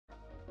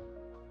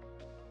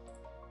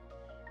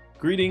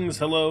Greetings,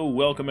 hello,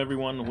 welcome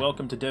everyone,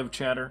 welcome to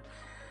DevChatter.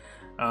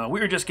 We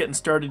were just getting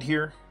started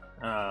here.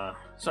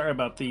 Sorry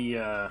about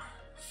the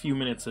few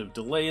minutes of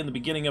delay in the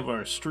beginning of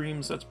our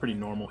streams. That's pretty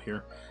normal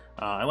here.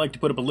 I like to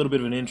put up a little bit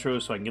of an intro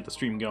so I can get the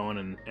stream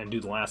going and do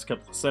the last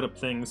couple of setup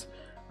things,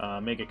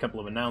 make a couple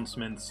of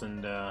announcements,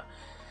 and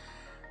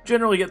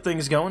generally get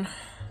things going.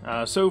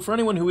 So for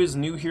anyone who is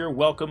new here,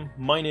 welcome.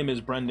 My name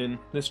is Brendan.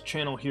 This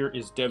channel here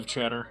is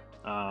DevChatter.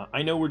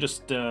 I know we're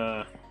just...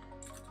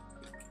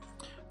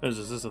 This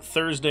is a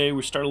Thursday.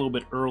 We start a little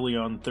bit early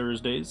on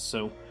Thursdays,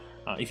 so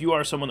if you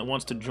are someone that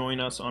wants to join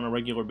us on a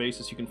regular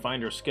basis, you can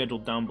find our schedule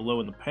down below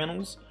in the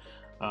panels.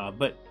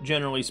 But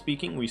generally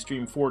speaking, we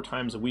stream 4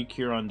 times a week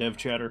here on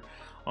DevChatter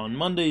on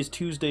Mondays,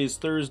 Tuesdays,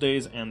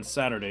 Thursdays, and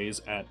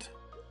Saturdays at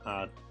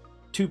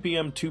 2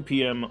 p.m., 2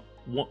 p.m.,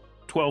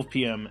 12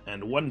 p.m.,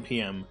 and 1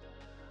 p.m.,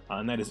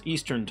 and that is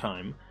Eastern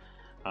Time.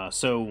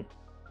 So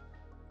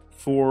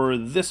for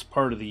this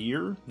part of the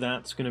year,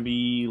 that's going to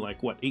be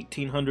like, what,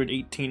 1800,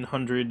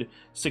 1800,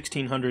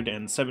 1600,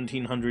 and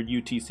 1700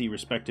 UTC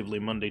respectively,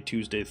 Monday,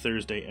 Tuesday,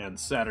 Thursday, and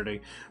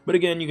Saturday. But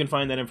again, you can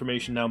find that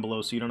information down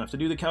below so you don't have to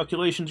do the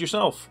calculations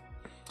yourself.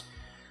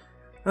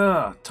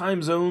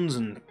 Time zones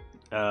and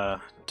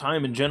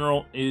time in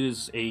general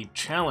is a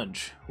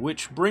challenge,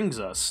 which brings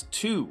us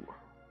to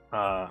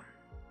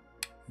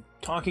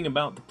talking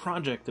about the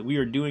project that we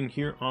are doing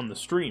here on the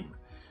stream.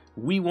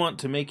 We want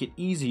to make it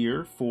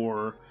easier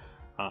for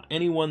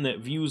anyone that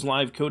views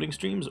live coding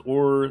streams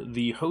or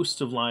the hosts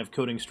of live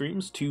coding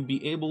streams to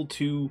be able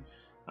to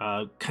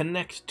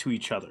connect to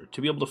each other,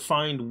 to be able to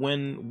find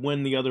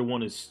when the other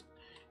one is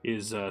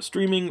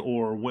streaming,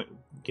 or when,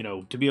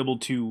 to be able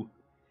to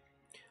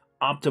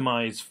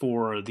optimize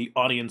for the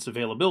audience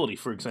availability,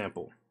 for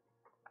example.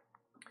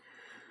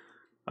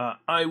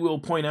 I will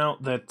point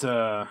out that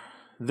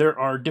there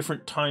are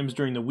different times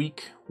during the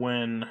week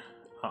when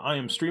I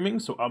am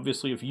streaming, so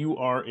obviously if you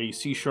are a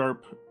C#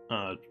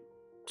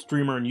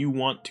 streamer and you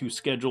want to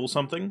schedule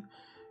something,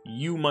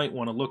 you might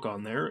want to look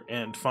on there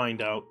and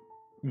find out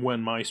when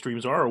my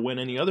streams are or when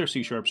any other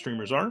C#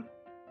 streamers are,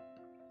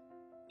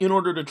 in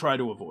order to try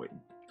to avoid.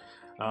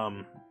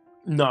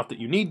 Not that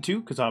you need to,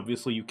 because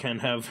obviously you can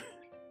have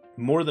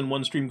more than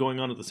one stream going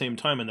on at the same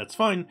time, and that's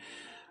fine,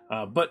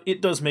 but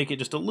it does make it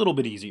just a little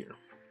bit easier.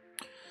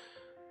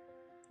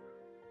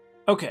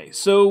 Okay,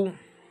 so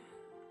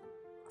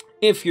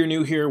if you're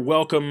new here,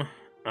 welcome.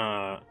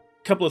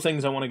 Couple of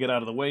things I want to get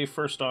out of the way.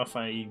 First off,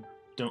 I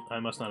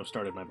must not have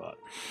started my bot.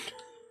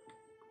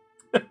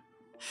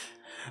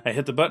 I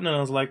hit the button and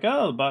I was like,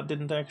 oh, the bot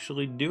didn't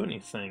actually do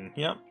anything.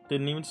 Yep,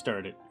 didn't even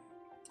start it.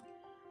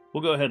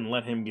 We'll go ahead and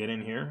let him get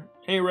in here.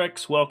 Hey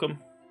Rex,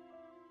 welcome.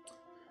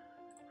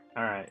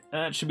 Alright,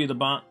 that should be the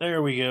bot.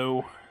 There we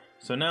go.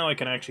 So now I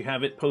can actually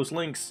have it post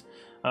links.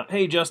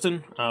 Hey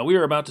Justin, we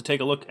are about to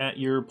take a look at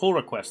your pull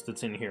request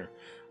that's in here.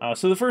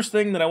 So the first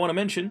thing that I want to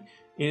mention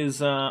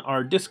is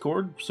our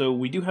Discord. So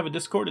we do have a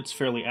Discord. It's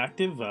fairly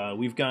active.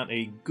 We've got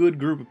a good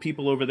group of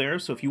people over there,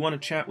 so if you want to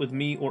chat with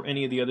me or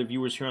any of the other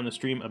viewers here on the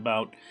stream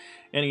about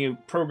any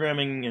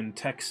programming and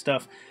tech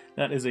stuff,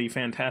 that is a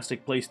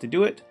fantastic place to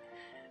do it.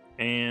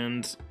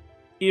 And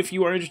if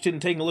you are interested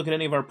in taking a look at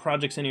any of our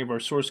projects, any of our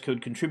source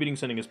code contributing,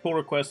 sending us pull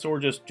requests, or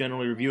just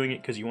generally reviewing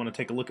it because you want to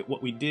take a look at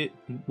what we did,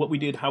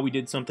 how we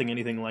did something,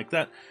 anything like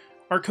that,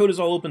 our code is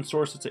all open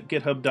source. It's at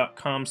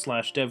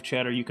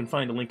github.com/devchatter. You can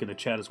find a link in the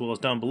chat as well as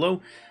down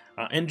below.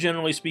 And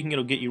generally speaking,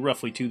 it'll get you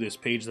roughly to this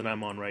page that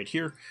I'm on right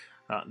here.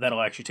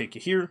 That'll actually take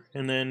you here,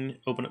 and then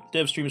open up the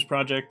DevStreams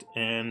project,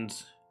 and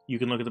you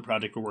can look at the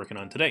project we're working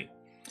on today.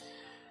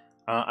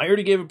 I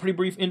already gave a pretty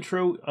brief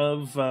intro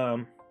of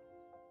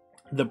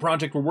the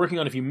project we're working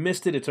on. If you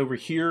missed it, it's over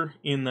here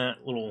in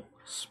that little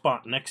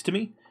spot next to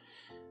me.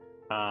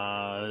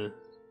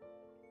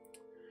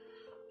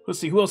 Let's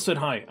see, who else said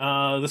hi?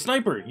 The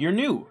Sniper, you're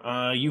new.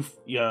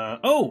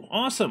 Oh,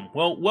 awesome.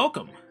 Well,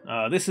 welcome.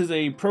 This is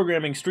a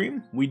programming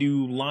stream. We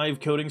do live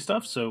coding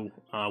stuff, so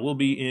we'll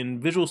be in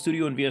Visual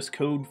Studio and VS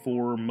Code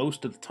for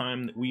most of the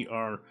time that we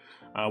are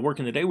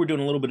working today. We're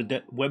doing a little bit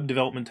of web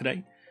development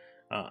today.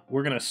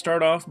 We're going to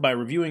start off by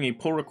reviewing a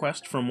pull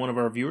request from one of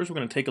our viewers. We're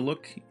going to take a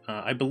look.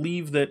 I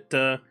believe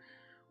that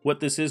what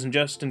this is, and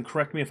Justin,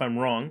 correct me if I'm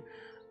wrong,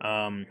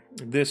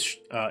 this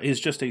is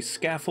just a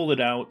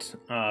scaffolded out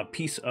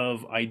piece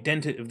of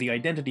the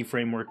identity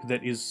framework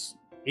that is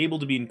able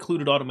to be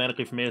included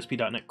automatically from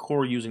ASP.NET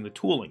Core using the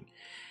tooling.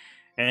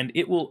 And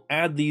it will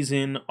add these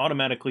in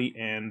automatically,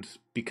 and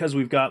because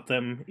we've got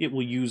them, it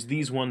will use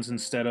these ones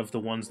instead of the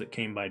ones that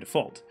came by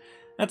default.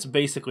 That's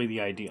basically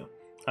the idea.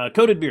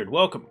 Coated Beard,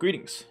 welcome,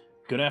 greetings,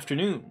 good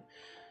afternoon.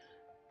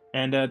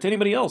 And to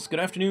anybody else, good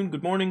afternoon,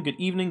 good morning, good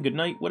evening, good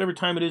night, whatever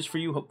time it is for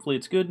you, hopefully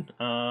it's good.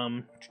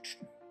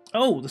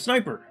 Oh, the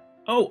Sniper.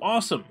 Oh,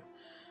 awesome.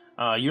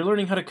 You're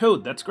learning how to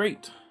code. That's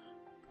great.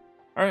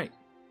 All right.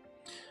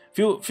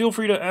 Feel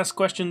free to ask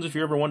questions if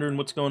you're ever wondering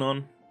what's going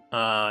on.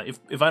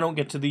 If I don't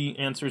get to the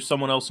answers,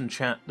 someone else in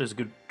chat, there's a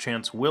good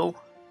chance will.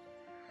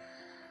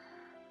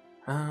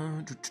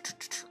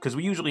 Because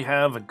we usually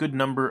have a good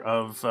number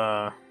of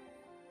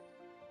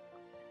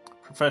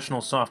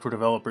professional software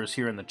developers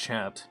here in the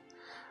chat.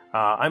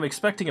 I'm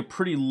expecting a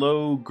pretty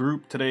low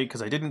group today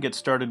because I didn't get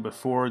started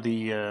before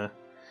the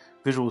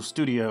Visual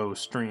Studio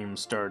stream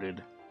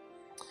started.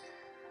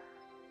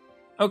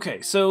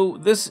 Okay, so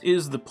this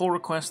is the pull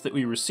request that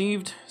we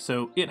received.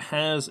 So it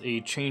has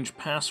a change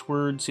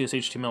password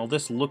CSHTML.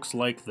 This looks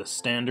like the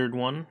standard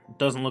one. It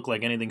doesn't look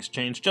like anything's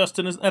changed.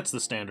 Justin, that's the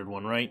standard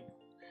one, right?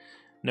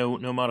 No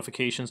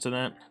modifications to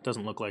that?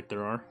 Doesn't look like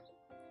there are.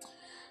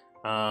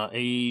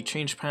 A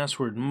change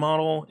password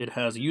model. It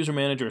has a user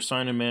manager, a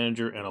sign-in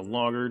manager, and a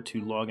logger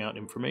to log out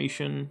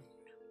information.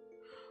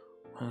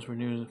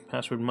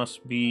 Password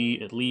must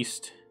be at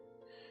least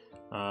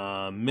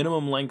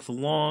minimum length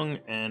long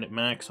and at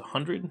max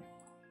 100.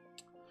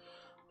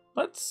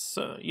 Let's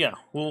yeah,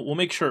 we'll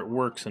make sure it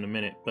works in a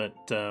minute, but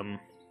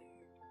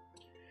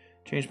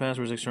change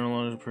passwords,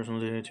 external personal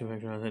data,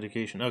 two-factor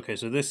authentication. Okay,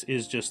 so this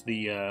is just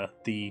the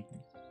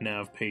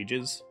nav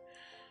pages.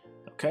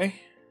 Okay.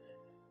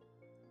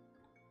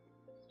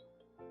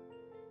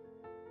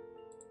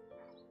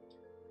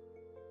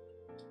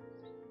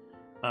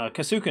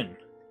 Kasuken,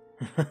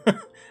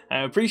 I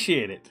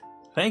appreciate it.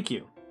 Thank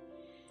you.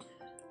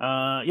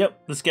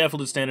 Yep, the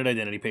scaffolded standard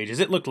identity pages.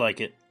 It looked like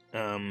it.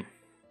 Sign-in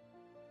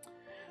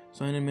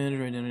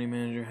manager, identity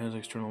manager has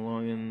external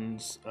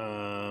logins.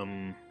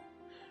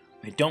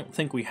 I don't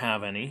think we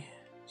have any,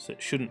 so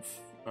it shouldn't.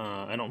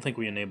 I don't think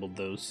we enabled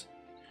those.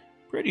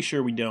 Pretty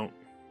sure we don't.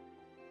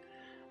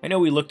 I know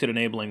we looked at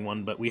enabling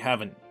one, but we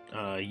haven't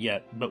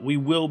yet. But we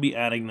will be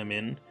adding them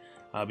in.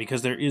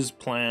 Because there is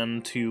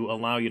plan to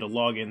allow you to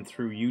log in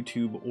through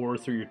YouTube or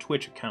through your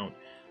Twitch account,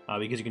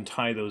 because you can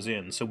tie those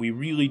in. So we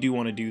really do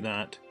want to do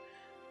that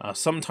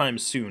sometime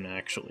soon,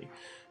 actually.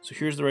 So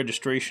here's the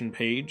registration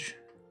page,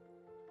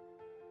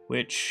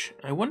 which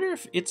I wonder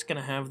if it's going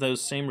to have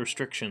those same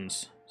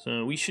restrictions.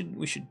 So we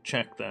should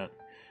check that.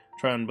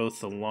 Try on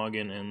both the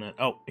login and that.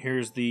 Oh,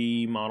 here's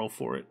the model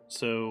for it.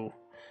 So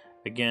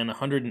again,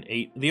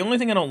 108. The only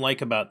thing I don't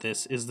like about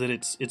this is that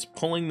it's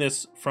pulling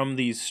this from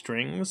these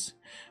strings,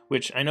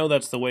 which I know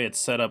that's the way it's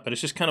set up, but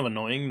it's just kind of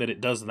annoying that it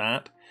does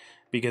that,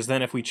 because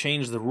then if we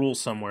change the rule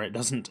somewhere, it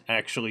doesn't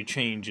actually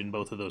change in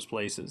both of those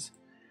places.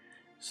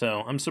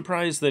 So I'm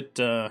surprised that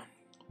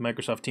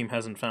Microsoft team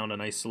hasn't found a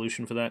nice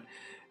solution for that.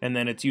 And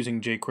then it's using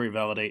jQuery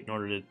validate in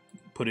order to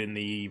put in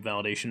the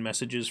validation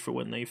messages for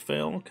when they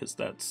fail, because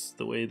that's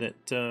the way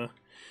that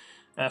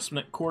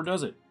ASP.NET Core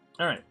does it.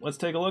 All right, let's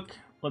take a look.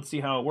 Let's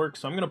see how it works.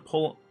 So I'm going to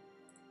pull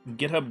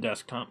GitHub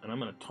Desktop, and I'm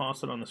going to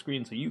toss it on the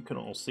screen so you can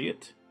all see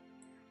it.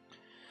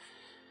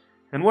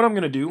 And what I'm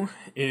going to do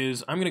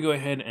is I'm going to go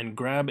ahead and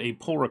grab a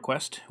pull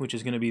request, which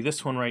is going to be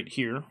this one right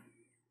here.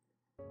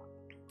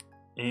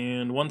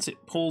 And once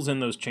it pulls in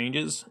those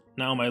changes,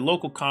 now my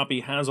local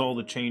copy has all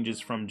the changes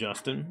from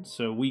Justin,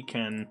 so we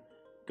can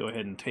go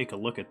ahead and take a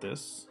look at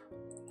this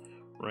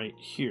right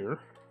here.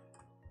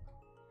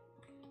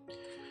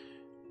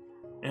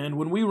 And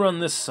when we run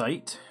this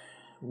site,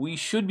 we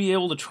should be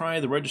able to try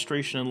the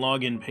registration and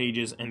login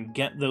pages and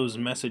get those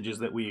messages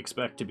that we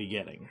expect to be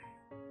getting.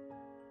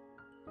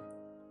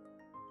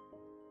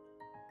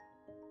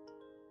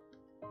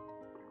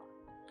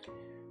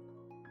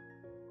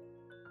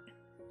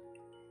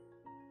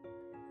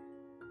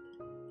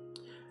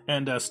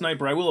 And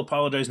Sniper, I will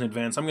apologize in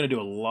advance. I'm going to do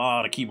a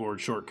lot of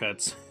keyboard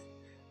shortcuts.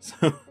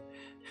 So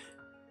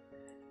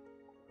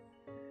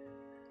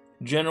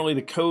generally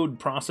the code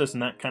process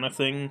and that kind of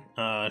thing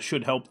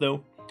should help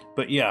though.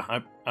 But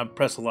yeah, I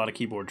press a lot of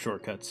keyboard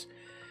shortcuts.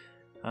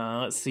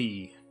 Let's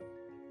see.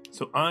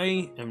 So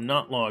I am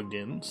not logged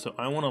in, so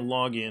I want to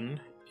log in,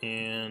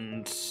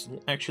 and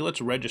actually let's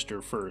register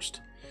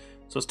first.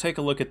 So let's take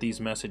a look at these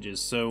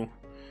messages. So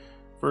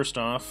first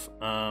off,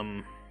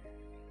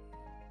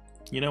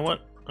 you know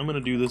what? I'm going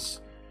to do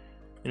this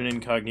in an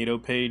incognito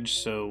page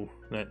so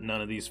that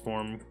none of these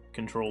form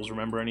controls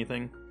remember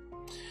anything.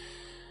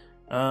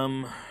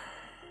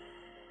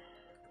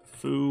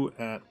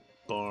 foo@bar.com,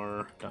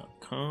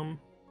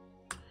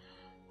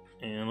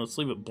 and let's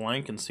leave it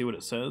blank and see what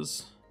it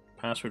says.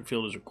 Password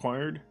field is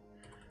required.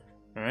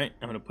 Alright,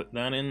 I'm going to put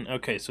that in.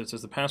 Okay, so it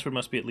says the password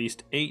must be at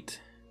least 8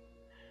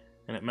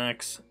 and at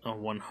max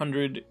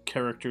 100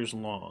 characters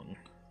long.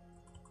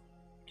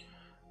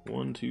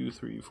 1, 2,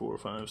 3, 4,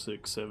 5,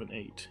 6, 7,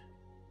 8.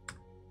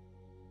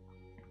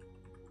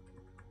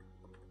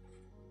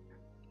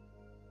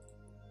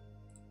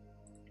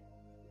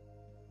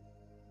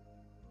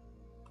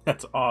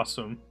 That's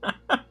awesome.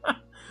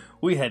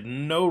 We had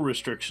no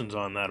restrictions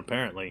on that,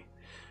 apparently.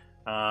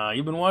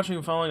 You've been watching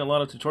and following a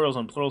lot of tutorials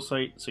on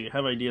Pluralsight, so you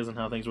have ideas on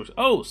how things work.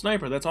 Oh,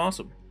 Sniper, that's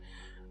awesome.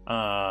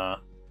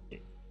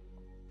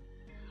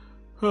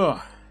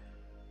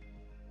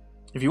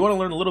 If you want to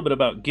learn a little bit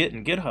about Git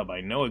and GitHub,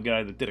 I know a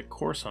guy that did a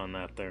course on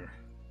that there.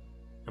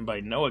 And by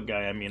know a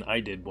guy, I mean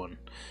I did one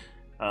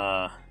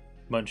a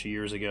bunch of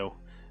years ago.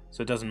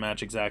 So it doesn't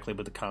match exactly,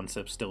 but the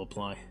concepts still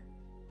apply.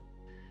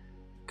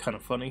 Kind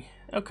of funny.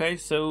 Okay,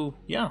 so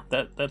yeah,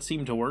 that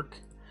seemed to work.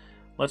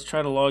 Let's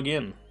try to log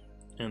in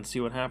and see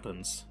what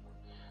happens.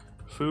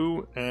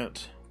 foo@bar.com.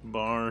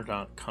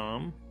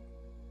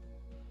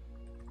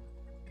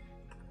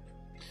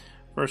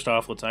 First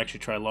off, let's actually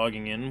try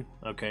logging in.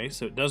 Okay,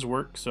 so it does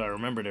work, so I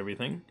remembered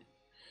everything.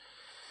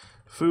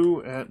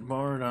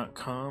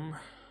 foo@bar.com.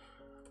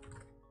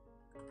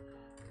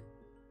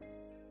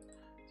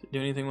 Does it do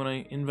anything when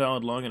I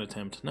invalid login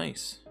attempt?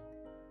 Nice.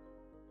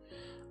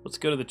 Let's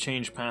go to the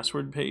change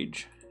password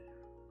page.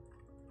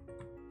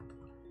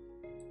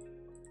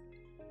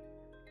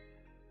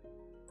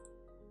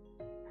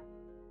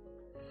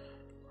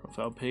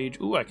 Profile page.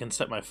 Ooh, I can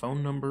set my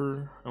phone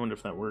number. I wonder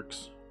if that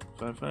works.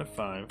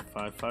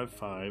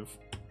 555-555.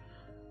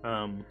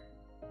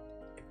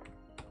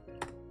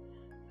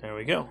 There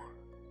we go.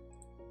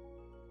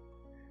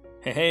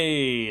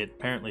 Hey, it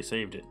apparently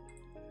saved it.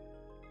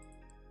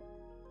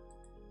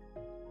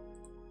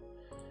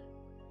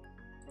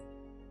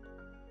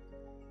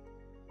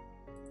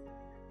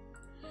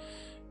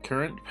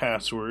 Current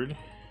password.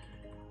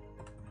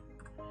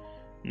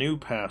 New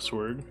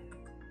password.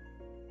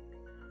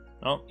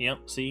 Oh,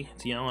 yep, see?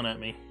 It's yelling at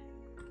me.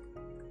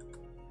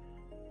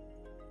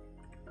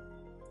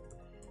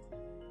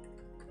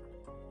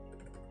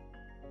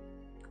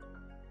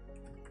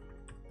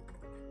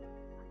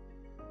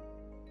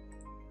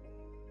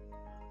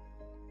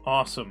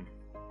 Awesome.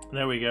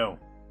 There we go.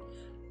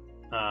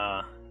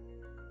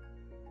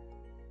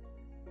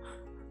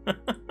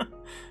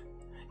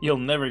 You'll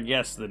never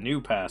guess the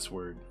new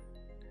password.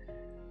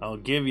 I'll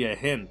give you a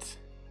hint.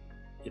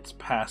 It's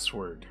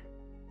password.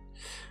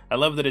 I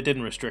love that it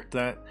didn't restrict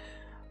that.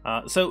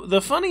 So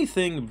the funny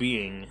thing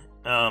being,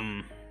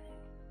 from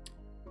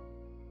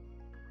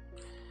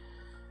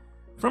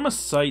a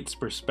site's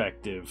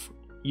perspective,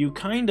 you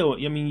kind of,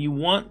 I mean, you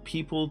want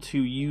people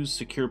to use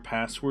secure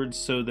passwords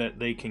so that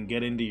they can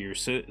get into your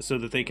so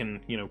that they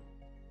can, you know,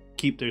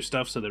 keep their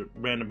stuff so that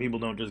random people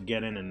don't just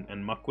get in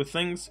and muck with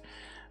things.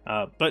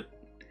 But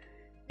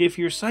if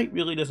your site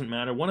really doesn't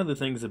matter, one of the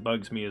things that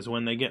bugs me is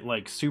when they get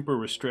like super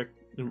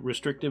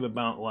restrictive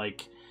about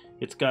like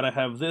it's got to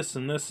have this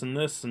and this and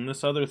this and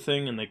this other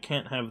thing, and they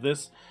can't have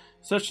this,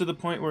 such to the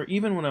point where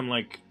even when I'm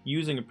like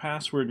using a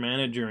password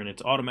manager and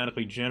it's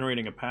automatically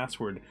generating a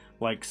password,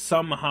 like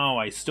somehow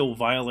I still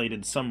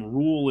violated some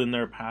rule in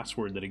their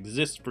password that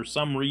exists for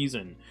some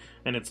reason,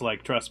 and it's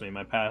like, trust me,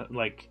 my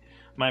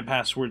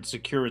password's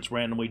secure, it's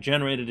randomly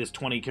generated, it's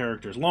 20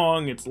 characters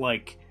long, it's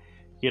like,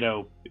 you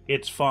know,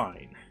 it's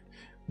fine.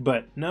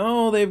 But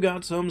no, they've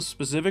got some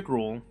specific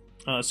rule.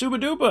 Supa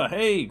Dupa,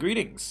 hey,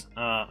 greetings.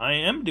 I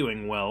am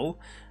doing well.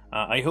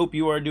 I hope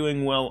you are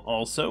doing well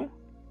also.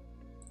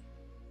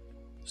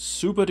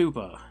 Supa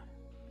Dupa.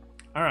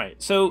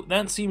 Alright, so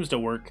that seems to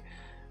work.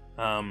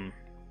 The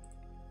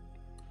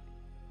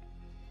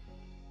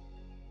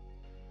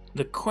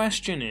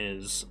question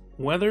is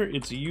whether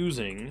it's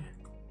using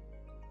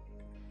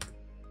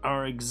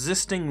our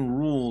existing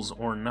rules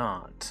or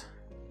not.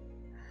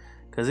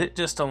 Because it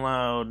just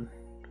allowed...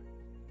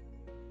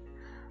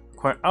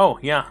 Oh,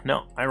 yeah,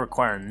 no, I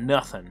require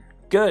nothing.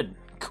 Good,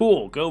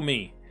 cool, go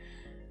me.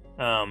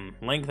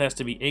 Length has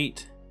to be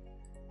 8.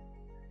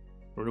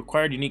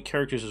 Required unique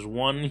characters is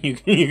 1. You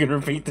can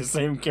repeat the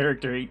same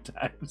character 8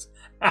 times.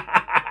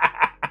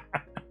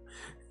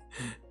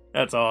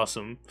 That's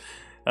awesome.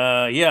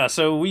 Yeah,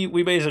 so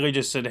we basically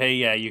just said, hey,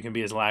 yeah, you can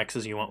be as lax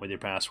as you want with your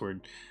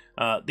password.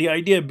 The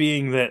idea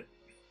being that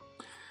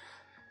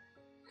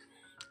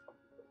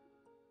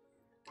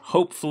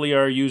hopefully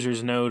our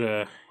users know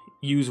to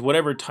use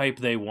whatever type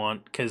they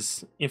want,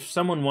 because if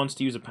someone wants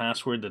to use a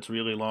password that's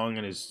really long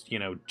and is, you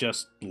know,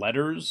 just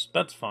letters,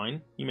 that's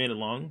fine. You made it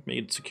long,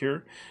 made it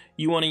secure.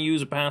 You want to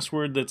use a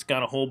password that's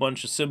got a whole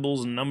bunch of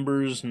symbols and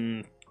numbers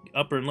and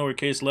upper and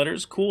lowercase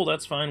letters, cool,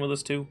 that's fine with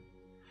us too.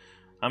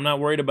 I'm not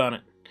worried about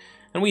it.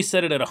 And we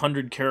set it at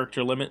 100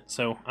 character limit,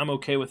 so I'm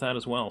okay with that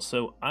as well.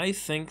 So I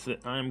think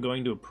that I'm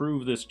going to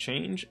approve this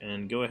change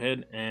and go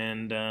ahead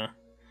and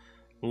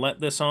let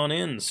this on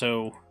in.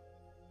 So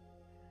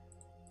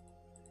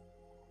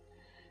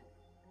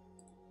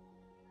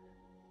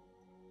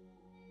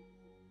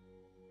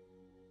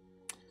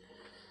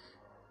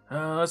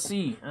let's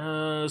see,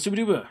 Supa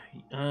Dupa,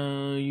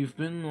 you've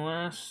been the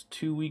last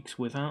 2 weeks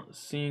without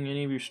seeing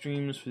any of your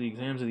streams for the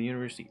exams of the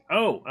university.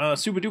 Oh,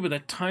 Supa Dupa,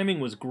 that timing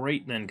was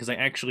great then, because I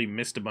actually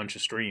missed a bunch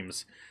of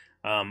streams.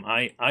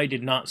 I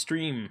did not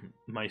stream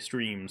my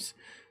streams,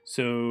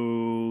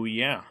 so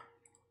yeah.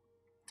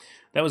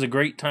 That was a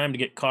great time to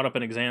get caught up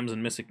in exams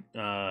and miss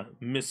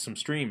some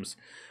streams.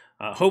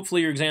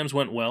 Hopefully your exams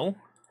went well.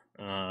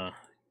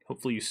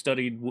 Hopefully you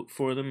studied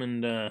for them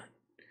and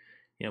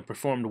you know,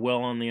 performed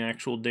well on the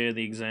actual day of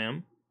the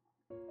exam.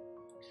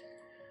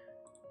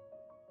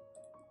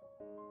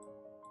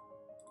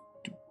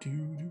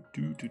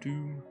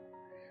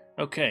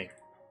 Okay,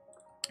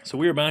 so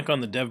we are back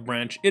on the dev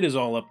branch. It is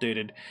all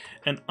updated,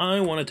 and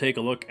I want to take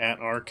a look at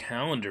our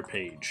calendar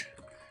page.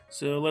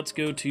 So let's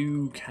go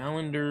to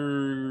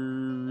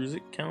calendar. Is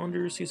it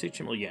calendar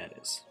CSHTML? Yeah, it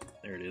is.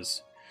 There it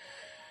is.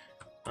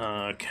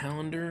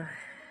 Calendar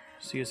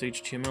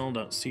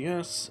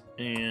CSHTML.cs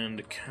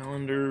and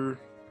calendar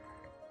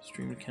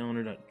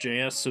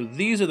streamcalendar.js. So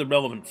these are the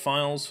relevant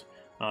files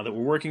that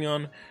we're working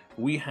on.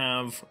 We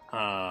have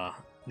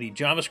the the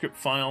JavaScript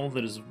file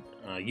that is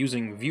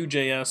using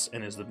VueJS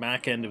and is the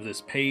back end of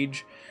this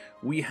page.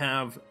 We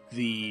have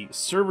the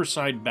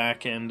server-side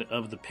back end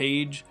of the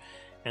page,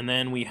 and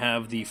then we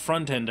have the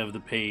front end of the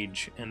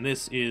page, and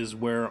this is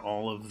where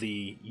all of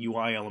the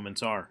UI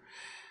elements are.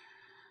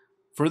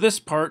 For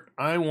this part,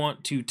 I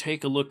want to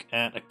take a look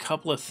at a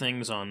couple of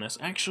things on this.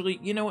 Actually,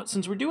 you know what?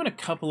 Since we're doing a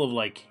couple of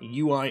like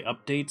UI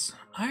updates,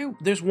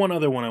 there's one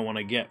other one I want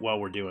to get while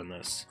we're doing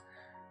this.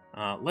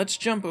 Let's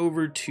jump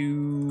over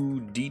to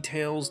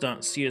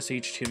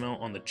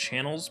details.cshtml on the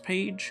channels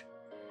page,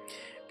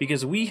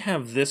 because we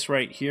have this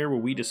right here where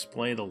we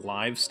display the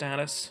live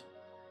status.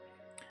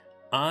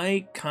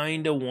 I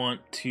kind of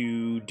want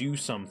to do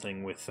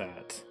something with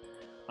that.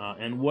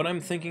 And what I'm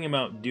thinking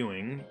about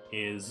doing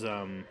is,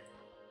 hang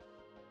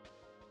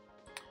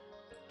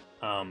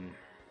on,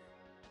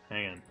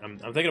 I'm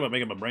thinking about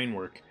making my brain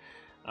work.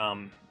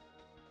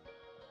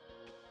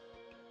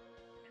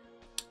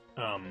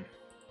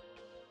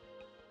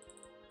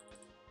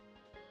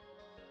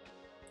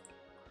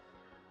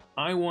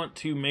 I want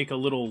to make a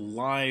little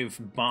live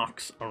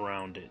box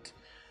around it.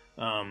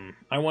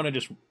 I want to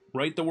just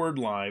write the word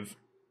live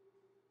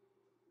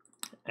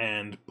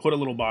and put a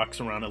little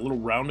box around it, a little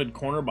rounded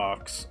corner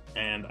box,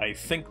 and I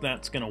think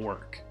that's going to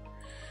work.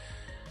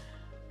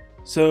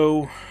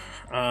 So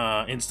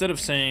instead of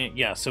saying,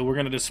 yeah, so we're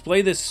going to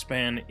display this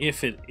span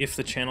if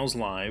the channel's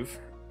live,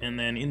 and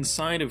then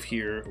inside of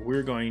here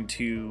we're going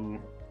to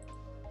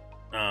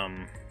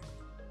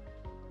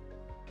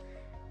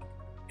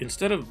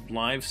instead of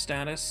live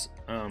status,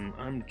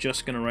 I'm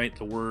just going to write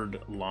the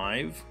word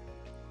live.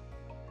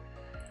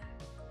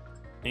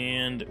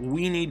 And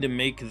we need to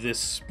make this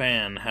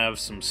span have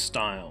some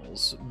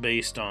styles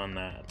based on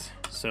that.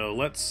 So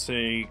let's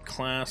say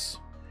class,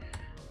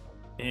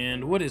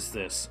 and what is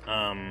this?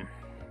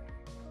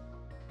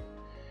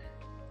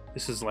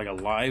 This is like a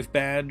live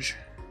badge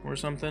or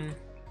something.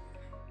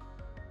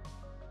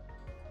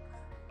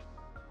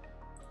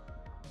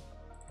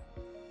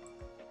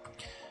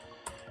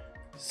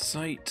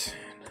 Site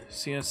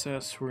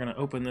CSS, we're going to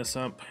open this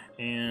up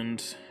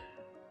and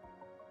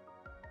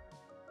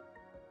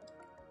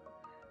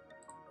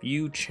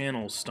view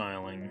channel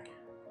styling.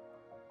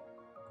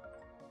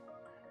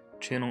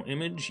 Channel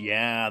image,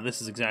 yeah,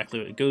 this is exactly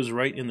what it goes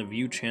right in the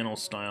view channel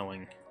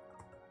styling.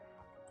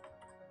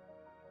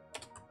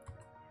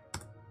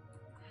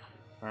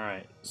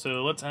 Alright,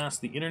 so let's ask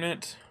the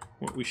internet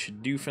what we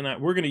should do for that.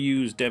 We're going to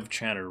use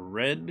DevChatter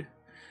red.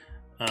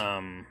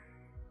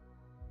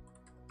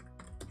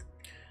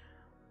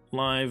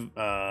 Live,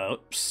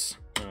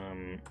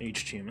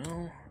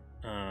 HTML,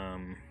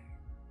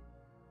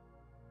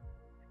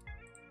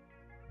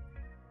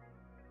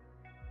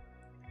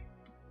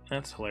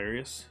 that's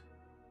hilarious.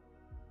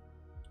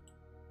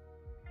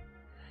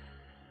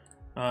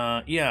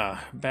 Yeah,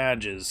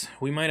 badges.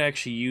 We might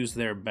actually use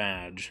their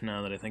badge,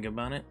 now that I think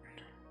about it.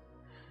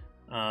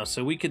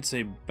 So we could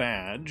say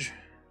badge,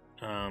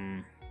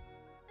 on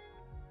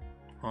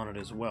it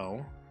as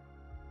well.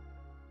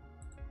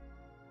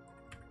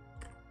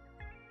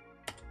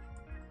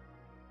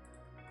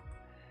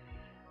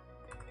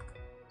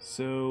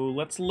 So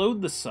let's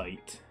load the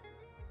site.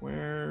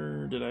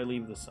 Where did I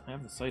leave this? I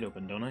have the site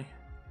open, don't I?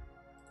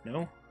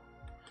 No?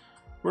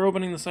 We're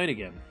opening the site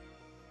again.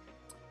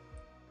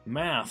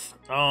 Math.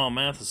 Oh,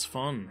 math is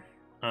fun.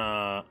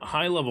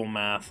 High-level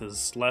math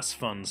is less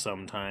fun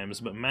sometimes,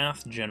 but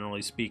math,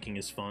 generally speaking,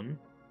 is fun.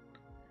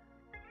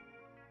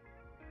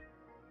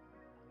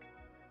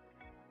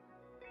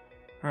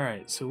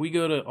 Alright, so we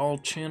go to all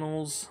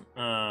channels.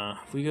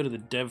 If we go to the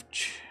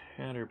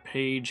DevChatter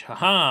page,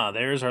 haha,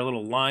 there's our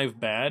little live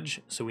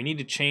badge. So we need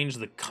to change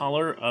the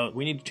color.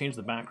 We need to change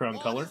the background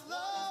color.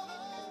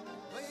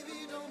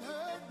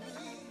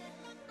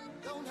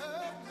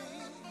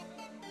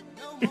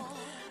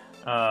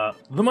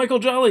 The Michael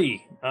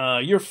Jolly,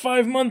 your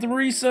 5-month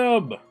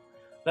resub.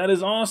 That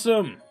is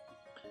awesome.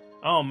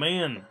 Oh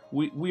man,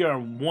 we are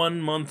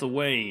 1 month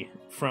away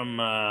from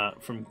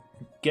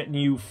getting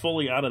you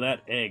fully out of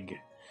that egg.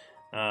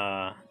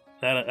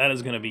 That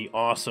is going to be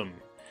awesome.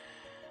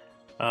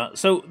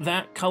 So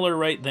that color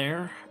right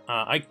there,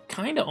 I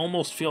kind of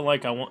almost feel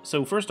like I want.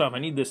 So first off, I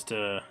need this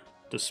to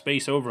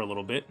space over a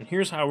little bit, and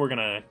here's how we're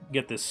gonna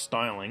get this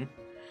styling.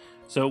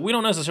 So we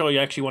don't necessarily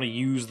actually want to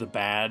use the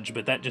badge,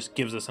 but that just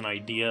gives us an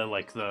idea.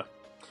 Like the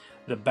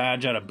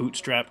badge out of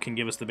Bootstrap can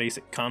give us the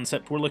basic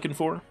concept we're looking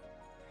for.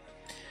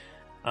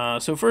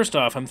 So first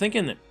off, I'm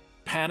thinking that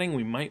padding,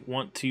 we might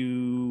want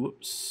to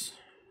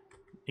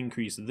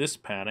increase this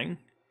padding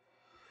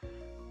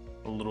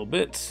a little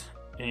bit,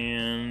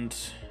 and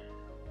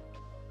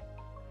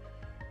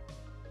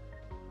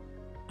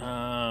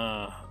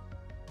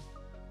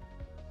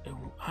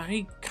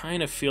I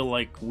kind of feel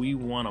like we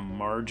want a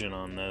margin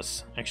on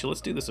this. Actually,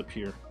 let's do this up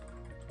here.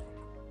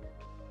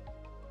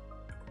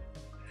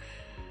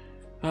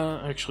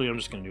 Actually, I'm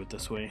just going to do it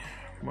this way.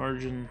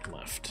 Margin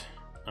left.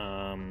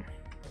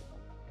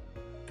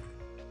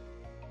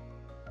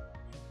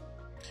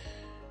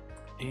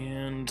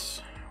 And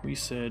we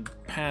said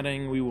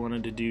padding, we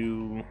wanted to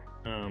do,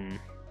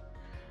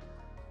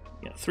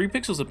 yeah, Yeah, 3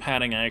 pixels of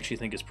padding I actually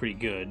think is pretty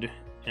good.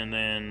 And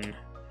then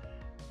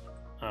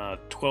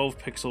 12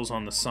 pixels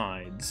on the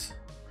sides.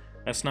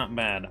 That's not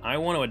bad. I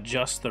want to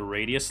adjust the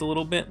radius a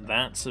little bit.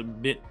 That's a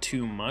bit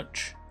too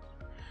much.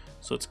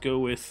 So let's go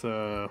with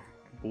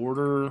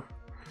border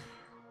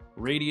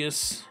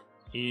radius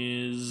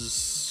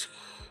is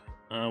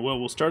well,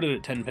 we'll start it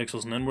at 10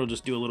 pixels, and then we'll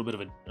just do a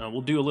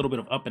little bit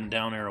of up and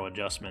down arrow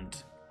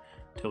adjustment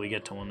till we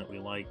get to one that we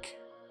like.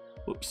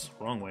 Whoops,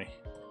 wrong way.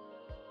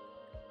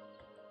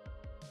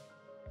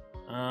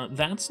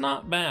 That's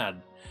not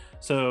bad.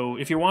 So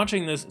if you're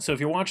watching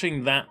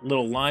that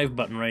little live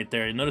button right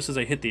there, notice as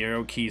I hit the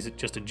arrow keys, it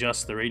just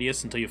adjusts the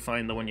radius until you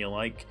find the one you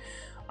like.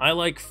 I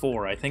like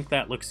 4. I think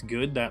that looks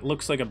good. That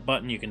looks like a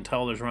button. You can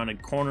tell there's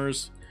rounded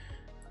corners.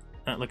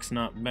 That looks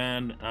not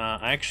bad.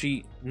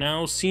 Actually,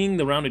 now seeing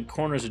the rounded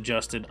corners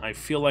adjusted, I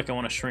feel like I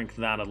want to shrink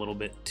that a little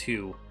bit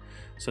too.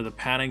 So the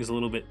padding's a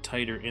little bit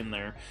tighter in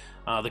there.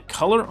 The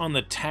color on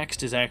the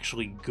text is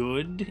actually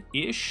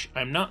good-ish.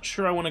 I'm not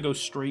sure I want to go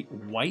straight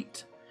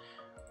white.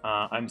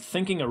 I'm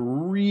thinking a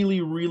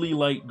really, really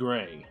light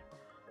gray.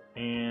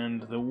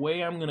 And the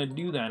way I'm going to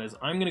do that is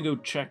I'm going to go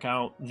check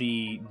out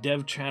the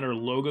DevChatter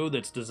logo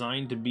that's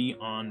designed to be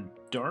on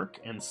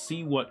dark and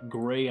see what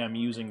gray I'm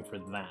using for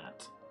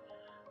that.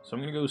 So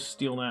I'm going to go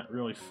steal that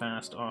really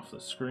fast off the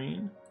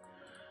screen.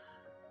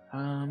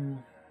 Yeah,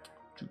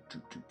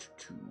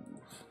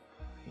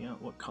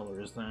 what color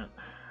is that?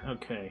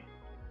 Okay.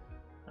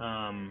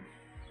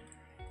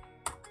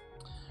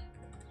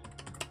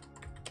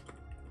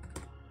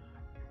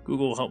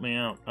 Google, help me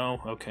out.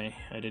 Oh, okay.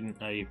 I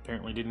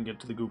apparently didn't get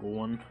to the Google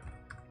one.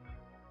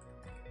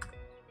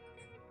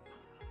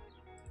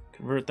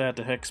 Convert that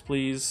to hex,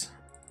 please.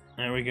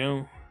 There we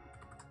go.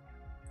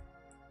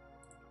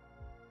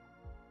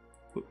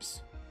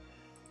 Whoops.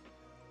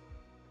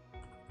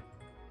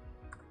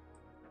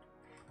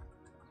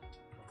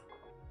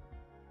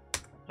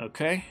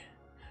 Okay.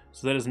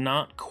 So that is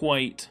not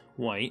quite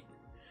white.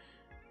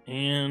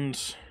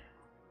 And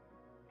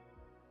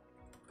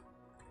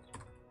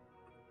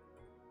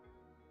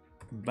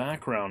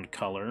background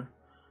color,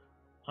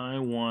 I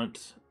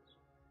want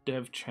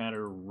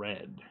DevChatter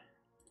red,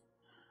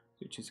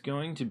 which is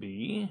going to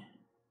be,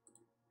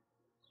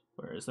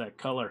 where is that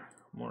color?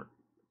 More,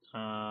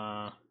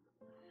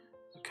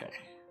 okay.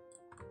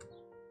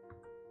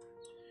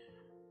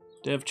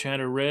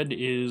 DevChatter red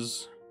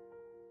is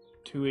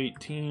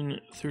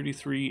 218,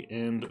 33,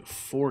 and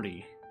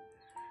 40.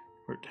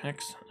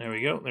 Vertex, there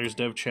we go, there's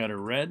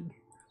DevChatter red.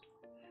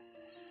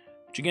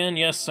 Which again,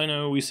 yes, I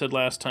know we said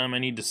last time I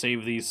need to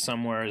save these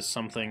somewhere as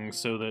something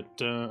so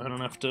that I don't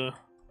have to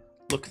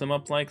look them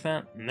up like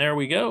that. And there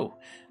we go.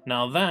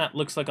 Now that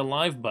looks like a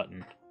live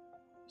button.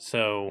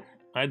 So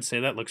I'd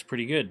say that looks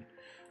pretty good.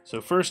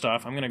 So first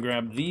off, I'm going to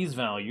grab these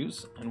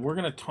values, and we're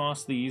going to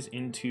toss these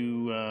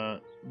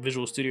into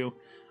Visual Studio.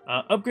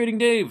 Upgrading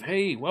Dave,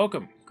 hey,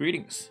 welcome,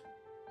 greetings.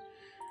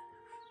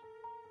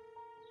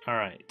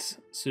 Alright,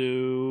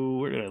 so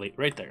where did I leave?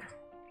 Right there.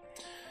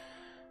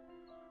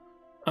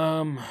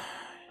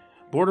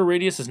 Border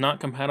radius is not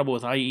compatible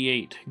with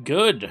IE8.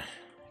 Good.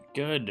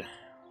 Good.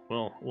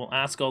 Well, we'll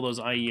ask all those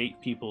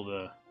IE8 people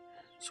to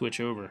switch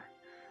over.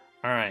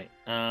 Alright,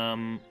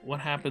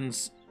 what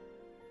happens?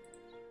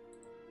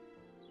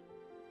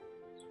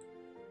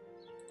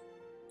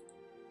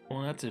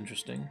 Well, that's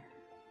interesting.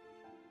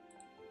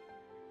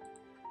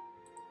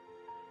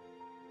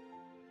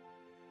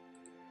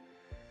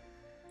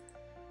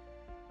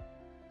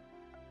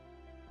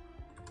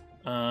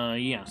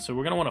 Yeah, so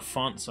we're going to want a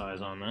font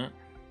size on that.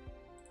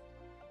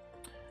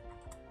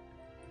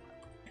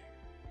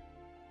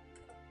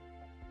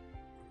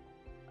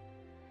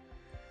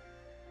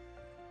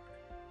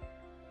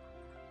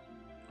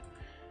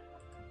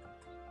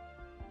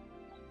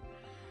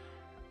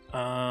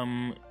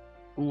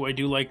 Ooh, I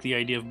do like the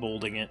idea of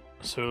bolding it.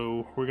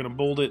 So we're going to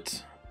bold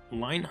it.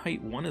 Line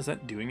height 1, is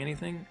that doing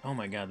anything? Oh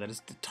my god, that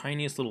is the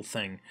tiniest little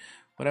thing.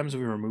 What happens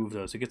if we remove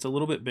those? It gets a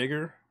little bit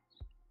bigger.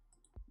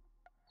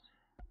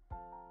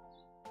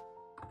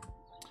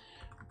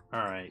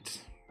 Alright.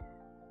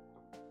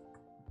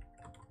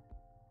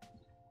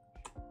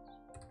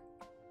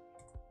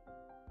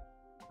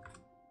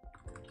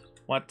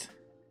 What?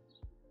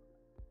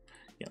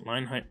 Yeah,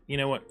 line height. You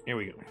know what? Here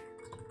we go.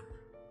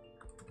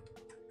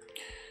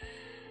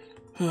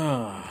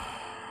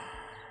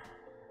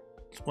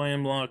 Display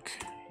and block.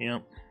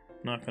 Yep.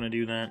 Not going to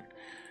do that.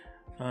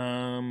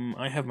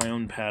 I have my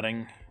own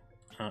padding.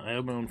 I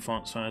have my own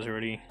font size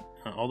already.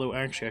 Although,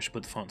 actually, I should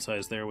put the font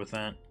size there with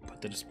that. Put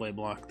the display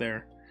block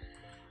there.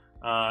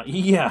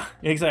 Yeah,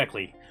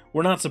 exactly.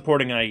 We're not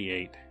supporting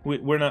IE8.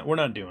 We're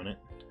not doing it.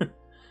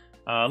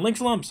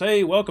 Links Lumps,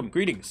 hey, welcome,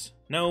 greetings.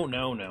 No,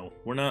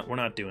 we're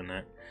not doing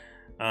that.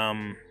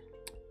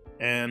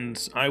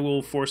 And I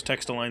will force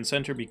text align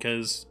center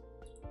because,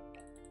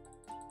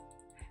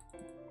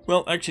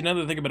 well, actually, now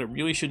that I think about it,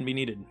 really shouldn't be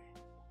needed.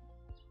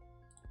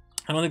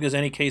 I don't think there's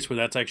any case where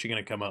that's actually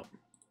going to come up.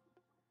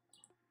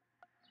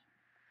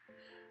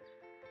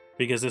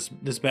 Because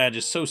this badge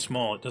is so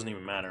small, it doesn't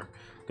even matter.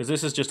 because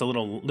this is just a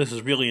little, this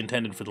is really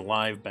intended for the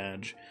live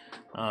badge.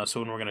 So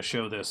when we're going to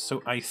show this.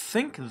 So I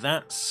think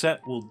that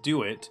set will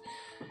do it.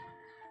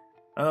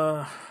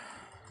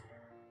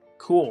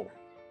 Cool.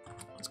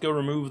 Let's go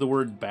remove the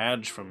word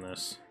badge from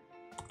this.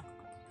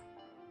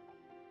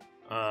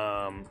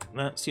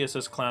 That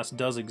CSS class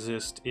does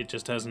exist, it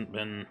just hasn't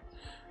been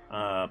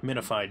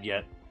minified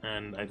yet,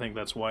 and I think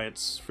that's why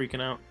it's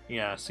freaking out.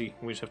 Yeah, see,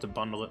 we just have to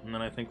bundle it, and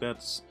then I think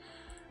that's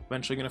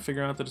eventually going to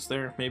figure out that it's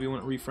there, maybe when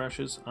it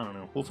refreshes. I don't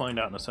know, we'll find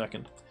out in a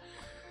second.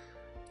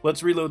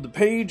 Let's reload the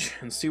page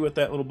and see what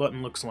that little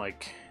button looks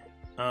like.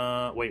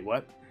 Wait,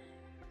 what?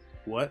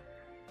 What?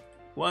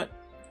 What?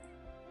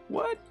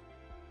 What?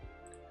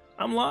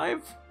 I'm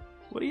live?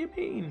 What do you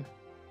mean?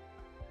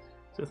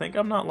 Does it think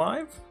I'm not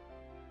live?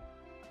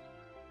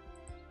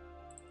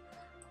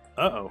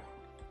 Uh-oh.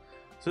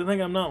 Does it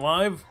think I'm not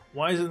live?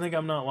 Why does it think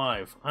I'm not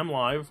live? I'm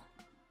live.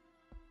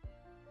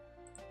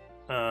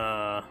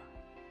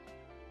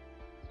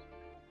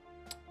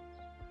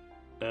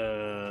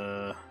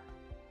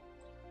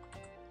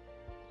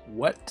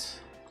 What?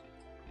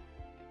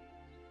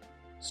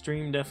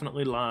 Stream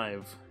definitely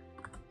live.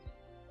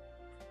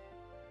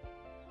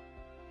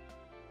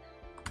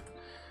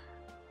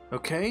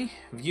 Okay,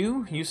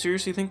 Vue, you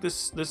seriously think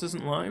this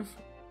isn't live?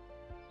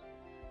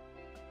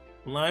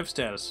 Live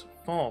status,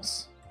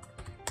 false.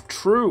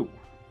 True.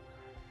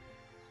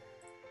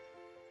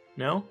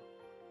 No?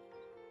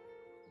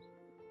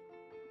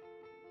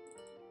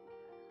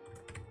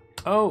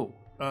 Oh,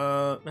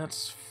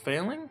 that's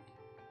failing?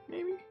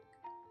 Maybe?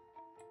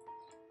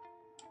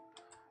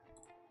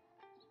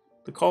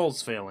 The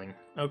call's failing.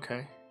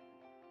 Okay.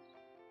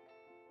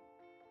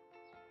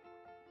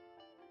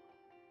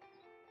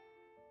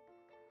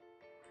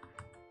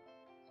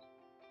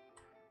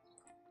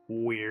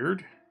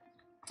 Weird.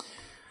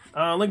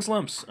 Links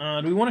lumps.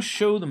 Do we want to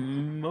show the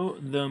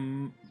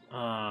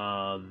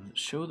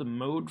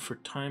mode for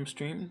time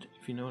streamed?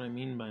 If you know what I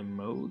mean by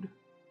mode.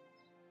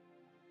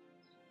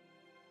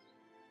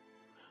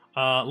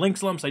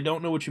 Links lumps. I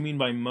don't know what you mean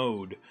by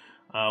mode.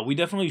 We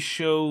definitely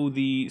show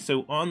the,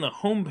 so on the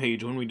home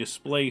page when we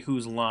display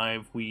who's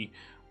live, we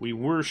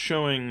were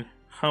showing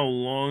how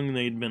long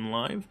they'd been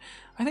live.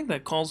 I think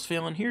that call's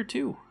failing here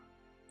too,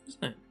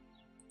 isn't it?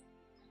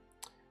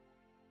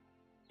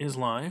 Is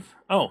live.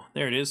 Oh,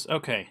 there it is.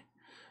 Okay.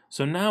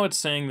 So now it's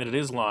saying that it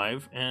is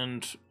live,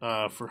 and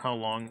for how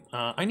long?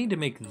 I need to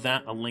make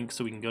that a link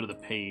so we can go to the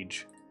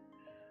page.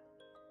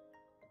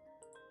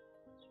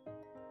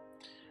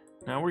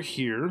 Now we're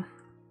here.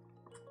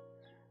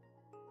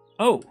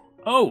 Oh,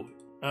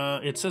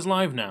 it says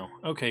live now.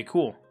 Okay,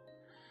 cool.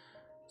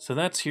 So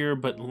that's here,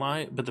 but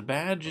the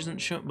badge isn't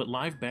showing. But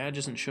live badge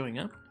isn't showing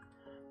up.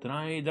 Did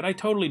I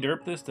totally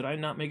derp this? Did I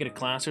not make it a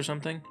class or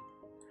something?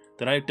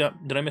 Did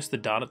I miss the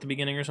dot at the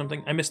beginning or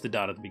something? I missed the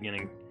dot at the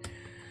beginning.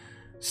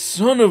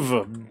 Son of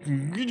a... At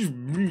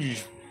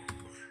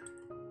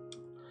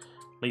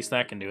least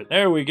that can do it.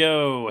 There we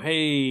go.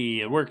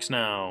 Hey, it works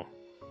now.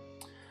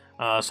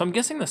 So I'm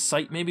guessing the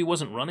site maybe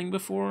wasn't running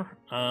before.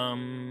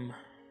 I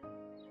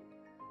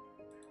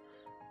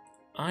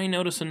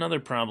notice another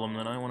problem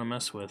that I want to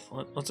mess with.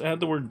 Let's add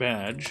the word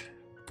badge.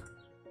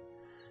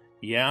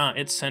 Yeah,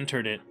 it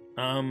centered it.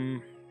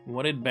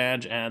 What did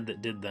badge add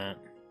that did that?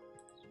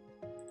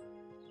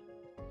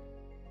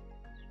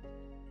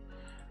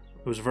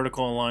 It was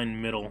vertical align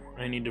middle.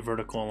 I need to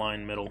vertical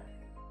align middle.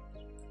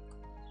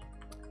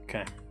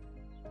 Okay.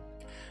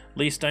 At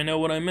least I know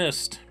what I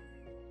missed.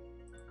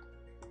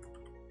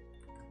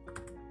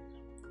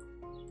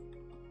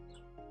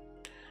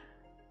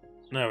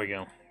 There we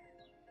go.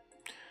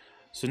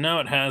 So now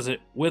it has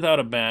it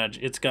without a badge.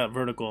 It's got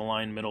vertical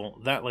align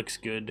middle. That looks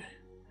good.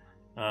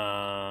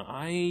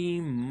 I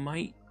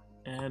might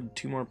add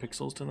 2 more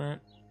pixels to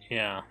that.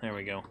 Yeah, there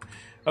we go.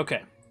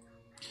 Okay.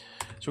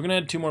 So we're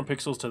going to add 2 more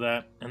pixels to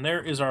that, and there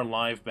is our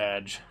live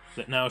badge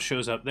that now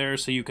shows up there,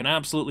 so you can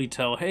absolutely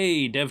tell,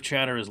 hey,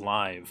 DevChatter is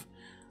live.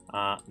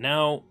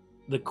 Now,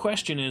 the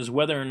question is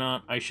whether or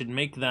not I should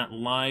make that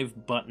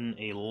live button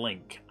a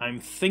link. I'm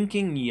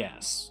thinking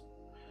yes.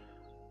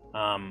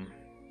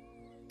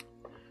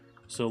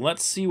 So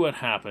let's see what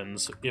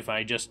happens if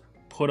I just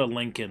put a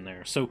link in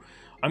there. So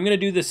I'm going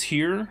to do this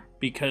here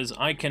because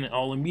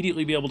I'll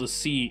immediately be able to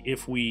see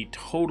if we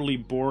totally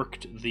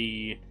borked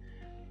the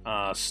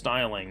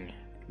styling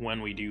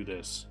when we do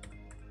this,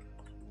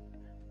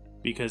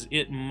 because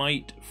it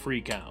might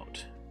freak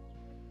out.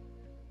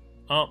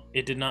 Oh,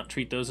 it did not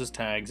treat those as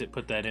tags. It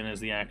put that in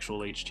as the actual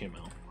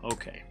HTML.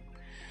 Okay.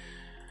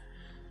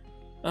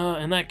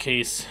 In that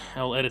case,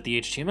 I'll edit the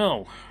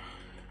HTML.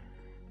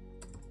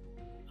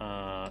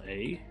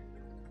 A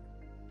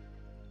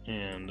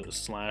and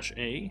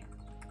 /A,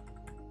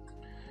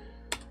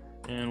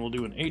 and we'll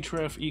do an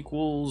href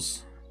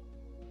equals,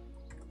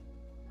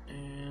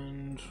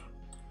 and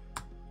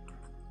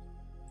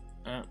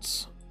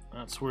that's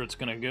where it's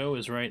gonna go,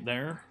 is right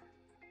there.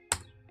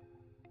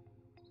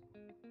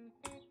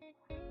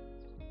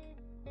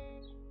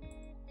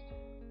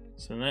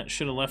 So that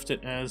should have left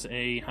it as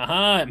a,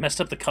 haha, it messed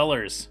up the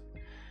colors.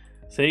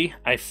 See,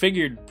 I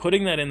figured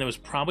putting that in there was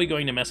probably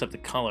going to mess up the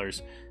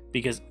colors,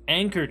 because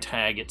anchor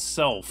tag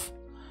itself,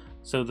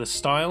 so the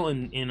style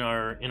in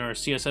our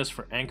CSS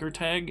for anchor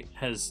tag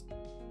has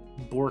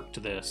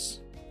borked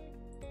this,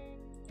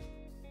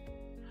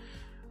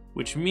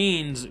 which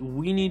means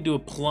we need to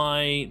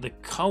apply the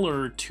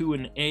color to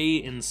an A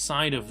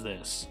inside of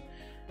this.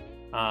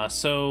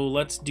 So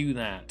let's do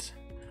that.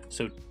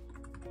 So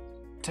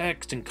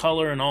text and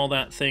color and all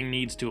that thing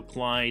needs to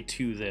apply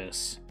to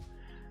this.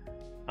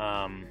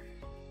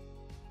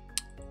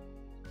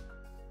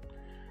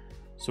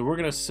 So we're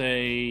gonna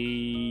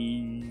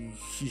say,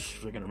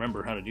 if I can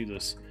remember how to do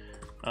this.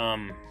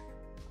 I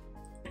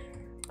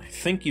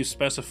think you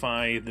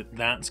specify that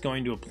that's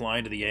going to apply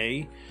to the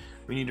A.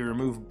 We need to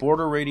remove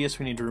border radius,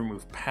 we need to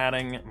remove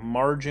padding,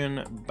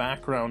 margin,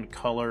 background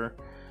color.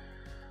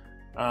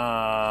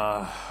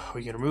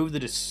 We can remove the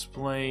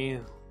display,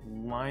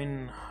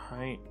 line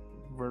height,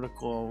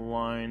 vertical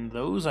line.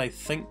 Those I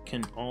think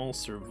can all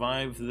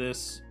survive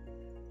this.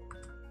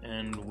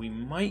 And we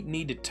might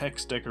need a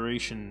text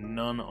decoration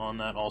none on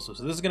that also.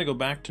 So this is going to go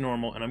back to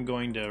normal, and I'm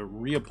going to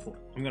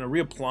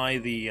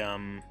reapply the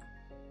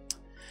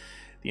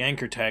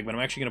anchor tag, but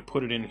I'm actually going to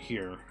put it in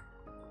here.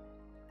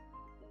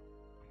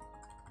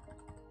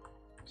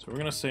 So we're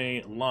going to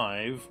say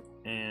live,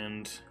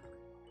 and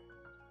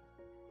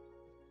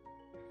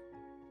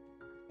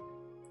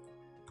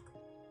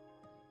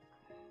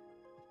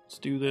let's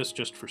do this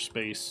just for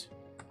space.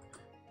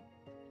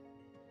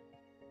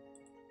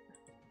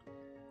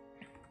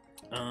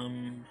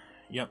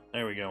 Yep,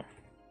 there we go.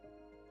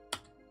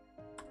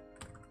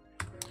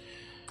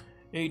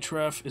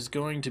 href is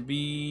going to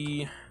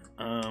be,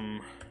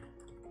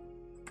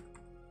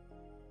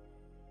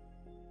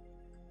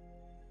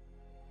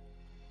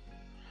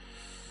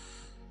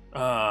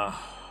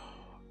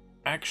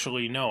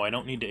 actually, no, I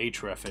don't need to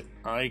href it.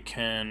 I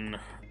can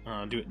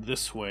do it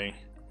this way.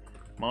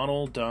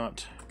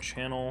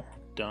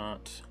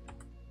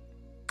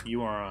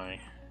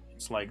 Model.channel.uri.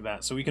 It's like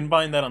that. So we can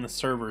bind that on the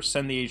server,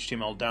 send the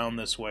HTML down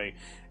this way,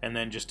 and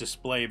then just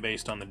display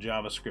based on the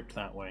JavaScript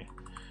that way.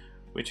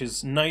 Which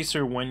is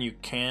nicer when you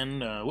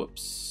can.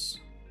 Whoops.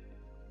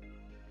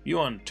 View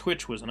on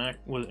Twitch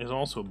is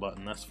also a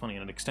button. That's funny,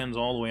 and it extends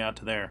all the way out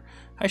to there.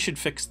 I should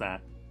fix that.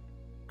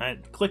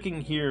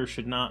 Clicking here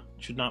should not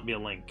be a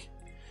link.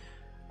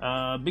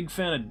 Big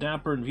fan of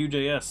Dapper and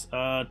VueJS.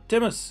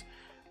 Timus,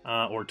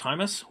 or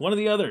Timus, one or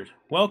the other.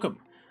 Welcome.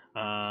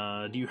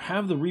 Do you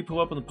have the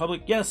repo up in the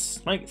public? Yes.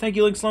 Thank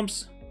you, Link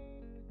Slumps.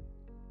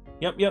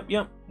 Yep.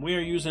 We're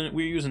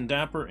using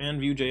Dapper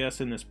and VueJS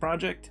in this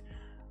project.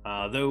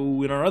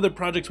 Though in our other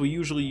projects we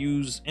usually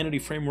use Entity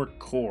Framework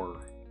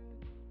Core.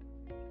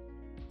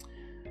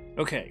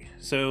 Okay,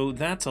 so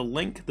that's a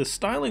link. The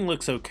styling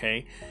looks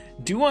okay.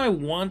 Do I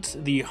want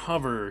the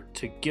hover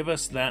to give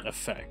us that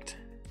effect?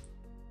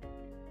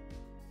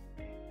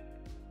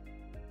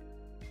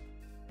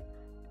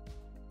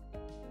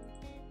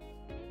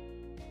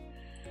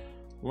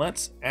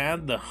 Let's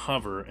add the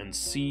hover and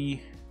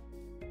see.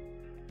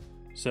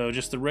 So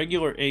just the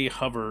regular A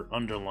hover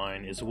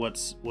underline is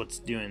what's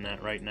doing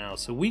that right now.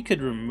 So we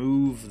could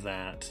remove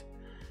that.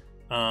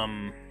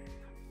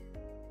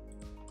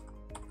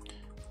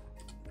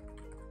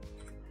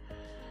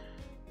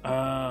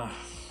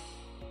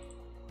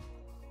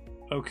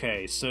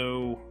 Okay,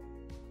 so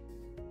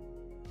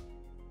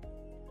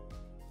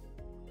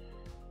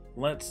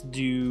let's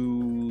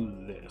do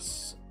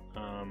this.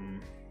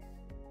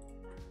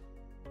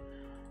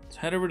 Let's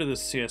head over to the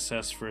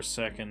CSS for a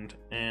second,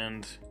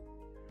 and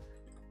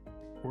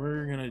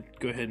we're gonna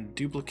go ahead and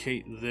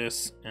duplicate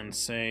this and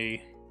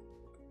say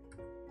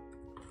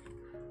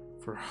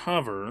for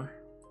hover,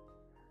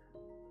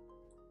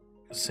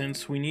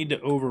 since we need to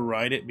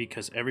override it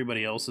because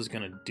everybody else is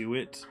gonna do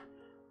it.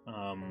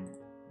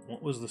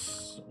 What was the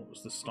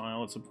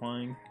style it's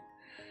applying?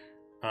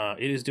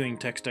 It is doing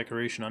text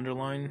decoration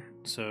underline,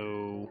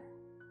 so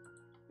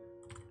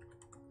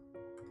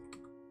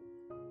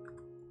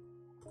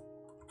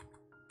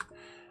I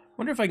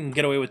wonder if I can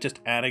get away with just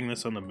adding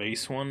this on the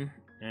base one,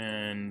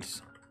 and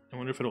I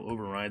wonder if it'll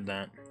override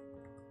that.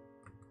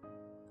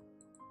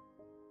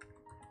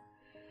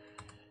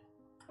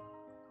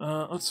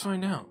 Let's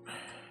find out.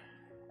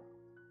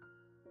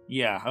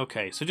 Yeah,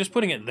 okay, so just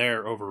putting it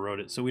there overrode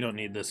it, so we don't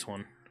need this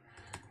one.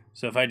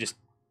 So if I just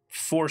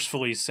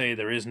forcefully say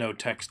there is no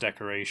text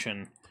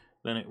decoration,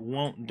 then it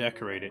won't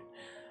decorate it.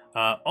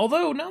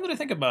 Although, now that I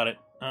think about it,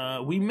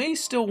 we may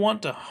still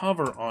want to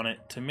hover on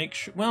it to make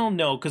sure. Well,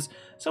 no, because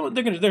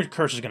their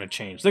cursor's going to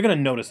change. They're going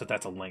to notice that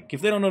that's a link.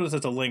 If they don't notice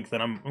that's a link,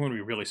 then I'm going to be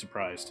really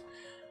surprised.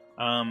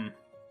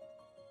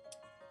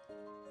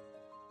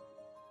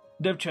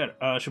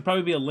 DevChatter should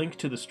probably be a link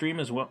to the stream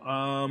as well.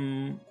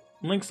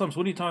 Link Slumps,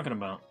 what are you talking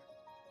about?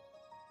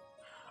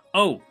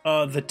 Oh,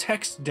 the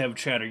text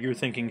DevChatter you're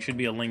thinking should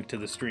be a link to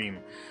the stream.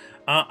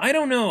 I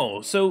don't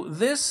know. So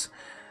this,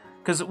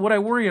 because what I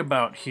worry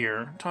about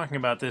here, talking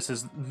about this,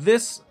 is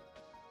this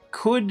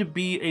could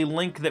be a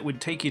link that would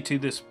take you to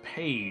this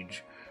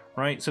page,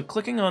 right? So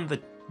clicking on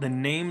the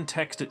name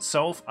text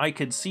itself, I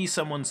could see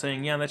someone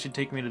saying, yeah, that should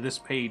take me to this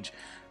page.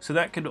 So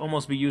that could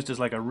almost be used as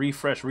like a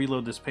refresh,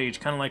 reload this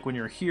page, kind of like when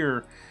you're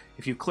here,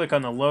 if you click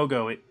on the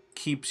logo, it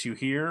keeps you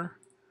here.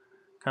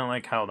 Kind of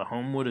like how the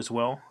home would as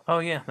well. Oh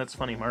yeah, that's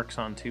funny, Mark's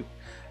on too.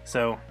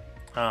 So,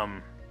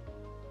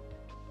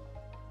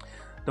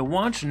 the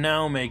watch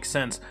now makes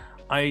sense.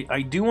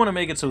 I do want to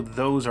make it so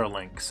those are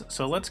links.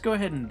 So let's go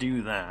ahead and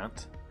do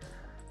that.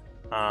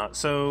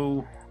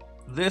 So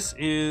this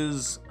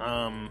is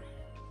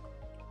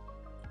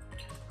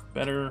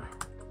better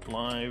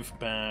live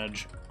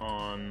badge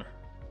on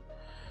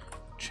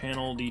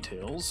channel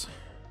details.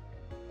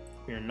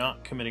 We are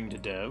not committing to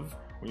dev.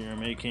 We are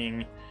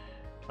making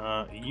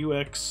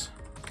UX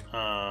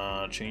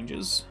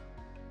changes.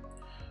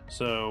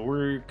 So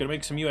we're gonna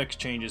make some UX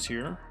changes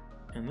here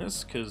in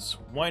this, because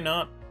why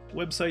not?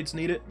 Websites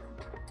need it.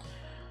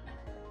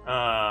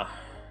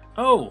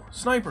 Oh,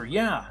 Sniper,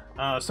 yeah.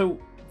 So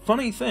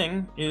funny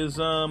thing is,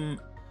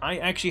 I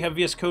actually have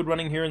VS Code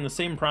running here in the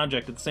same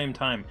project at the same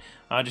time,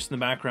 just in the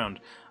background.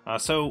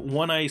 So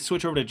when I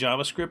switch over to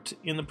JavaScript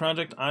in the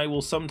project, I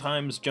will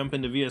sometimes jump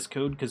into VS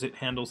Code because it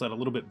handles that a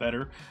little bit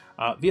better.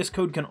 VS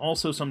Code can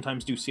also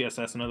sometimes do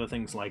CSS and other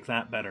things like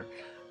that better.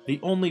 The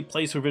only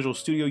place where Visual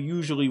Studio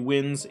usually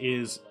wins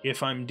is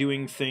if I'm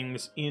doing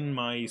things in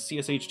my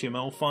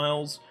CSHTML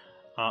files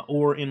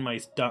or in my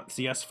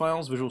 .cs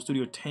files. Visual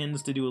Studio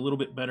tends to do a little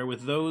bit better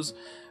with those,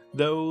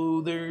 though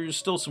there's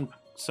still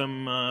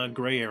some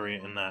gray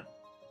area in that.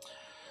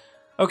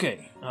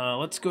 Okay,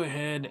 let's go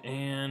ahead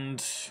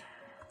and...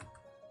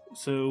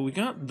 So we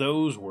got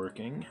those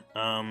working.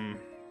 I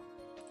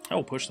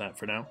will push that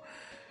for now.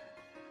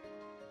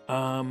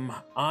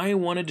 I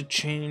wanted to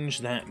change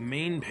that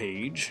main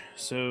page,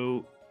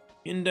 so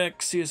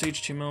index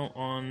CSHTML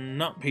on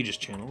not pages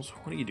channels.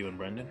 What are you doing,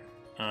 Brendan?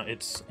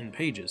 It's in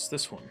pages,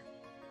 this one.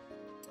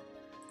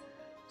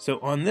 So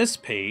on this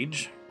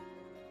page,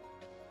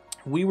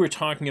 we were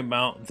talking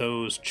about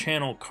those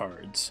channel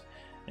cards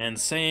and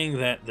saying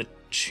that the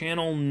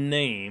channel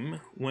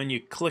name, when you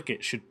click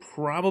it, should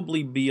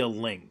probably be a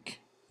link.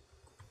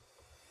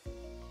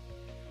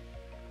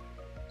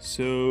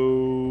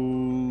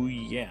 So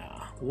yeah.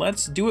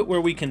 Let's do it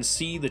where we can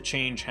see the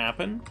change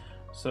happen.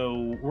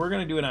 So we're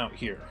going to do it out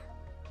here.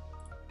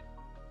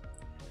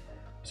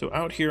 So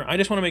out here, I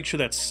just want to make sure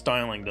that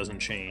styling doesn't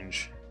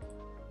change.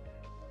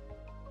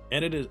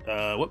 Edit is,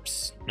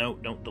 whoops, no,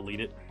 don't delete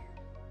it.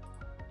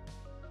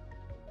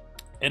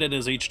 Edit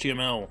as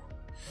HTML.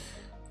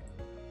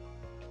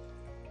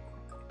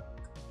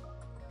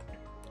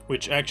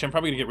 Which actually, I'm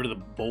probably going to get rid of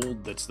the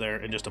bold that's there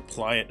and just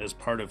apply it as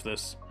part of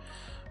this.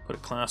 Put a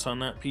class on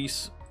that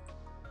piece.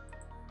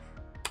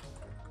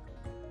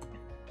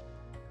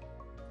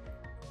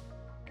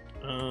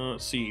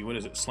 Let's see, what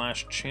is it?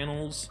 Slash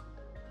channels?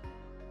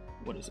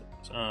 What is it?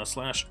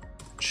 Slash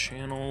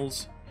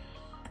channels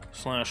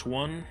slash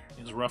 1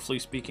 is roughly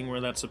speaking where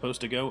that's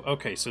supposed to go.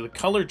 Okay, so the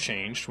color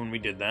changed when we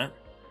did that.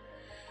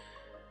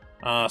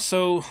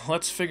 So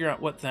let's figure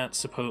out what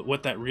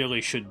that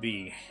really should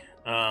be.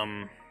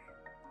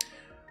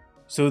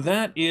 So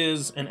that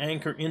is an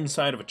anchor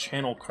inside of a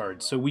channel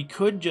card. So we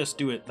could just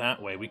do it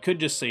that way. We could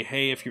just say,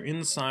 hey, if you're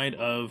inside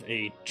of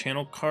a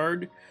channel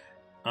card,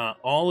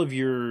 all of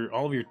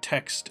your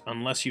text,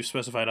 unless you've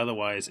specified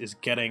otherwise, is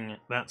getting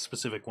that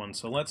specific one.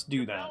 So let's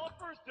do that.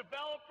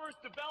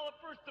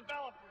 Developers.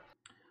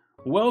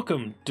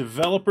 Welcome,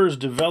 developers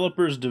from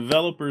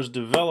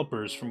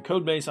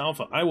Codebase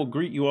Alpha. I will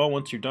greet you all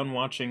once you're done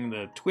watching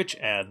the Twitch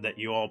ad that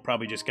you all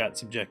probably just got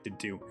subjected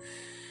to.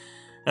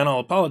 And I'll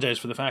apologize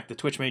for the fact that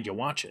Twitch made you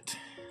watch it.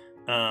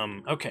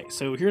 Okay,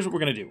 so here's what we're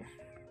going to do.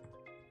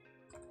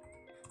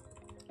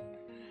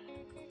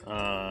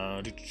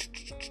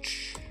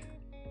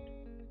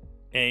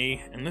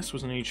 A, and this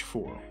was an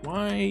H4.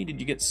 Why did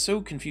you get so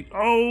confused?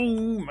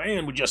 Oh,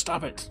 man, would you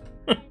stop it?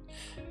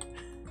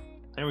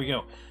 There we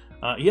go.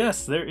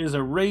 Yes, there is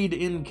a raid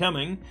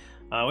incoming,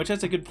 which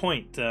that's a good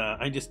point.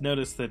 I just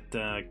noticed that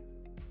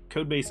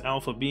Codebase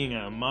Alpha, being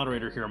a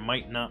moderator here,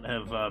 might not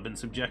have been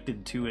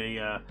subjected to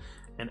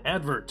an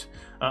advert.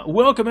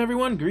 Welcome,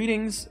 everyone.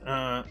 Greetings.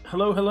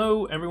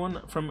 Hello,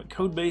 everyone from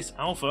Codebase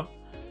Alpha.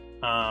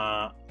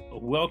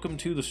 Welcome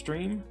to the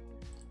stream.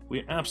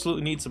 We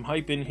absolutely need some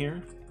hype in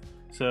here.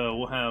 So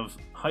we'll have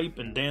hype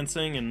and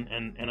dancing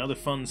and other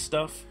fun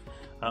stuff.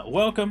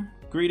 Welcome.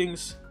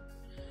 Greetings.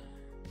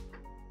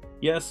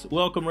 Yes,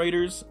 welcome,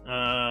 Raiders.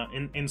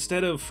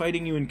 Instead of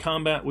fighting you in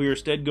combat, we are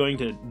instead going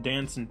to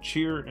dance and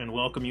cheer and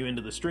welcome you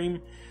into the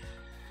stream.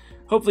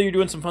 Hopefully you're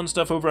doing some fun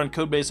stuff over on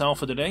Codebase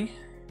Alpha today.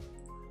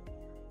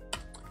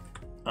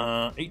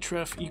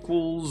 href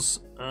equals...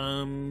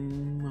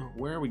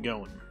 where are we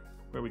going?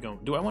 Where are we going?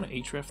 Do I want to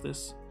href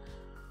this?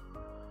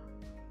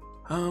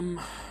 I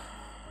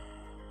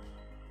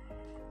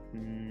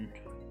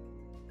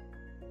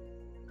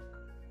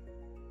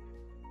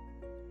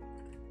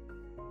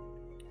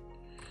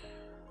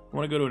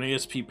want to go to an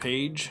ASP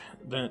page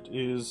that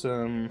is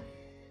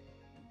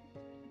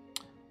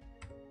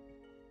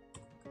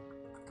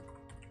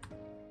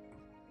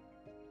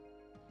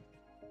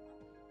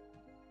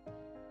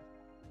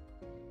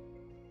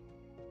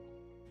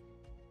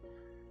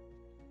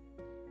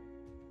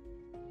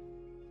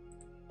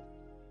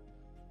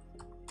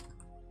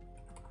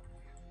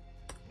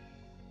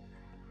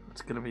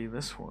it's gonna be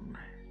this one.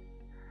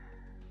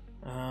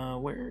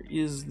 Where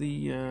is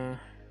the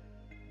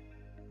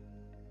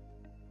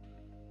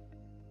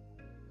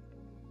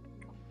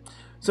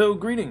So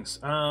greetings.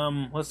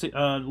 Let's see.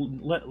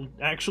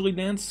 Actually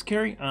dance,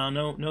 Carrie?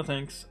 No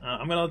thanks.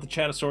 I'm gonna let the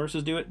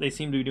Chatosauruses do it. They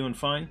seem to be doing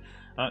fine.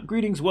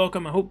 Greetings,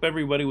 welcome. I hope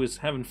everybody was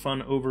having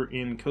fun over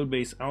in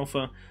Codebase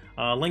Alpha.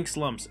 Links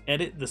lumps.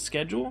 Edit the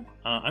schedule.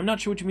 I'm not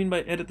sure what you mean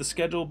by edit the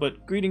schedule,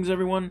 but greetings,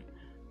 everyone.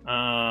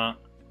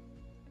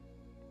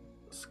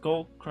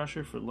 Skull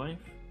Crusher for life.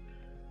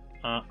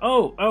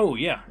 Oh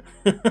yeah.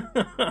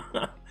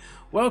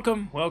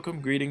 welcome,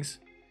 greetings.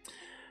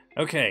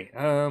 Okay.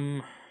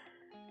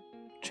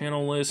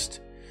 Channel list.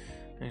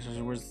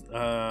 Where's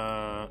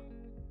oh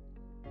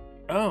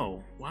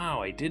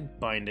wow, I did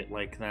bind it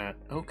like that.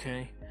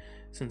 Okay.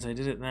 Since I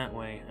did it that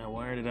way, I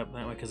wired it up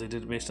that way because I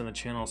did it based on the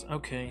channels.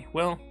 Okay,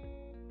 well,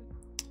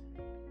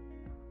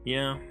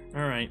 yeah,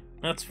 alright,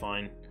 that's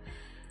fine.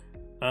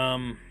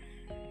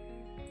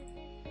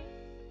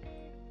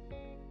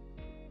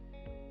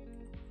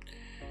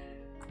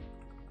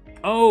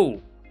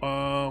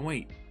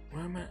 Wait,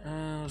 where am I?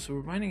 So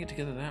we're binding it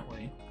together that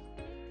way.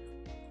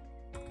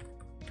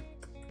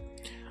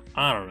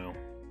 I don't know.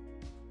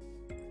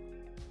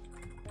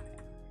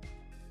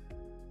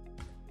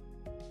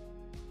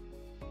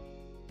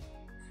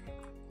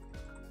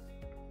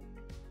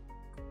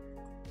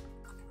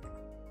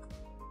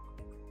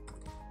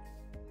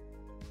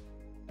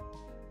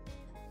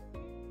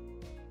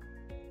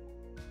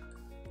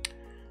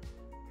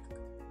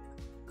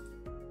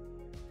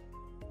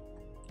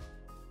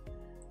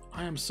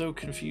 I am so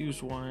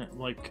confused why,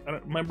 like,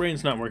 my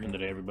brain's not working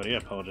today, everybody. I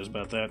apologize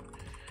about that.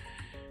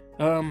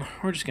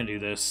 We're just gonna do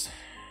this.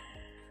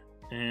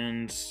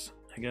 And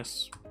I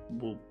guess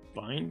we'll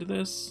bind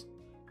this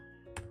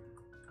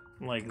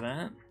like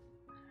that.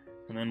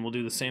 And then we'll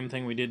do the same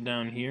thing we did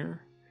down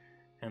here.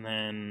 And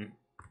then,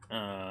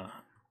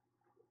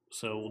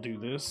 so we'll do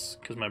this,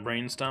 because my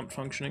brain stopped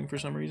functioning for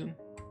some reason.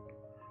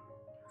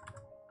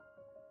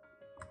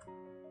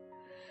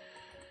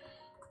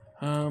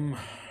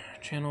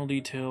 Channel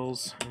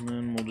details, and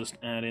then we'll just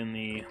add in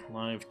the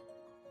live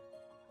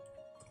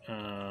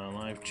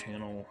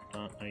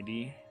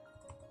channel.id.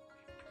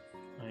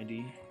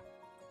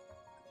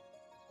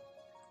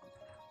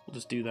 We'll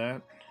just do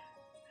that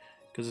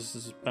because this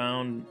is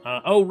bound.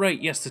 Oh right,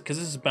 yes, because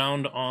this is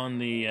bound on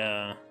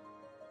the.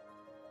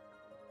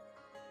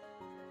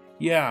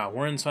 Yeah,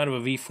 we're inside of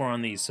a v4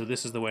 on these, so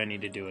this is the way I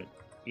need to do it.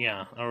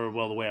 Yeah, or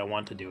well, the way I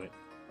want to do it,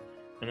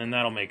 and then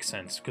that'll make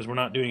sense because we're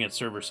not doing it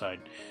server side.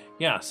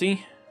 Yeah,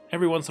 see.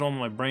 Every once in a while,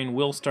 my brain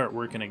will start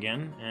working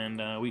again,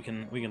 and we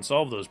can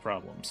solve those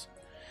problems.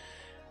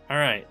 All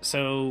right.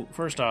 So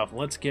first off,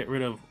 let's get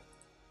rid of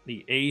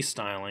the A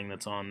styling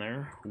that's on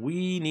there.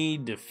 We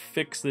need to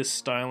fix this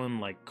styling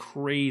like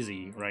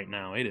crazy right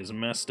now. It is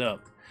messed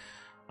up.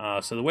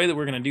 So the way that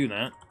we're going to do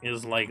that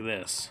is like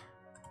this.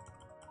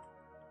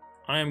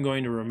 I am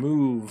going to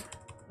remove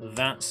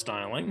that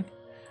styling,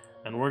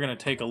 and we're going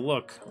to take a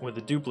look with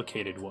the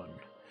duplicated one.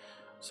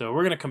 So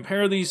we're going to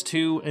compare these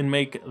two and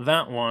make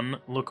that one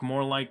look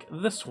more like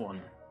this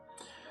one.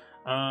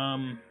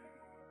 I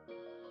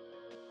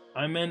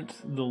meant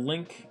the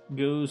link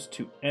goes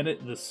to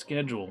edit the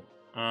schedule.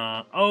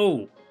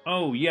 Oh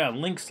yeah,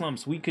 link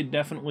slumps. We could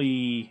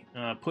definitely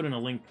put in a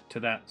link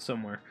to that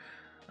somewhere.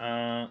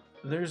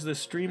 There's this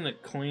stream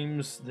that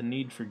claims the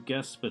need for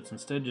guests, but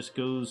instead just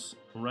goes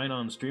right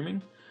on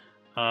streaming.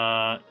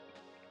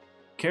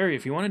 Carrie,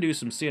 if you want to do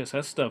some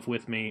CSS stuff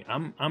with me,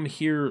 I'm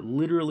here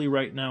literally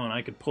right now, and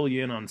I could pull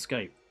you in on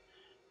Skype.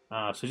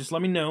 So just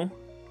let me know.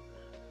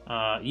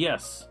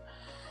 Yes,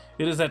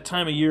 it is that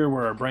time of year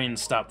where our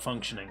brains stop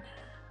functioning.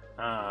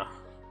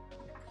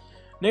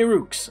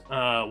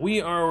 Neyrooks,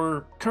 we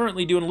are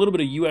currently doing a little bit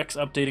of UX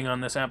updating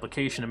on this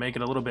application to make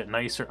it a little bit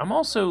nicer. I'm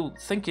also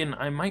thinking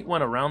I might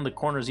want to round the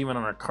corners even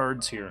on our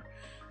cards here,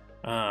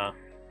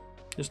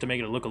 just to make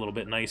it look a little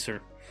bit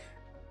nicer.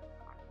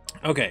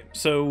 Okay,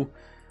 so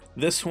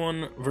this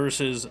one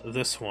versus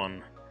this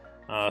one.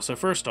 So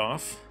first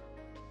off,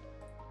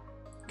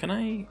 can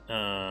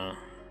I,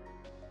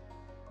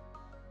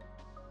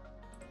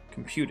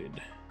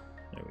 computed,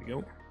 there we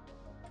go.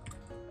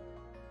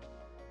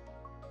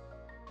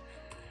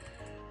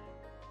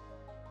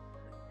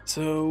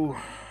 So,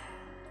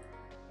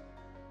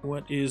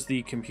 what is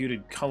the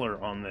computed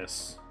color on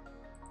this?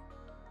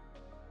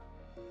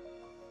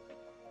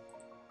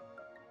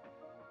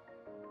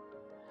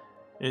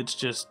 It's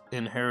just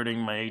inheriting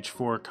my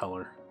H4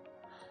 color.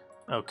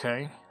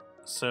 Okay,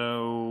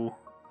 so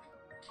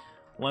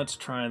let's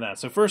try that.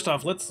 So first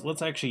off,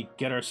 let's actually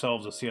get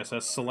ourselves a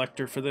CSS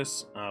selector for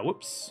this.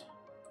 Whoops.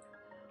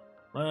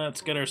 Let's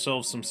get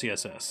ourselves some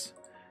CSS.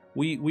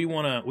 We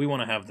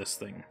wanna have this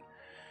thing.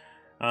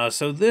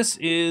 So this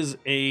is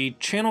a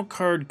channel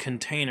card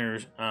container.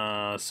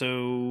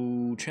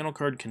 So channel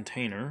card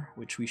container,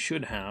 which we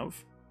should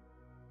have.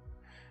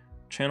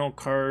 Channel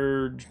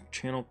card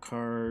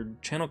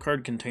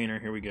container,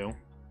 here we go.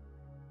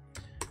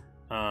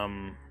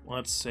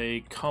 Let's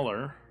say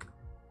color,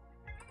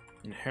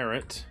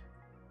 inherit,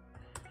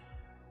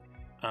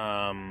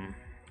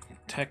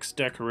 Text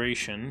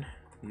decoration,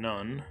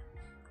 none.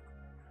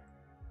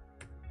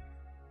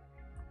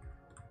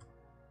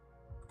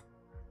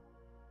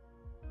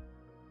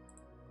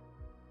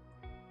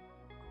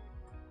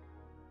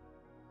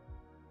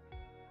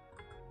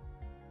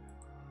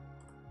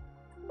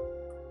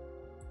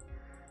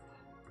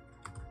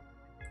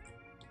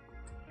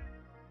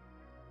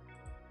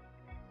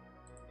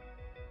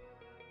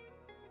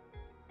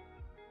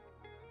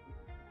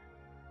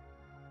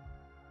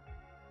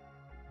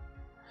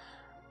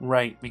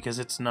 Right, because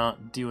it's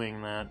not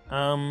doing that.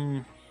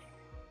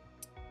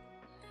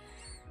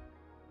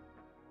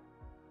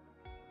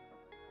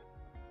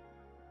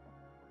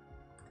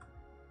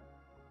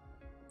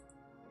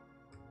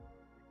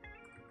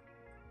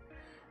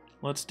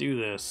 Let's do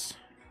this.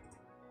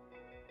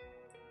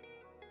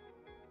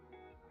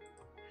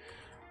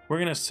 We're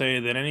gonna say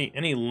that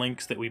any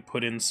links that we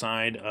put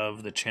inside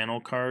of the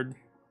channel card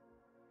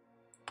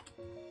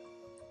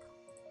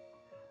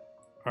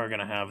are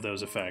gonna have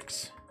those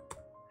effects.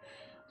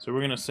 So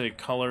we're gonna say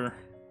color,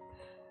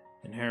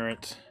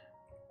 inherit,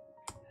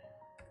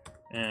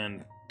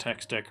 and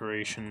text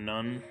decoration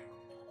none,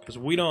 because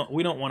we don't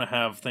want to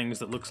have things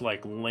that looks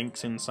like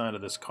links inside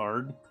of this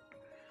card.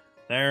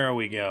 There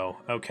we go.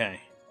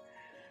 Okay.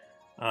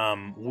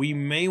 We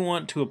may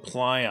want to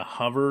apply a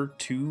hover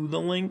to the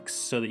links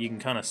so that you can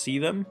kind of see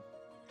them.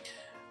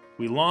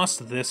 We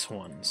lost this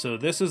one, so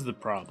this is the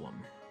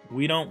problem.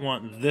 We don't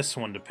want this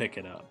one to pick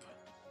it up.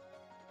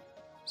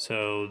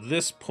 So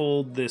this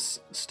pulled this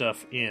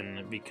stuff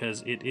in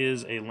because it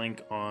is a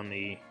link on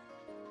the...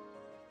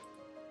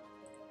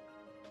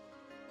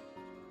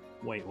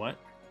 Wait, what?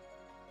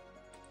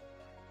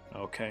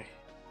 Okay.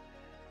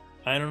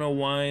 I don't know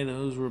why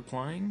those were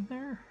applying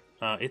there.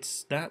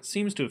 That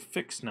seems to have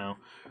fixed now.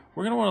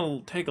 We're gonna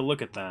want to take a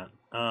look at that.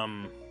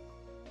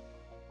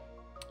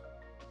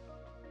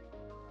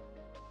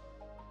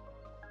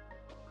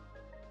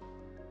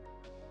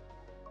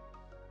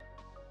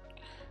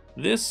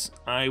 This,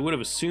 I would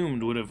have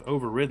assumed, would have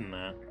overridden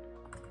that.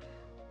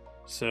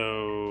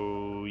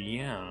 So,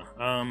 yeah.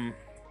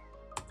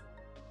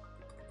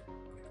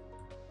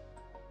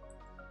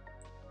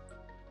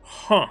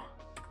 Huh.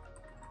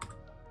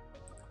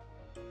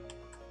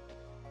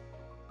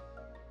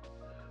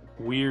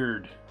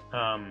 Weird.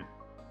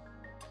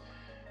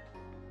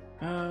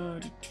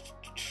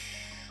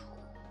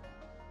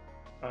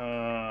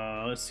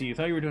 Let's see. I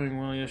thought you were doing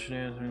well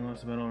yesterday. I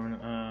lost the battle.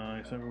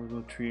 Except for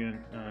the tree and...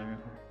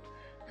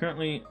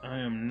 Currently, I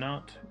am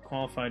not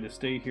qualified to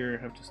stay here.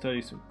 I have to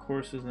study some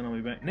courses, then I'll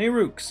be back.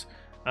 Nayrooks!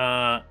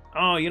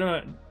 Oh, you know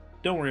what?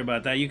 Don't worry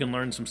about that. You can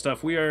learn some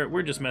stuff.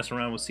 We're just messing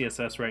around with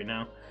CSS right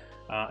now.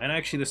 And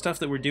actually, the stuff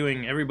that we're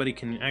doing, everybody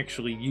can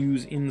actually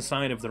use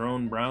inside of their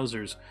own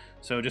browsers.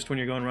 So just when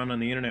you're going around on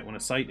the internet, when a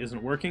site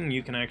isn't working,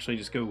 you can actually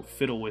just go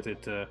fiddle with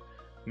it to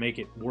make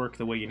it work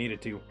the way you need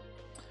it to.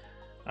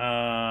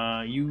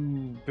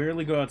 You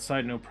barely go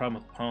outside, no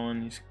problem with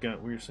pollen. You just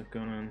got weird stuff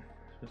going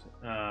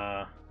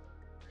on.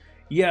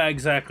 Yeah,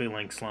 exactly,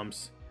 Link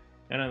Slumps.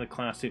 And in the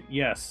class,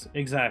 yes,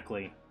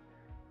 exactly.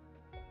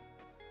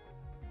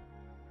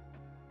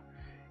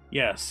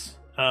 Yes.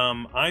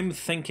 I'm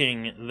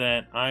thinking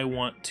that I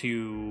want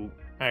to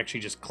actually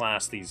just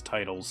class these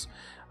titles,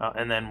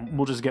 and then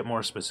we'll just get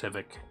more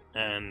specific,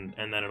 and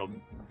then it'll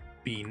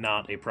be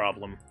not a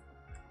problem.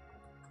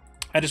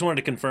 I just wanted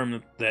to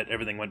confirm that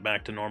everything went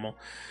back to normal.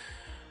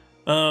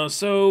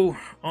 So,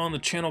 on the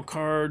channel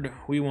card,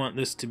 we want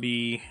this to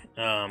be...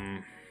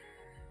 what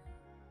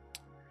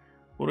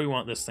do we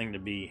want this thing to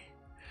be?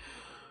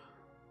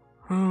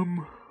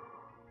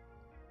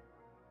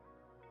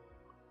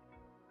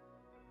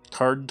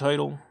 Card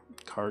title.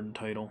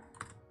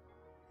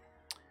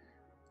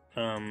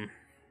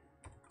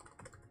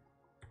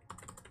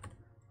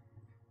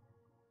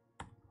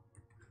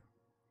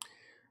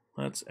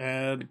 Let's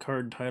add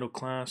card title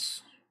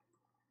class.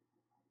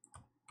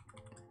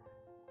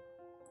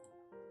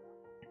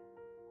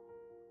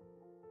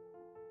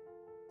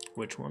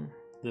 Which one?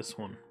 This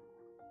one.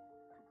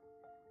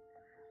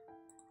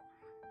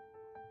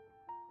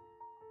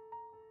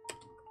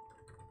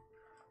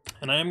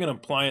 And I am going to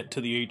apply it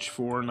to the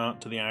H4,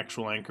 not to the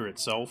actual anchor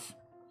itself.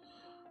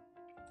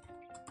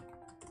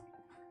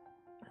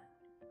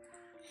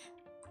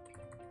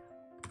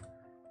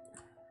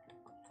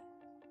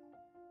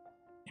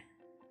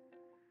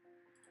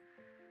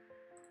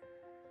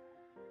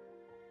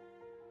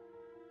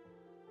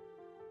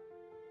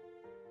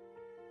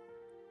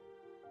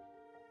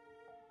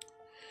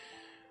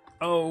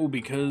 Oh,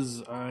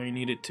 because I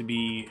need it to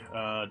be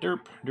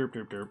derp, derp,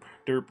 derp, derp,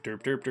 derp,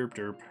 derp, derp, derp,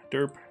 derp,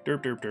 derp,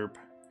 derp, derp, derp.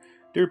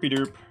 Derpy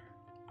derp.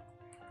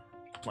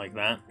 Like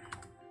that.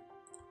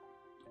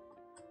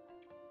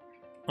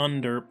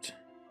 Underped.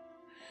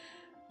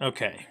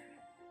 Okay.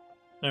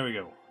 There we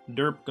go.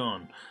 Derp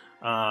gone.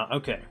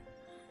 Okay.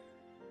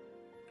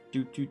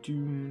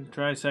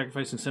 Try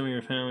sacrificing some of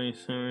your family.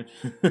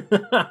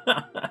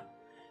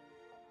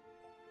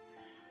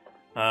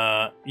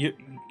 You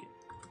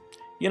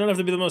don't have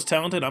to be the most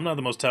talented. I'm not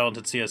the most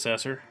talented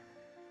CSSer.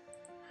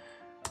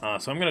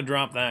 So I'm going to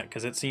drop that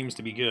because it seems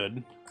to be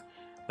good.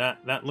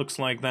 That looks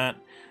like that.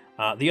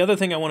 The other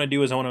thing I want to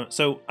do is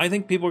so I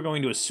think people are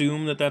going to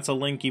assume that that's a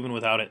link even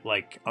without it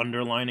like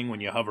underlining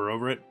when you hover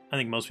over it. I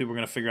think most people are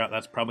going to figure out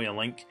that's probably a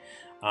link.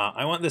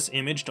 I want this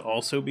image to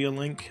also be a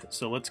link,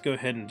 so let's go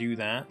ahead and do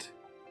that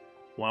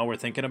while we're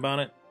thinking about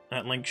it.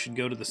 That link should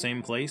go to the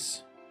same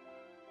place.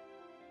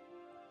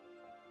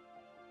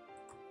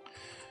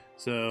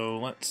 So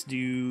let's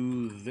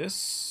do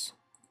this,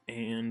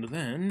 and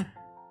then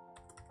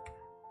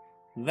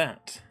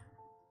that.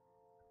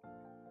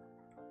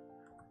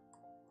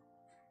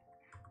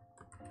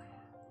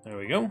 There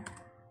we go.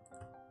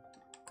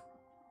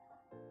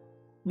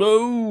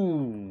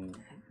 Oh,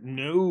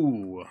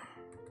 no.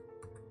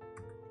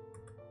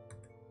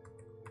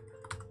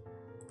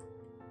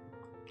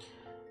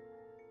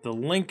 The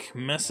link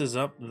messes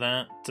up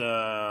that,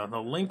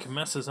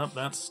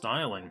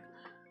 styling.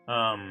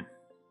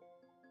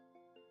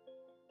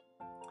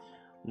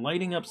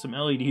 Lighting up some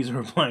LEDs or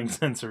applying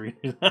sensory.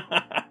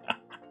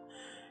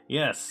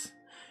 Yes,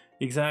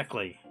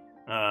 exactly.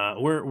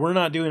 We're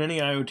not doing any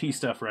IoT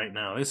stuff right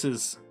now. This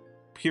is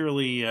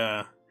purely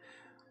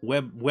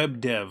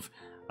web dev.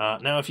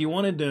 Now, if you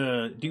wanted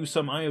to do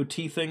some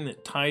IoT thing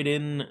that tied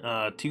in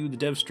to the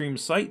DevStreams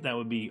site, that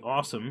would be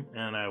awesome,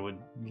 and I would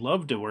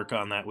love to work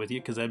on that with you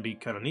because that'd be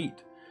kind of neat.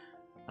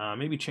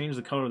 Maybe change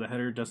the color of the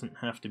header. Doesn't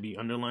have to be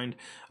underlined.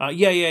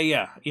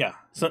 Yeah.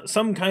 So,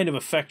 some kind of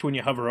effect when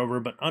you hover over,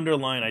 but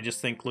underline I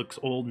just think looks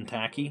old and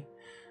tacky.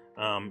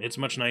 It's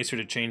much nicer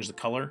to change the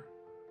color.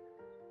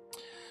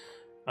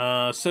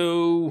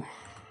 So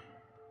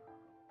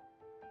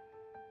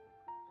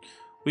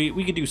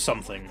we could do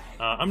something.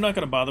 I'm not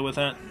going to bother with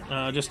that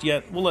just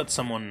yet. We'll let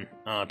someone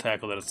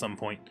tackle that at some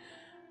point.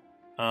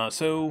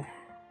 So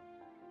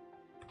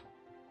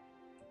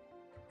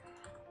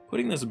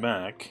putting this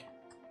back,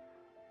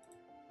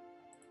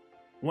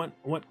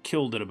 what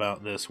killed it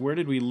about this? Where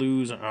did we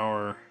lose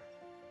our...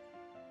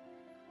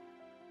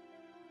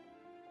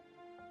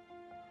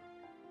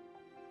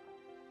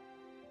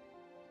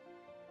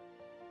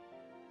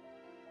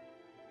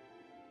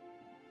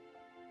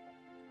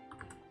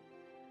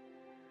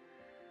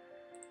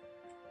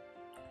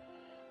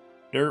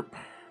 Derp.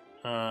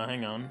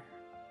 Hang on.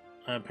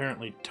 I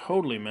apparently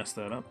totally messed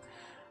that up.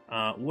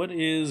 What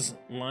is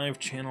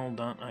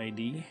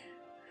livechannel.id?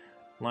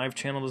 Live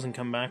channel doesn't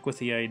come back with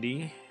the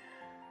ID?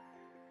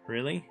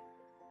 Really?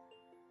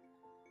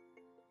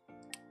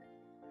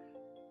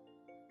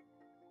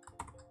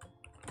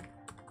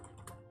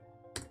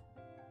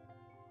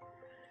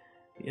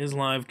 Is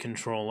live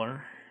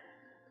controller.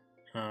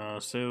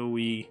 So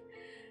we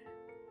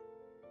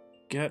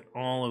get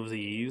all of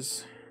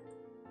these.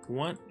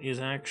 What is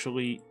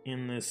actually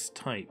in this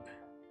type?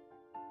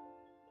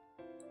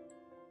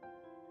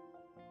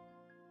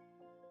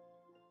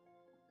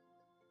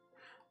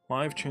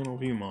 Live channel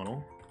view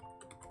model.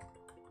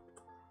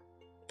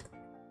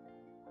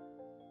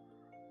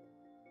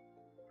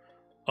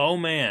 Oh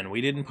man,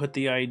 we didn't put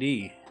the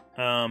ID.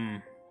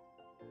 So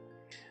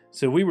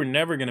we were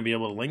never going to be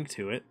able to link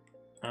to it.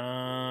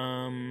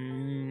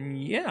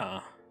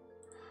 Yeah.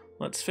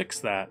 Let's fix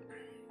that.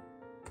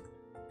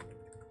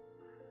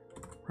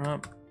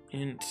 Prop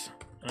int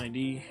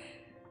ID.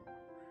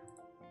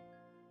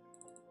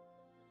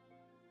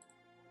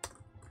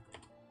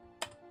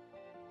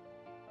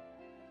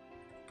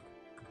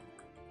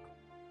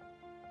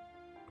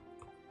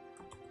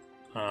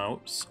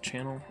 Oops,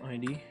 channel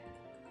ID.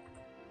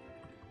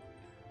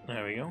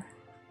 There we go.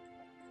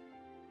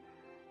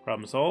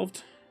 Problem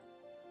solved.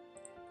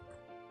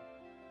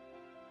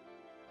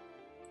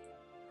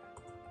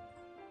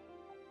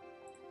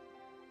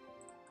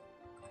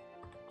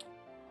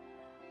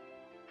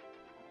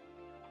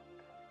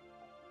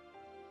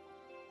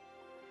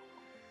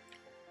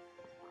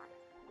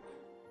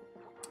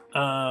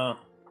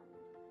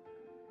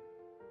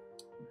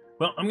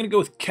 Well, I'm going to go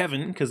with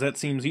Kevin, because that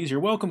seems easier.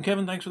 Welcome,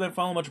 Kevin. Thanks for that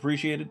follow. Much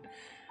appreciated.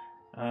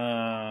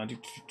 Why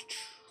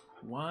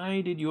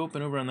did you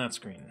open over on that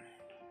screen?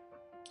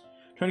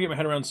 Trying to get my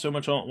head around so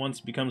much all at once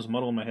becomes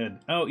muddle in my head.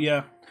 Oh,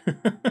 yeah.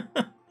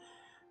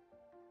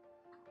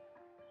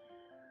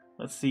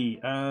 Let's see.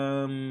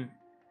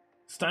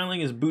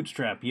 Styling is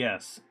Bootstrap,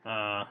 yes.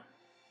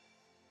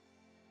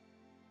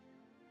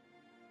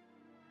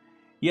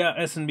 Yeah,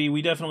 S&B,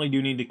 we definitely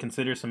do need to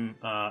consider some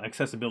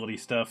accessibility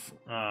stuff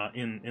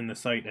in the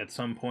site at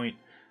some point.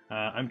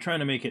 I'm trying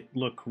to make it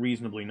look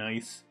reasonably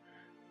nice.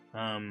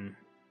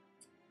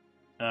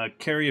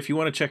 Carrie, if you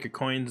want to check your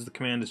coins, the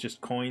command is just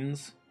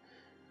coins.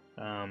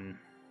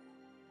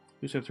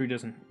 Bootstrap 3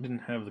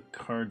 didn't have the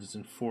cards, it's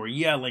in 4.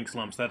 Yeah, links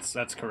lumps,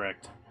 that's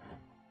correct.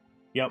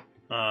 Yep,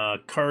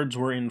 cards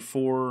were in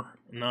 4,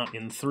 not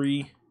in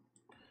 3.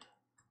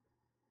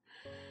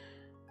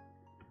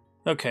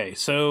 Okay,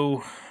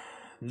 so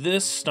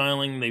this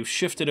styling they've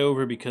shifted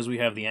over because we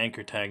have the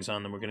anchor tags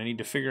on them. We're going to need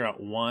to figure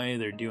out why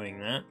they're doing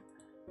that.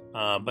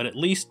 But at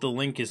least the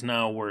link is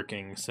now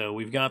working, so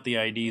we've got the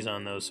IDs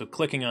on those. So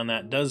clicking on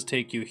that does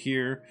take you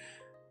here.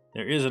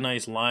 There is a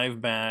nice live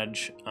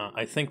badge.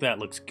 I think that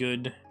looks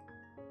good.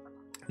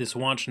 This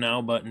Watch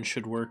Now button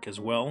should work as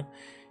well.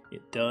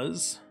 It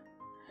does.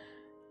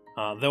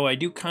 Though I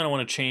do kind of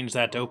want to change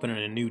that to open in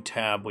a new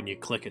tab when you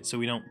click it so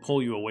we don't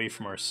pull you away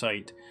from our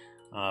site.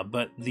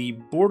 But the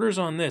borders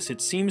on this,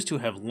 it seems to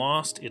have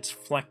lost its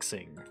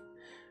flexing.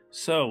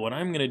 So what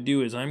I'm going to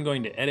do is I'm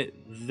going to edit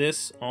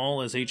this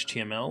all as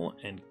HTML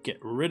and get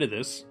rid of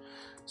this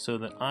so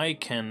that I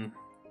can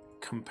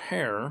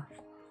compare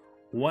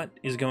what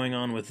is going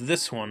on with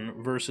this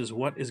one versus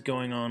what is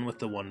going on with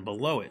the one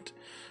below it.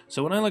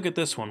 So when I look at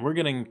this one, we're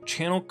getting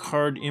channel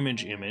card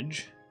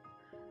image,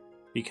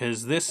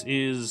 because this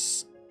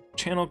is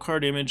channel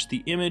card image,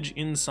 the image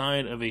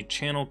inside of a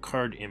channel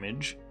card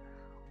image,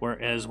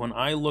 whereas when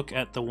I look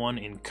at the one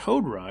in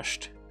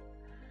CodeRushed,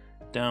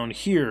 down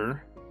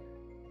here,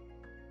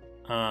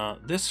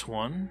 this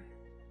one,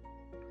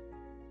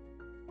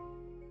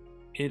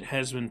 it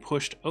has been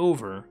pushed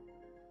over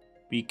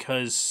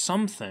because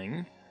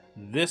something,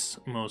 this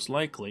most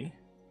likely,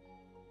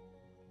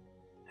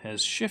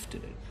 has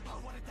shifted it.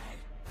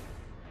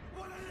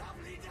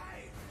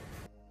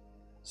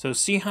 So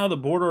see how the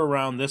border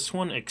around this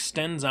one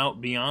extends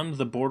out beyond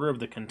the border of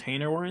the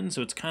container we're in,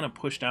 so it's kind of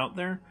pushed out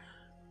there.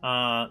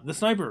 The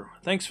Sniper,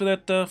 thanks for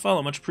that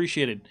follow, much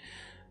appreciated.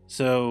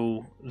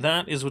 So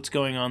that is what's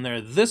going on there.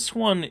 This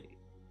one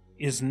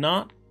is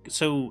not,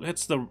 so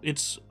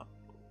it's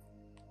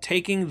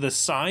taking the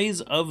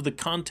size of the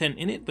content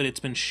in it, but it's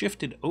been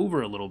shifted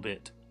over a little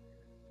bit.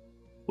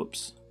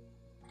 Whoops.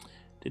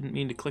 Didn't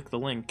mean to click the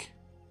link.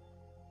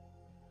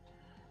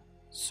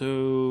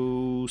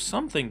 So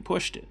something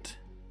pushed it.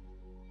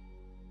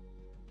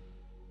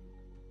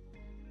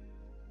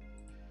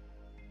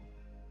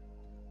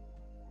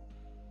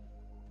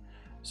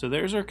 So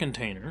there's our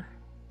container.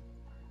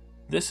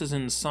 This is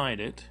inside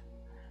it,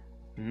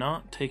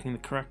 not taking the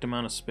correct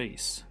amount of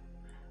space.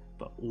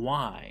 But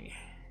why?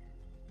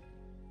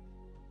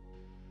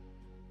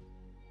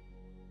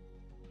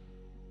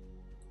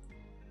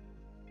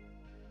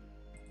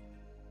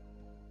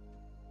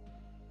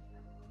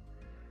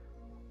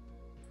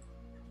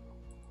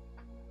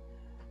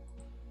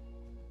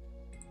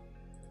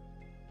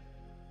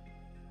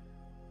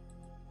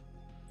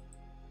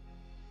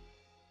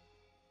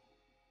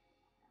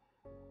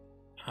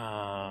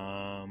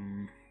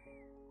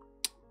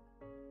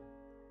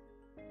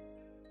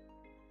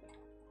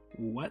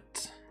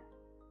 What?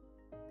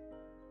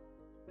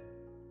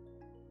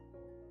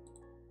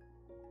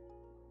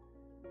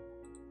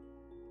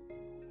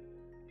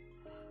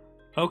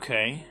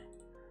 Okay,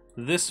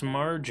 this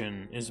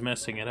margin is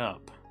messing it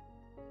up.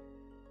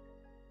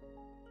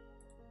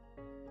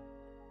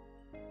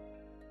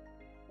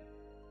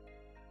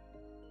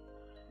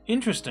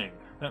 Interesting.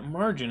 That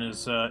margin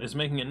is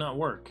making it not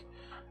work.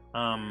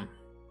 I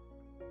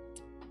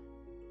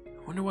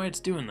wonder why it's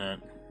doing that.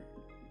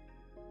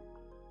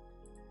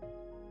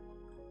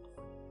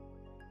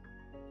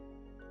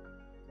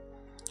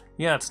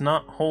 Yeah, it's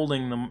not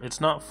holding them.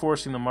 It's not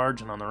forcing the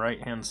margin on the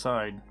right-hand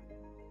side.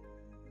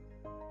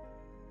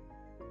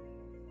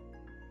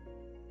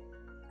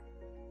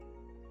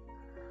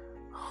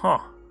 Huh.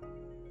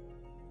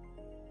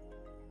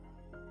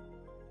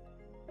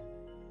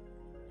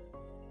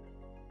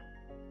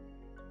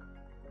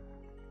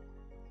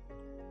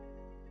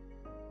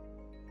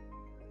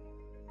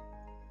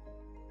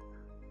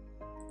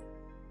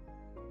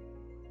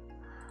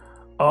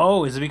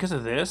 Oh, is it because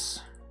of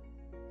this?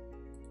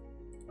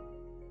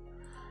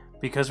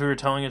 Because we were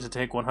telling it to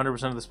take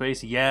 100% of the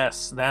space?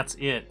 Yes, that's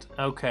it.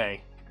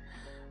 Okay.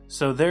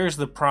 So there's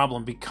the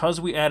problem. Because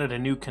we added a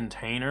new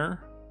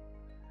container,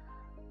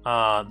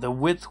 the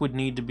width would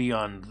need to be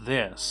on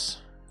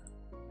this.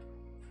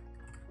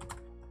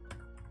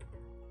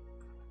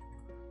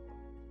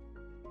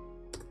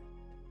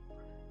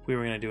 We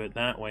were going to do it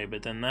that way,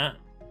 but then that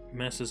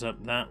messes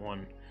up that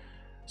one.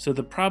 So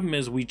the problem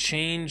is we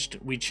changed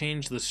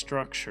the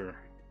structure.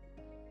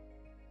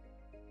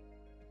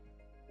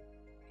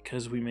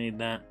 Because we made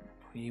that,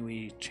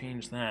 we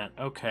changed that.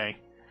 Okay,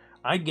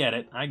 I get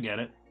it.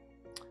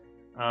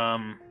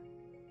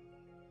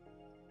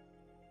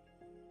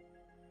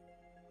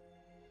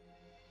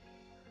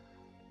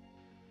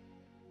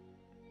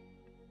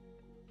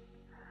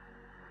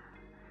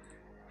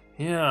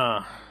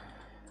 Yeah.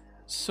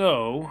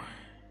 So,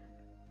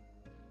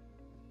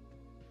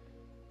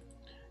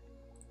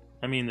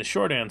 I mean, the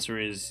short answer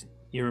is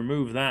you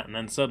remove that and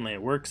then suddenly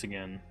it works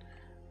again.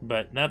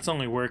 But that's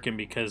only working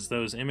because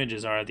those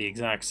images are the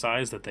exact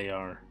size that they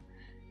are.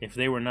 If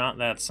they were not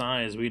that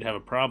size, we'd have a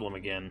problem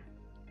again.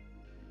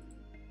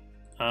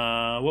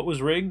 What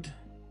was rigged?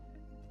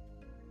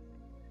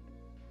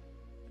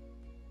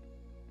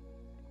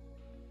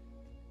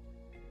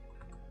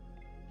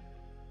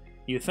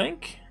 You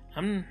think?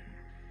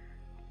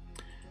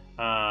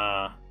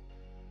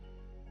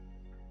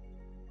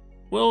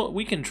 Well,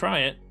 we can try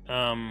it.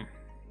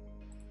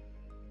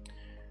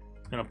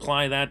 And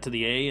apply that to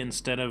the A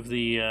instead of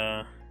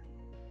the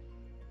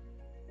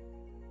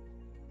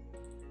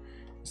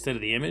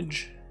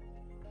image.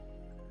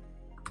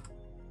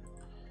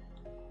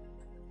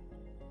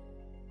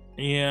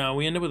 Yeah,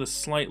 we end up with a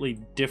slightly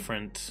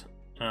different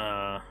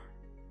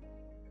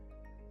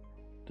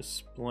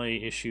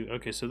display issue.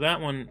 Okay, so that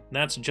one,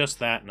 that's just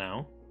that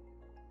now.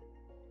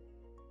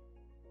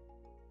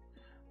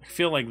 I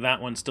feel like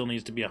that one still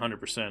needs to be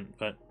 100%,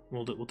 but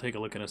we'll take a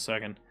look in a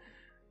second.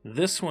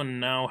 This one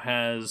now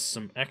has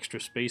some extra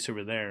space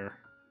over there.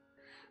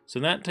 So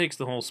that takes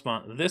the whole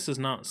spot. This is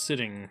not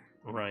sitting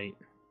right,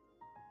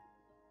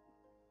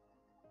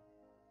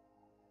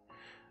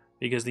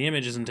 because the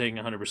image isn't taking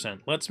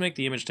 100%. Let's make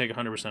the image take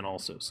 100%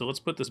 also. So let's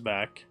put this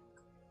back.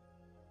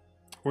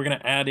 We're going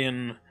to add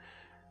in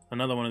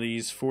another one of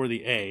these for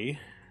the A.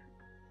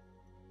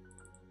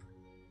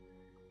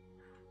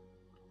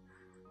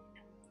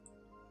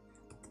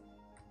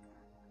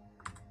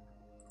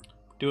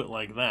 Do it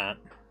like that.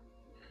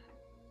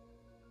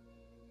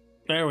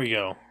 There we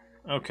go.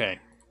 Okay.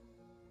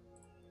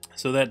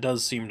 So that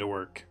does seem to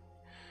work.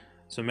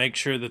 So make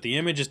sure that the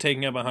image is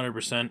taking up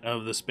 100%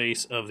 of the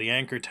space of the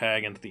anchor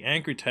tag, and that the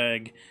anchor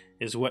tag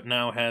is what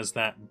now has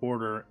that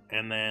border,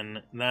 and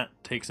then that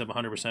takes up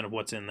 100% of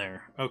what's in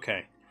there.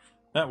 Okay,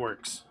 that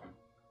works.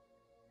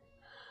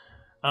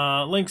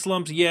 Links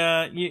lumps,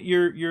 yeah,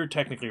 you're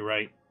technically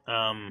right.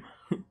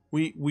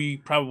 We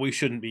probably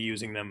shouldn't be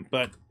using them,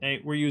 but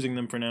hey, we're using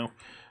them for now.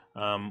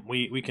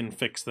 We can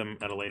fix them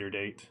at a later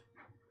date.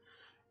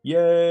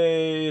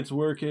 Yay, it's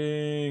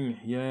working!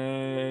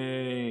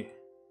 Yay!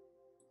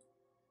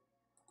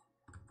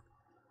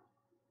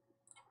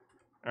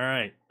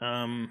 Alright,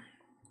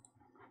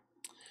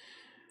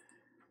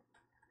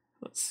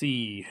 let's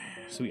see.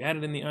 So we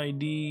added in the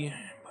ID,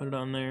 put it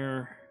on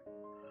there.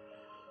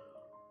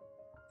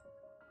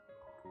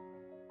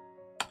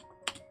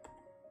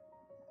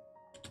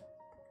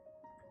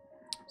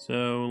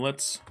 So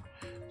let's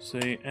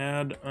say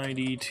add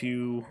ID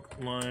to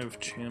live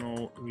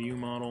channel view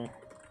model.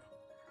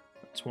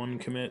 That's one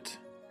commit.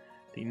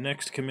 The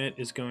next commit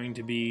is going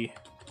to be,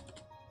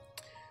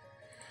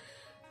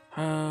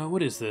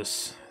 what is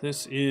this?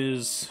 This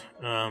is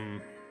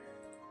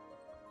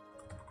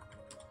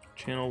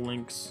channel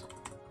links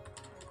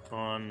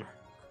on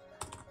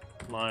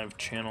live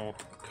channel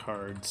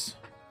cards.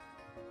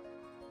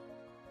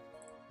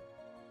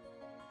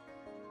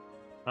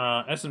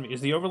 SME,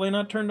 is the overlay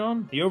not turned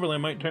on? The overlay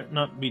might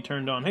not be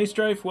turned on. Hey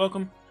Strife,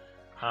 welcome.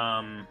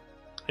 I'd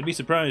be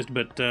surprised,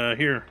 but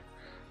here,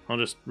 I'll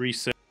just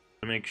reset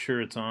to make sure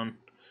it's on.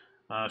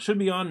 Should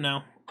be on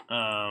now.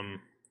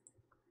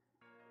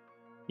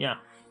 Yeah,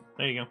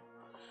 there you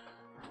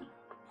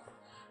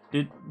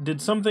go.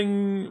 Did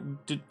something?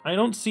 I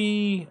don't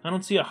see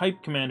a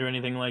hype command or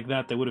anything like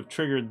that that would have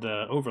triggered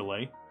the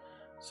overlay.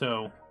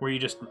 So were you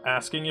just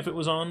asking if it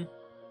was on?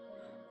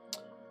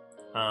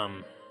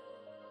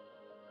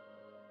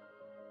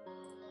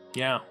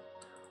 Yeah,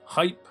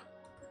 hype,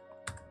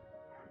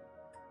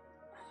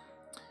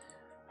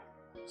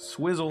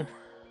 swizzle.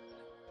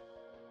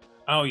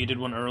 Oh, you did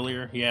one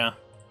earlier? Yeah.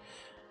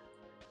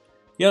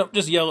 Yep,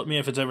 just yell at me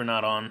if it's ever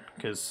not on,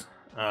 because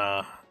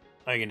I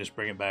can just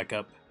bring it back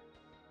up.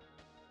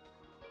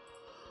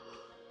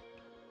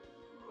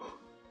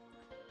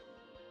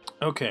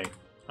 Okay,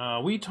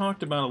 we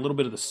talked about a little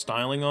bit of the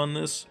styling on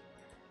this,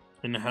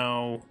 and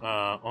how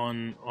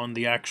on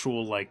the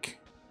actual like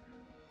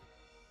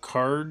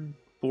card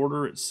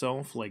border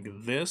itself, like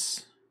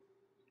this,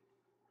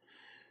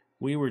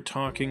 we were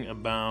talking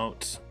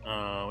about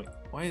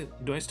why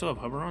do I still have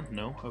hover on?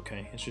 No?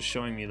 Okay, it's just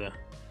showing me the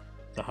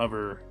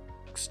hover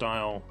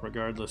style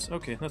regardless.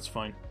 Okay, that's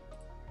fine.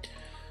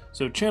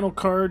 So channel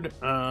card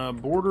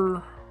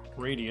border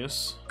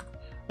radius.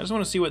 I just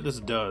want to see what this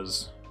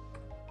does.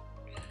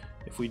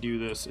 If we do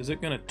this, is it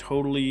going to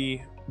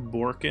totally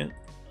bork it?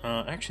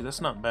 Actually,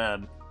 that's not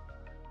bad.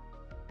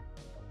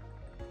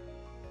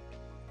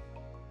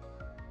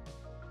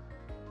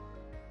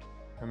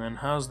 And then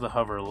how's the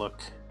hover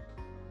look?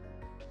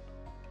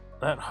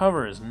 That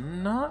hover is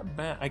not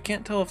bad. I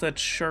can't tell if that's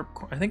sharp.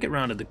 I think it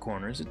rounded the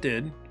corners. It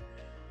did.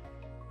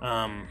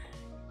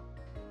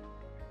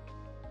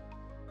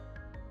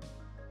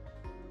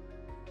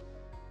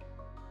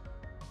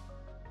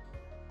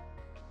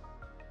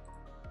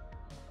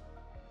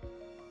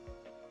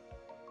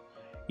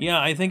 Yeah,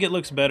 I think it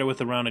looks better with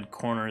the rounded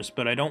corners,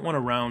 but I don't want to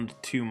round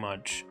too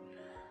much.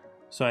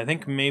 So I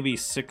think maybe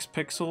 6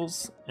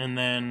 pixels, and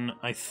then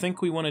I think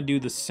we want to do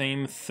the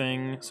same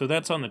thing. So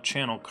that's on the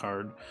channel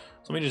card.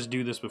 So let me just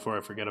do this before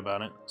I forget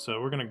about it. So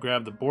we're going to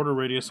grab the border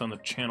radius on the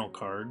channel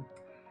card,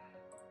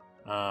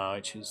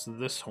 which is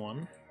this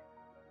one,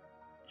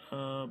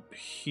 up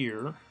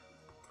here.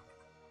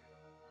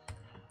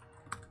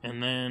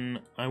 And then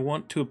I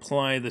want to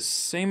apply the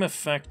same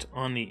effect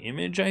on the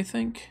image, I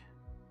think.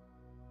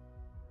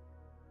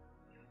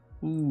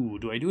 Ooh,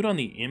 do I do it on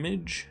the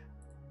image?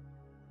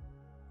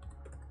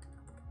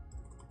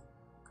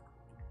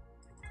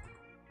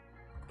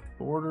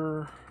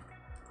 Border,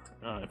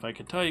 if I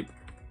could type,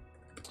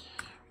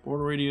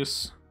 border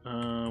radius,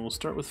 we'll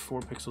start with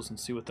 4 pixels and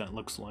see what that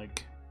looks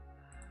like.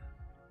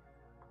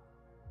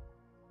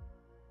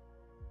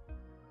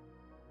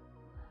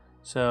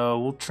 So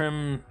we'll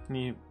trim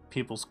the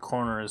people's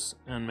corners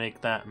and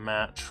make that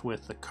match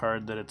with the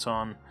card that it's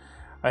on.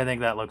 I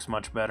think that looks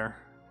much better.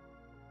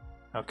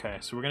 Okay,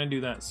 so we're going to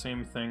do that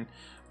same thing.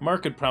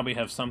 Mark could probably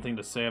have something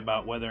to say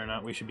about whether or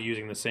not we should be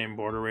using the same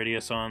border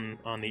radius on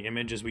the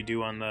image as we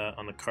do on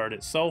the card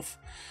itself.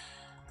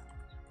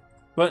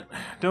 But,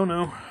 don't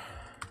know.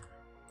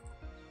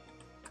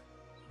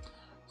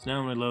 So now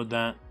I'm going to load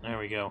that. There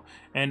we go.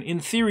 And in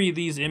theory,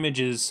 these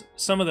images,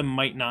 some of them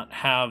might not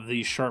have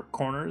these sharp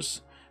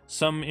corners.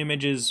 Some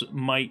images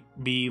might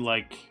be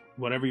like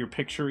whatever your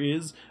picture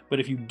is. But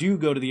if you do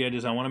go to the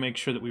edges, I want to make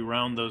sure that we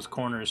round those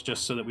corners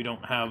just so that we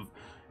don't have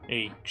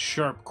a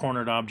sharp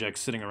cornered object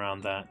sitting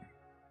around that.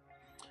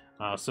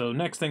 So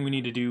next thing we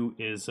need to do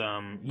is,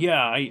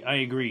 yeah, I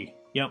agree.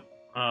 Yep.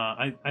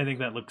 I think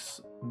that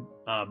looks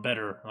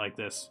better like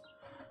this.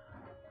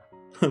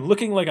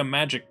 Looking like a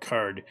magic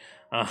card.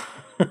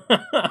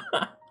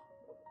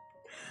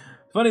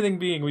 Funny thing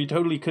being, we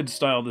totally could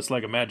style this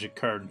like a magic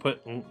card.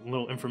 Put a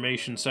little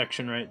information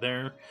section right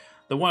there.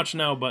 The Watch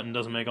Now button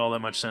doesn't make all that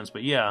much sense,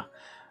 but yeah,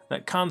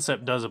 that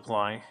concept does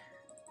apply.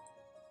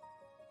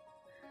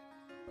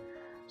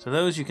 So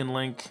those you can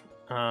link.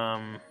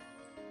 The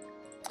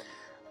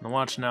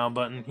Watch Now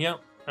button.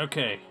 Yep.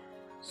 Okay.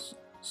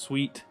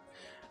 Sweet.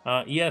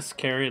 Yes,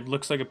 Carrie, it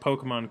looks like a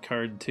Pokemon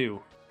card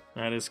too.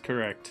 That is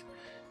correct.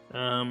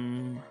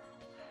 Round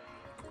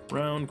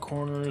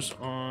corners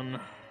on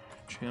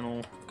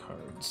channel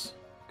cards.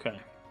 Okay.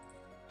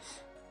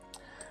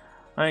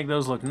 I think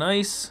those look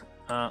nice.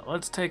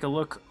 Let's take a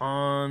look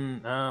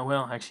on.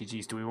 Well, actually,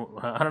 geez, do we?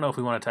 I don't know if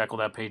we want to tackle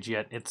that page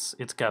yet.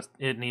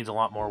 It needs a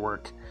lot more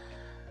work.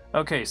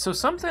 Okay, so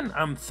something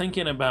I'm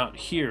thinking about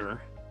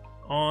here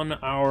on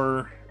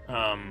our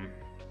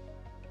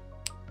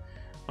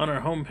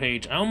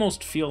homepage, I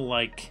almost feel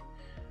like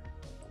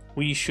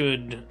we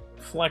should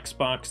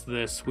flexbox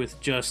this with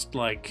just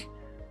like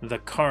the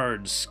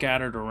cards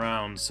scattered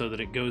around so that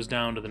it goes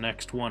down to the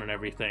next one and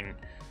everything.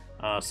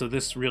 So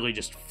this really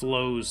just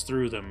flows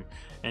through them,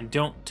 and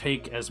don't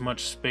take as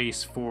much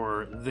space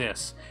for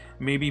this.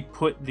 Maybe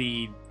put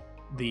the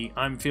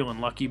I'm feeling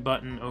lucky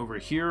button over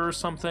here or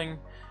something,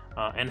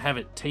 and have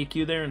it take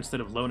you there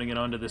instead of loading it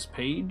onto this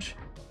page.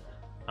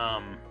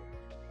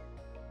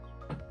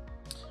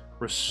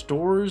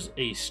 Restores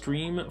a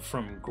stream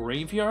from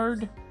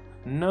graveyard?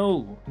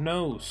 No,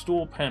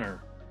 Stool Penner.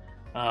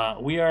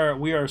 We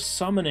are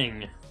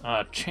summoning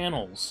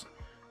channels.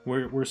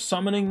 We're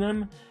summoning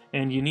them,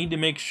 and you need to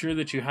make sure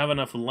that you have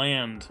enough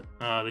land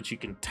that you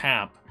can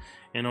tap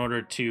in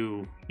order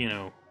to, you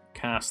know,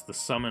 cast the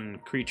summon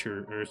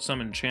creature or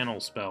summon channel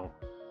spell.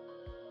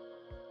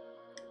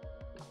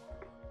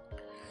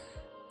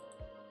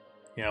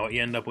 Yeah, what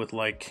you end up with,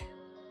 like,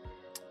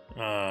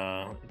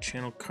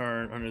 channel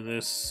card under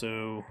this,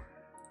 so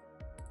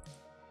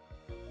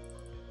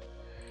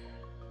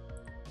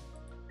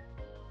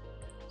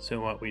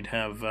what we'd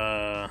have,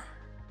 so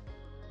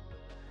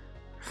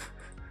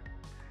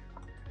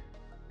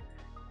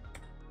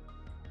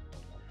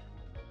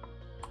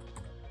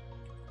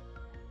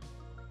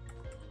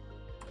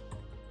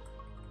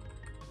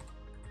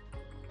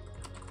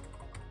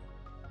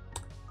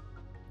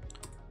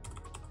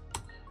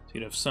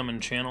you'd have summon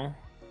channel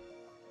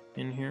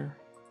in here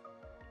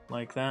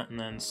like that, and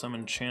then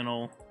summon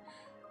channel.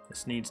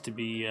 This needs to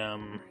be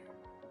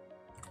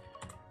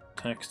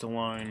text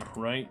align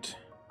right.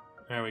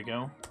 There we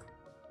go.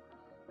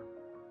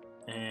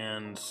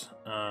 And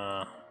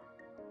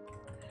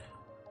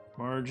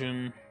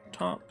margin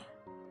top.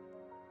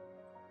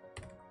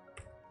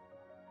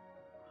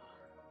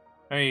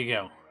 There you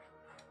go.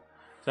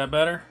 Is that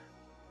better?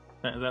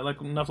 Is that like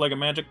enough like a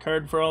magic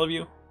card for all of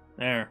you?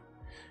 There.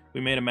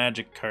 We made a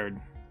magic card.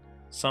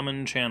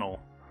 Summon channel.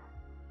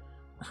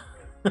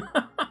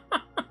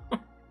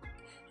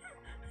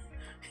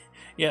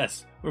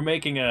 Yes, we're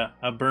making a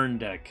burn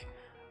deck.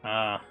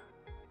 Yeah,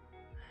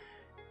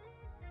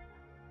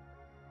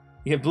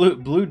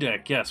 blue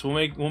deck. Yes,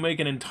 we'll make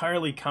an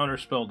entirely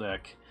counterspell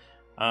deck.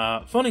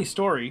 Funny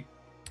story.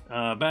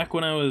 Back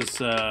when I was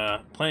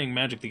playing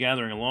Magic the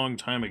Gathering a long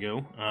time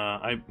ago,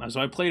 I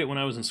played it when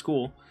I was in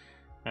school,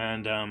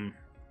 and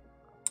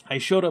I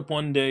showed up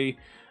one day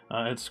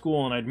at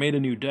school and I'd made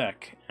a new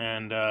deck.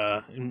 And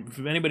if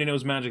anybody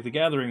knows Magic the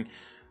Gathering,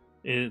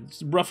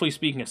 it's roughly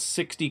speaking a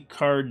 60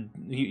 card.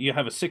 You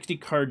have a 60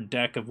 card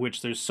deck of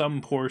which there's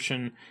some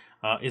portion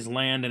is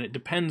land, and it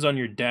depends on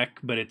your deck,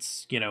 but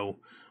it's, you know,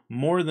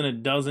 more than a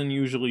dozen,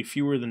 usually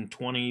fewer than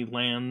 20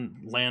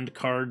 land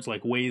cards,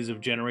 like ways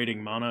of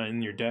generating mana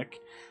in your deck.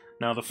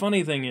 Now the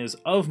funny thing is,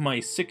 of my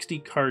 60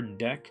 card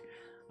deck,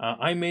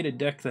 I made a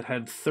deck that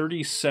had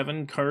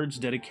 37 cards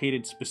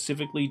dedicated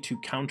specifically to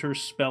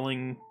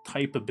counter-spelling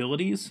type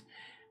abilities,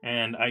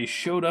 and I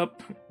showed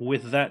up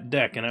with that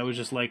deck, and I was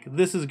just like,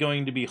 this is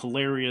going to be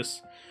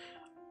hilarious.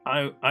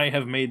 I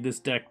have made this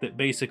deck that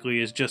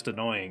basically is just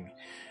annoying.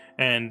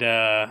 And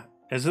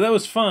so that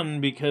was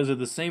fun, because of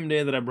the same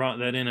day that I brought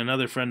that in,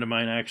 another friend of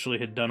mine actually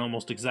had done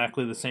almost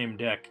exactly the same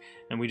deck,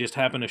 and we just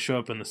happened to show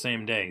up in the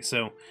same day.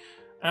 So,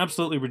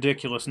 absolutely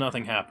ridiculous,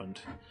 nothing happened.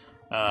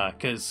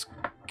 because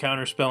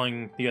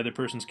counterspelling the other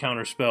person's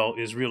counterspell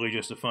is really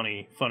just a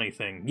funny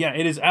thing. Yeah,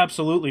 it is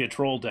absolutely a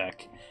troll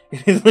deck.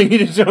 It is like you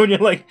just show you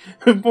like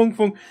boom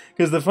boom.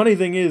 Because the funny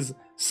thing is,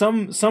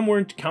 some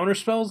weren't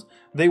counterspells.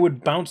 They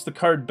would bounce the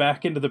card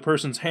back into the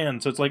person's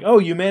hand. So it's like, oh,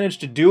 you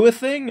managed to do a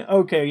thing?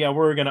 Okay, yeah,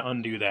 we're gonna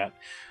undo that.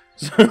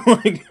 So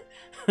like,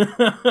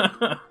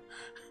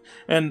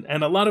 and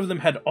a lot of them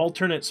had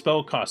alternate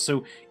spell costs.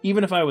 So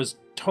even if I was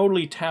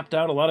totally tapped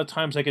out, a lot of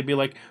times I could be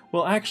like,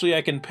 well, actually,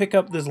 I can pick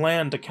up this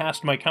land to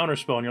cast my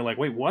counterspell, and you're like,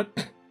 wait,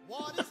 what?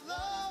 What is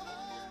love?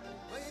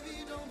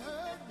 Baby, don't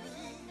hurt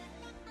me.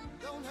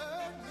 Don't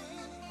hurt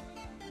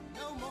me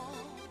no more.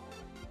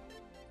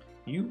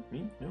 You,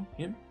 me, no,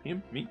 him,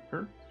 me,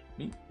 her,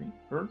 me,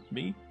 her,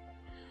 me.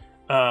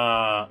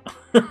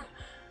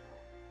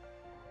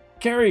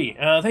 Carrie,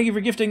 thank you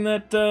for gifting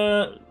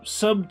that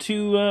sub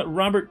to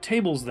Robert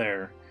Tables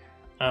there.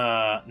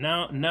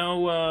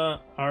 Now,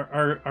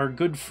 our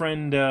good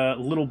friend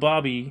Little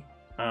Bobby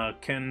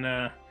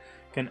can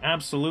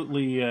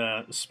absolutely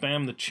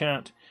spam the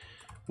chat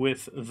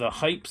with the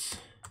hypes,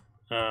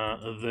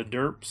 the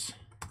derps.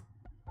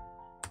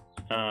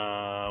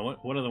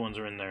 What other ones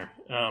are in there?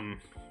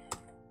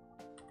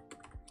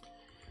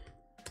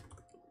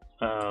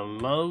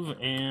 Love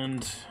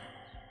and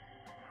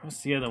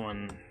what's the other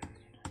one?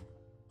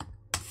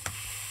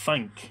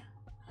 Think.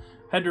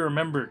 Had to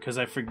remember because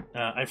I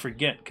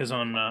forget because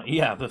on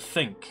yeah, the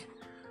think.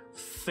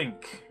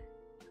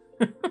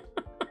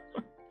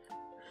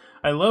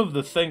 I love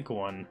the think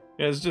one.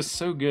 Yeah, it's just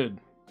so good.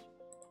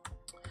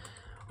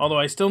 Although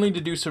I still need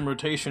to do some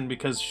rotation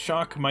because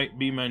shock might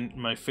be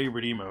my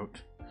favorite emote.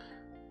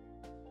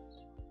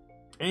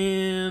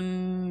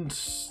 And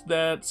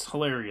that's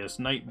hilarious.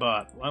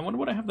 Nightbot. I wonder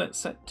what I have that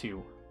set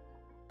to.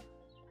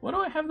 What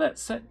do I have that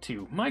set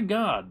to? My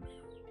God.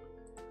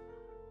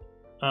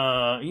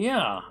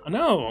 Yeah,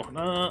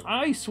 no,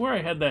 I swear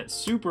I had that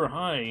super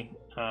high,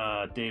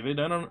 David.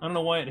 I don't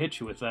know why it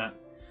hit you with that.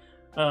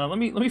 Let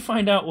me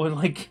find out what,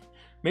 like,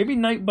 maybe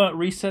Nightbot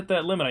reset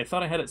that limit. I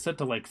thought I had it set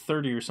to, like,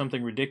 30 or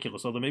something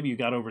ridiculous, although maybe you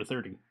got over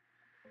 30.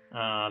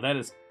 That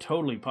is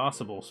totally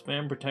possible.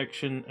 Spam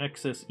protection,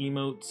 excess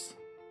emotes.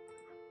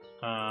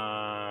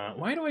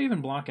 Why do I even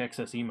block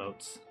excess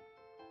emotes?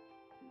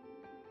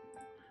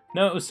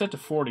 No, it was set to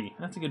 40.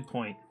 That's a good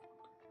point.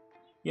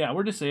 Yeah,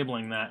 we're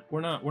disabling that. We're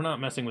not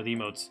messing with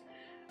emotes.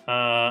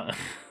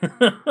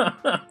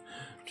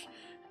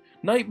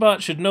 Nightbot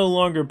should no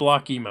longer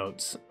block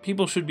emotes.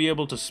 People should be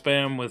able to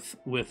spam with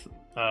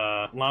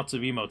lots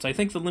of emotes. I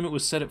think the limit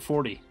was set at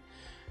 40.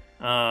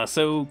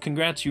 So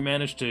congrats, you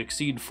managed to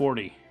exceed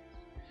 40.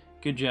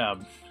 Good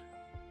job.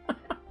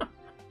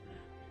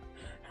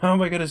 How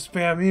am I gonna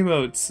spam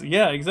emotes?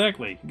 Yeah,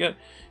 exactly.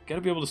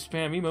 Gotta be able to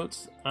spam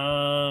emotes.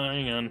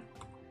 Hang on.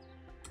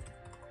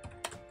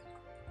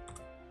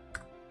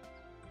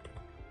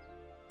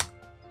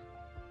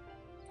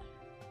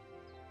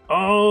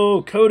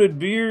 Oh, coated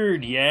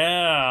beard.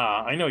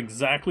 Yeah, I know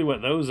exactly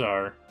what those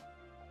are.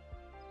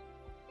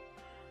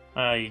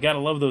 You gotta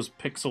love those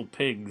pixel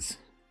pigs.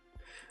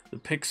 The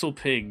pixel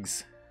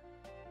pigs.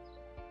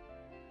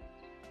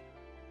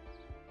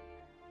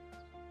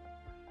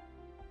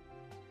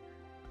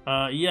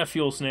 Yeah,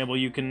 Fuel Snable,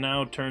 you can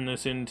now turn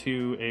this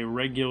into a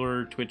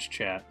regular Twitch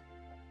chat.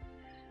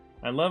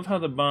 I love how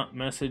the bot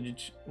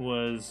message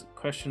was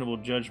questionable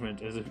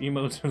judgment, as if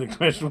emotes are the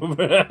questionable...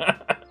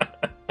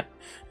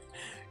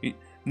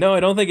 No,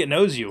 I don't think it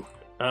knows you,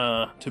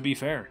 to be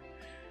fair.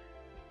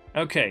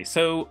 Okay,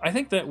 so I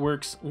think that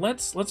works.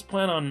 Let's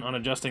plan on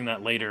adjusting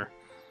that later.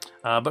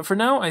 But for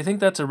now, I think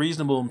that's a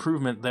reasonable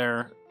improvement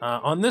there.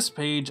 On this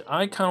page,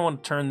 I kind of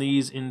want to turn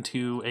these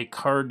into a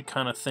card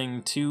kind of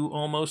thing too,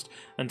 almost,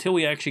 until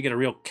we actually get a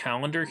real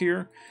calendar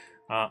here.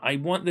 I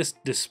want this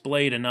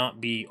display to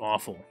not be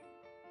awful.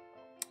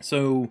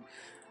 So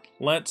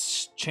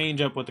let's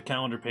change up what the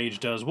calendar page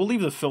does. We'll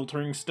leave the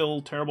filtering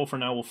still terrible for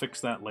now. We'll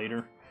fix that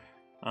later.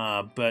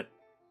 But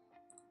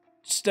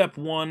step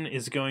one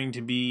is going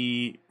to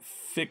be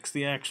fix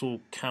the actual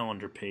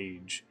calendar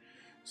page.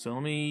 So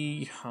let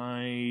me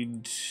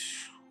hide,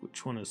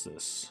 which one is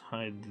this?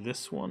 Hide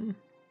this one.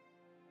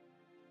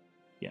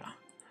 Yeah,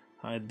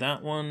 hide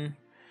that one.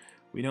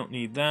 We don't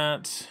need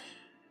that.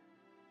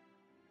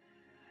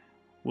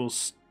 We'll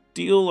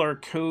steal our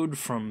code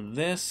from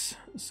this.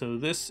 So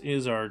this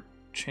is our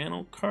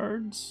channel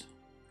cards.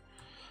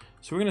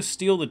 So we're going to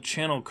steal the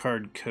channel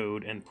card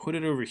code and put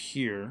it over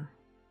here.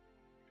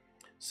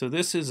 So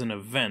this is an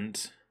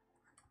event.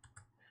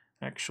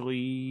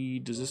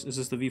 Actually, is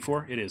this the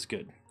v4? It is,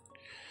 good.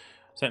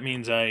 So that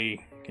means I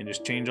can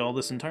just change all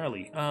this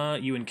entirely.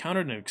 You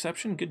encountered an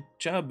exception. Good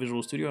job,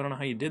 Visual Studio. I don't know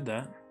how you did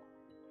that,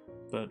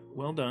 but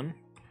well done.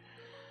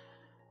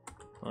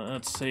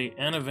 Let's say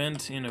an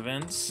event in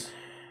events.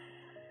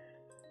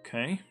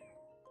 Okay.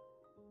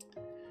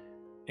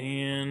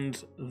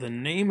 And the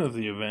name of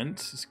the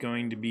event is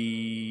going to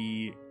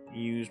be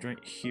used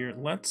right here.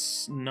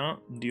 Let's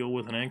not deal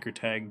with an anchor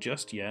tag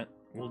just yet.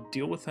 We'll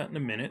deal with that in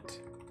a minute.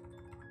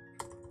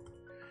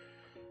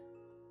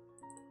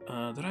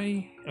 Did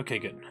I? Okay,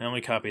 good. I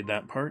only copied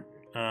that part.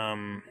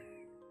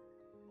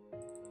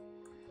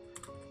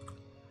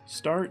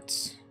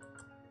 Starts.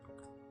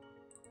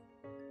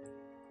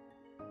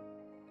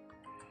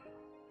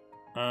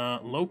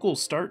 Local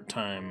start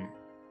time.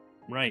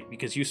 Right,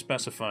 because you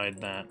specified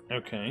that.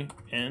 Okay.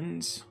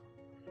 Ends.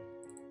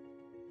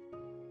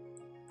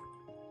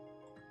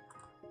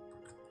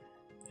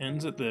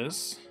 Ends at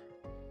this.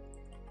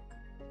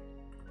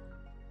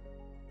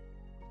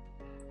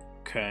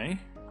 Okay.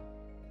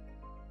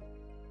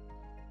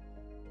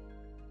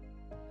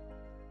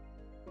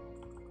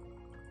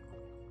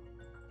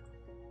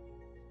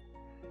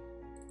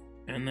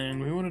 And then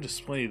we want to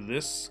display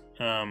this.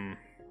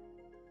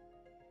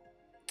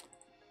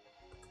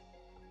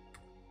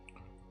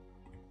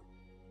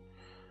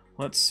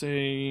 Let's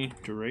say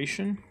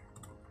duration.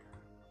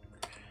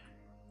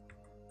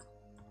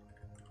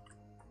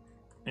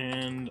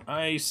 And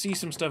I see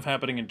some stuff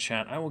happening in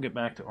chat. I will get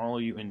back to all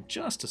of you in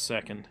just a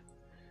second.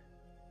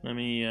 Let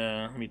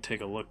me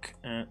take a look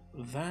at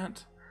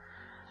that.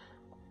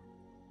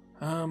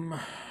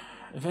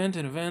 Event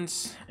and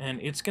events, and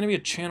it's going to be a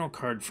channel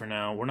card for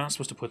now. We're not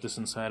supposed to put this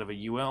inside of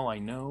a UL, I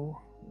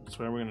know. That's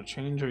why we're going to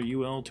change our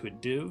UL to a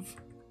div.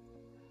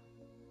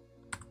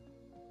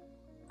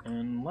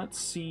 And let's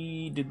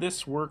see, did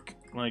this work,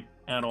 like,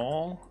 at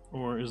all?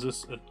 Or is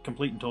this a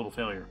complete and total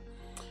failure?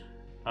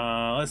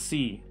 Let's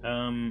see.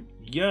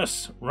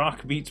 Yes,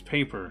 rock beats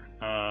paper.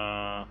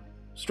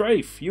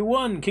 Strife, you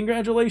won!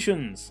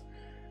 Congratulations!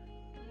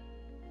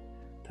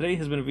 Today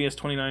has been a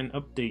VS29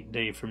 update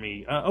day for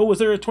me. Oh, was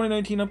there a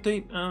 2019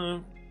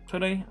 update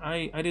today?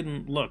 I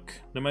didn't look.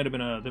 There might have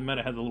been they might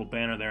have had the little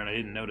banner there and I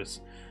didn't notice.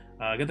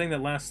 Good thing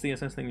that last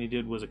CSS thing you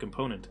did was a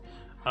component.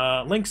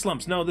 Link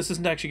slumps. No, this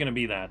isn't actually going to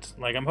be that.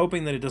 Like, I'm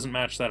hoping that it doesn't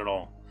match that at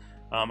all.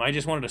 I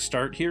just wanted to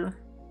start here.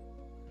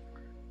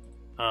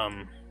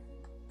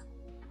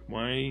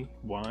 Why?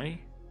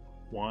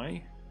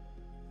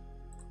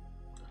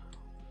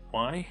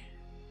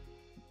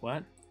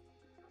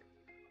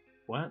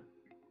 What?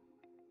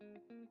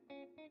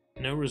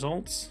 No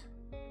results?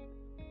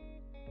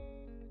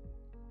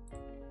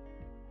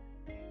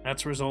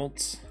 That's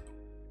results.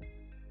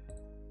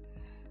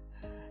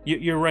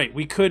 You're right.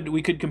 We could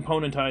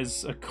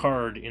componentize a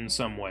card in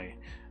some way,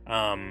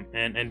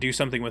 and do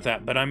something with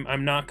that. But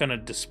I'm not going to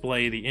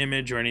display the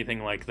image or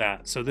anything like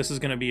that. So this is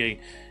going to be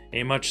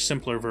a much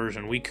simpler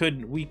version.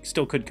 We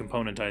still could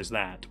componentize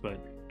that, but.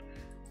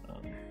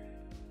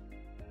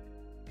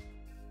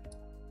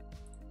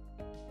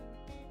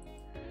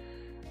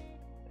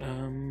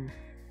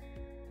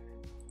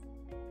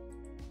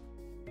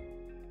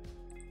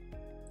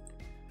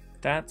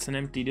 That's an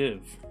empty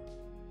div.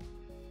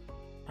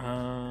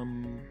 I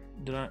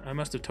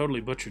must have totally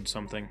butchered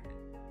something.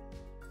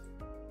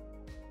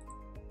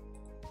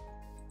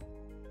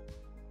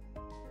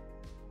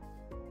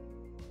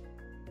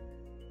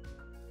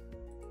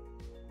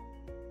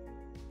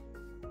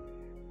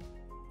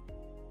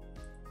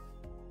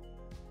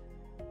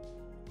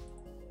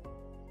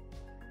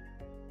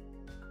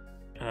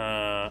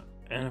 An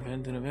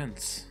event and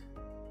events.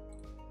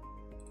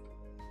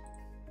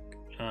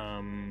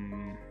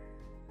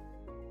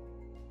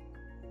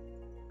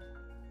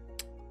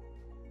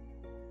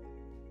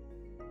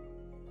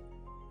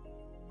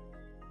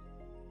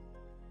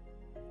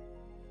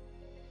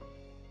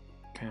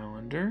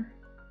 Calendar,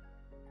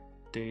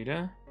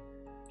 data,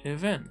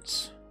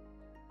 events.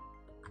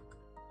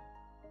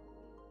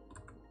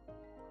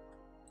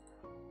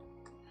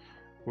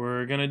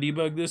 We're gonna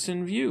debug this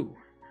in Vue.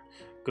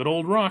 Good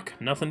old rock,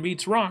 nothing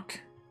beats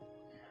rock.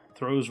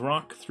 Throws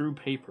rock through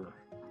paper.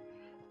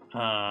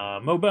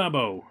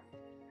 Mobabo.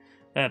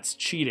 That's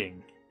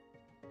cheating.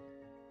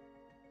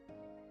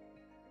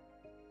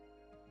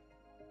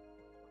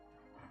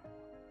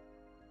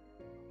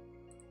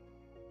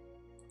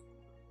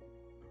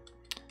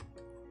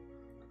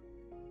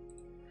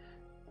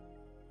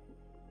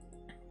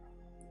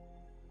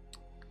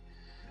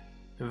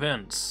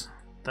 Events.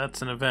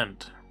 That's an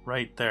event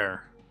right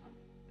there.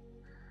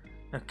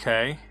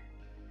 Okay.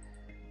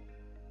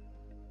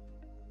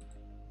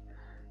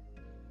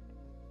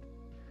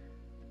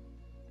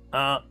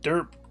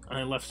 Derp.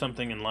 I left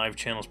something in live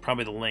channels.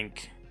 Probably the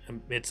link.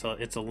 It's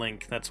a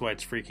link. That's why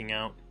it's freaking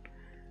out.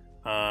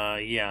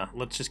 Yeah.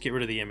 Let's just get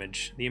rid of the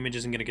image. The image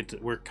isn't gonna get to.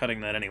 We're cutting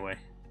that anyway.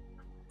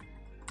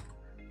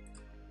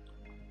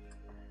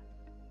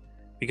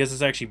 Because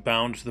it's actually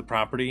bound to the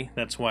property,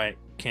 that's why it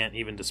can't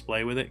even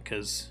display with it,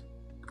 because...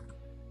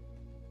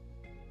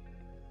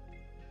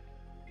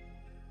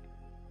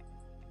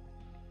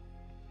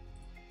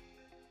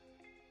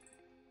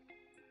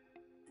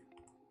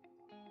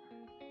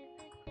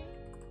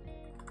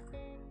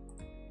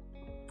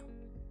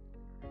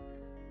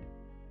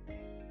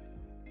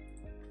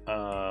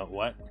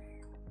 what?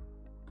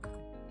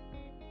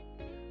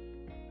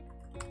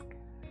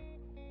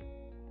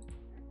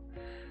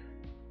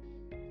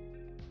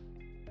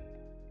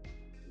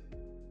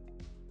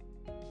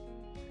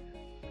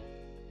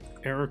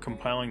 Error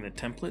compiling the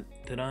template?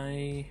 Did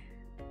I...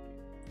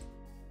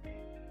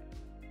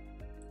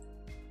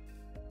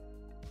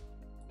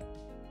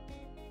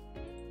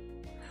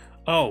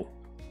 Oh,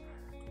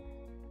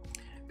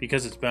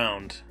 because it's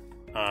bound,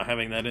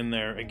 having that in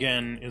there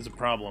again is a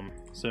problem.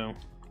 So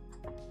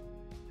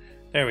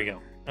there we go.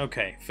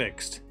 Okay,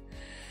 fixed.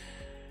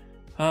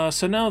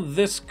 So now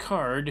this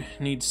card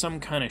needs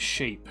some kind of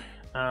shape.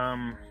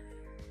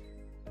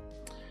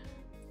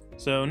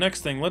 So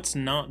next thing, let's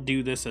not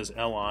do this as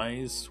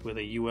LIs with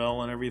a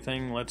UL and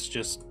everything. Let's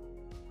just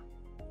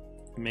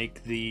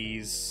make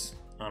these,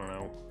 I don't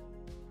know.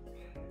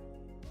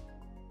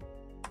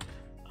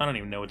 I don't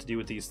even know what to do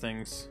with these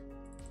things.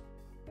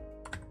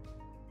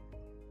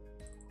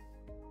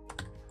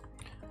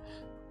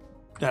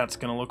 That's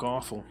gonna look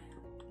awful.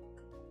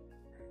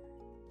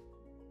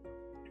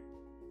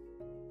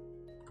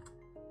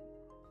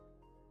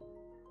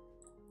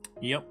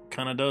 Yep,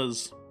 kinda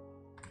does.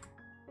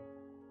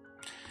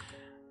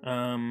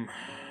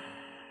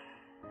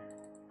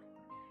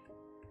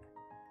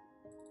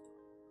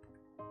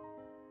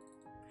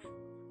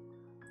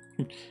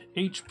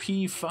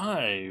 HP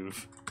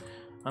 5.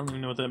 I don't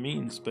even know what that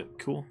means, but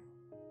cool.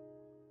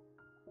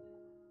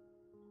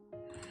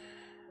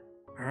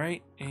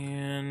 Alright,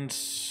 and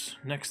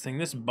next thing,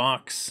 this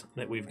box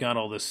that we've got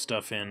all this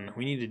stuff in,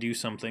 we need to do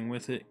something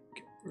with it.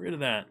 Get rid of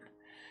that.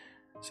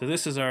 So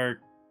this is our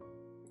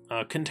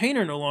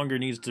container. No longer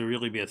needs to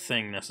really be a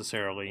thing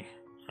necessarily,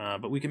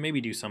 but we can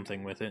maybe do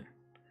something with it.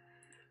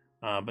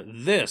 But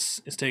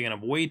this is taking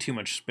up way too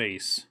much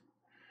space.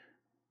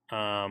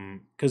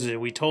 Because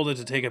we told it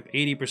to take up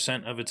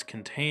 80% of its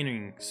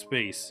containing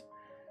space.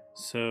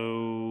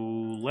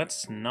 So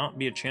let's not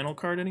be a channel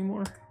card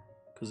anymore,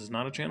 because it's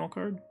not a channel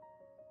card.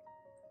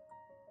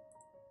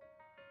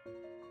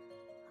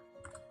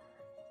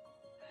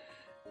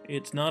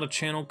 It's not a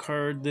channel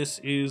card, this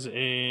is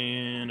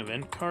an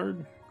event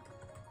card.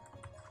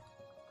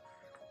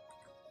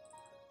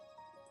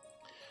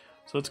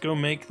 So let's go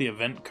make the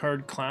event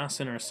card class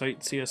in our site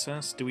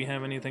CSS. Do we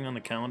have anything on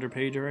the calendar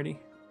page already?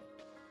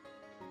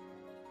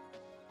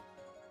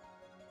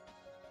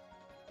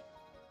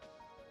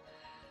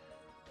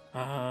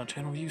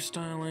 Channel view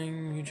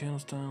styling, view channel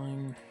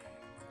styling.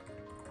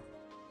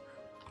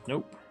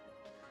 Nope.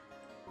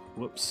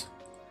 Whoops.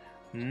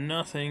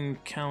 Nothing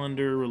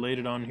calendar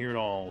related on here at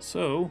all.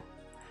 So,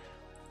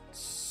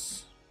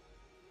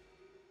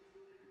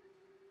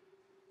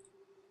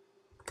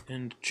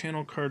 and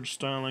channel card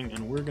styling,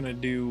 and we're gonna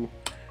do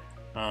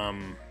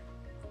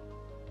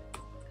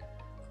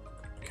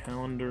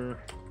calendar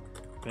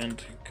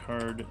event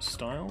card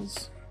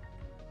styles.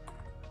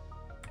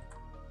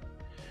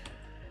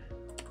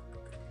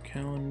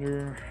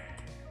 Calendar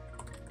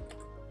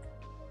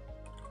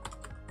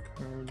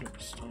card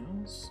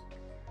styles.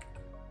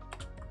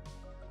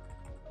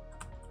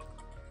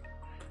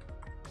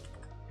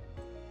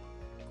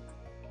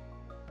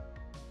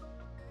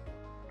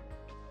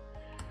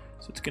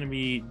 So it's going to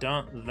be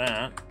dot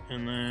that,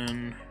 and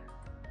then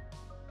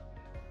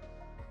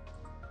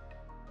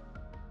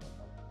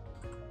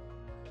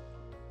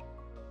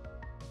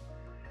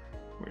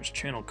where's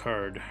channel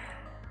card?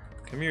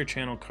 Come here,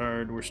 channel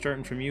card. We're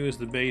starting from you as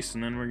the base,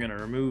 and then we're gonna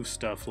remove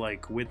stuff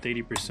like width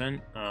 80%.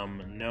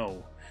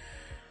 No.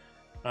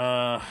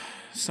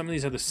 Some of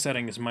these other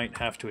settings might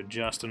have to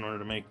adjust in order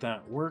to make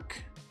that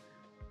work.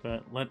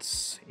 But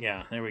let's,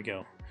 yeah, there we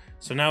go.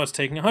 So now it's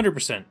taking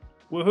 100%.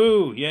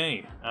 Woohoo!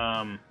 Yay!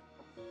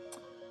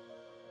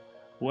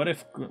 What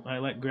if I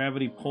let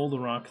gravity pull the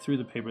rock through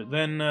the paper?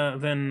 Then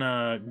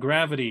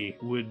gravity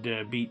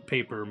would beat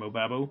paper,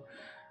 Mobabo.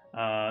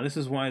 This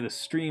is why the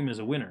stream is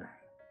a winner.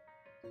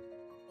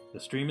 The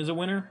stream is a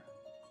winner?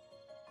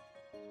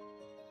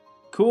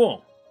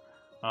 Cool.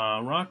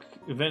 Rock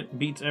event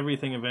beats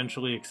everything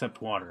eventually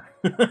except water.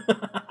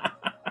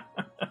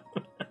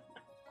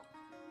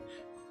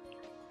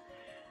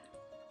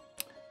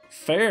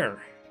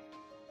 Fair.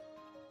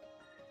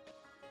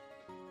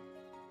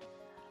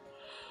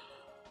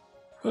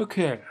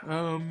 Okay,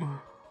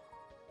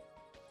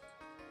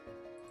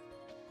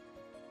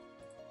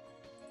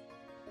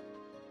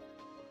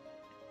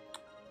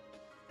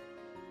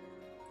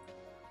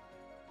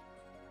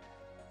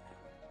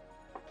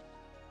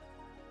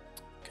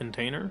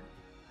 container?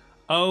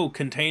 Oh,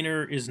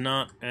 container is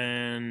not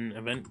an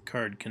event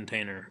card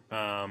container.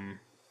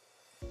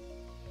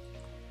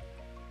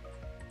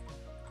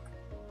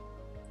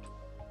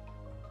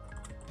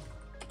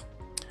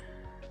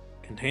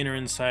 Container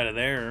inside of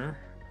there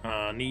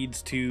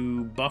needs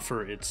to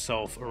buffer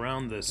itself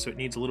around this, so it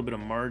needs a little bit of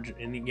margin.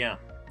 And yeah,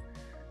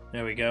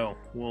 there we go.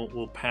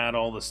 We'll pad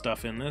all the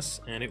stuff in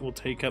this, and it will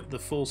take up the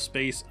full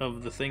space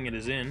of the thing it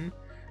is in,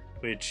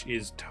 which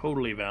is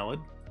totally valid.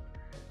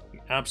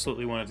 You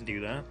absolutely want it to do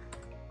that.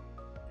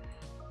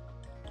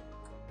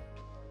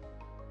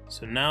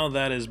 So now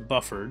that is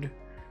buffered.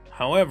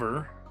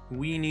 However,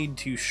 we need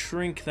to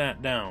shrink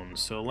that down.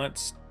 So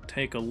let's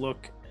take a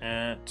look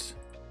at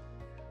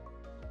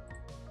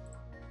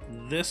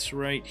this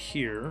right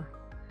here.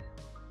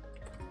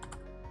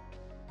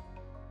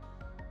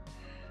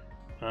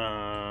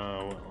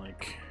 What,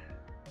 like,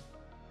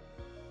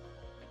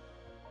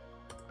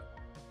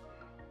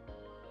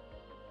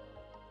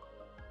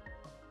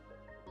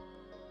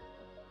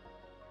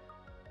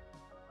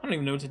 I don't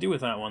even know what to do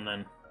with that one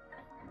then.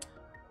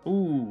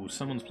 Ooh,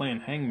 someone's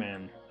playing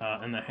Hangman,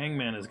 and the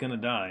Hangman is gonna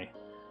die.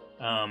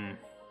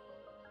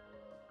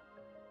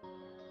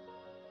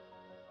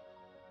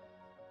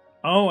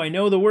 Oh, I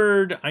know the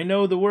word. I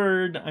know the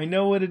word. I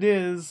know what it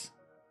is.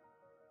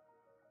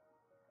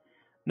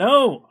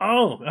 No!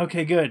 Oh,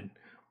 okay, good.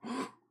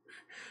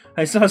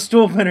 I saw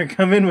Stoolpinner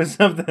come in with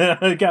something.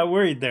 I got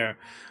worried there.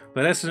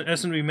 But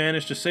S&B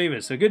managed to save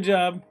it, so good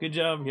job. Good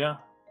job, yeah.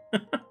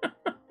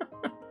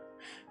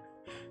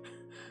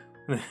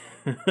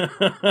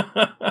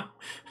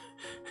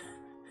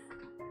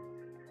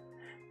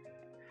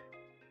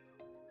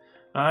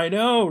 I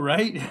know,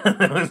 right?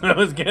 I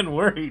was getting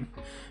worried.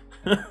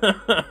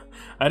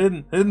 I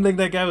didn't think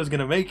that guy was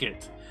gonna make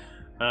it.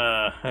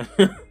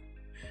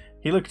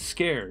 He looked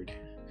scared.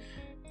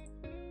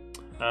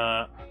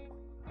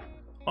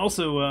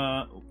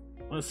 Also,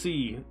 let's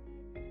see.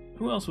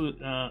 Who else was?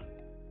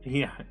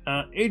 Yeah,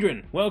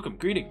 Adrian, welcome,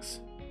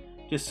 greetings.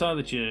 Just saw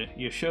that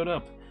you showed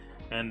up,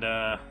 and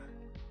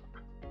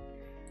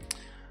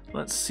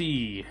let's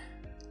see.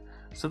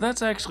 So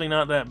that's actually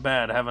not that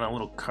bad, having a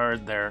little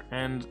card there,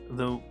 and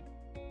the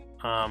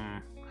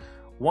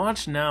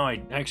watch now. I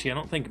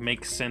don't think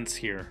makes sense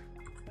here.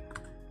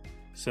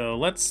 So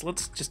let's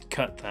just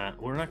cut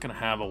that. We're not gonna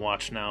have a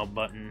watch now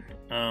button.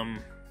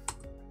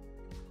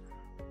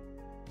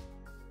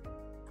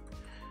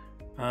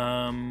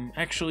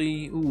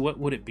 Actually, ooh, what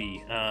would it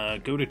be?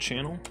 Go to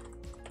channel.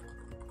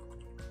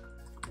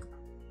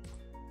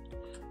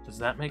 Does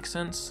that make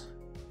sense?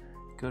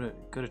 Go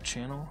to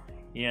channel.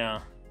 Yeah.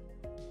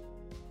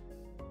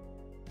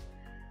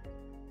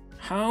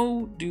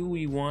 How do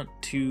we want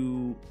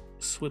to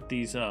split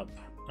these up?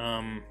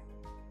 I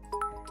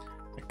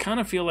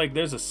kind of feel like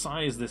there's a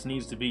size this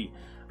needs to be.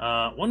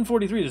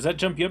 143. Does that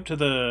jump you up to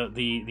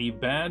the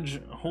badge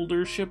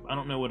holdership? I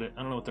don't know what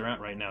they're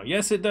at right now.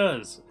 Yes, it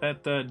does.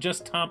 That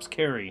just tops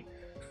carry.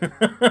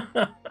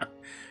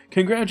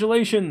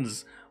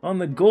 Congratulations on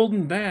the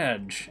golden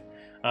badge,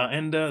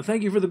 and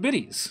thank you for the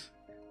biddies.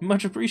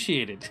 Much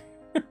appreciated.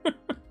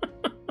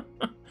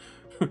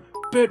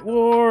 Bit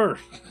war.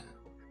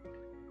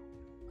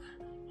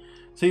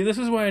 See, this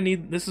is why I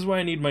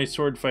need my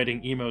sword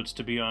fighting emotes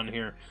to be on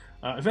here.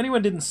 If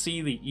anyone didn't see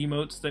the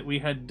emotes that we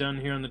had done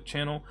here on the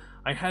channel,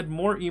 I had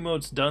more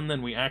emotes done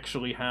than we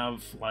actually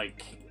have,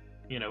 like,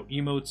 you know,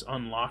 emotes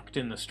unlocked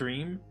in the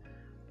stream.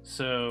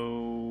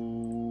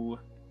 So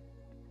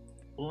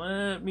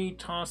let me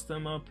toss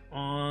them up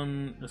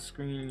on the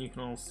screen. You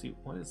can all see.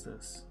 What is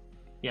this?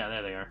 Yeah,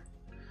 there they are.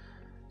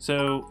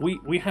 So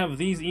we have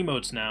these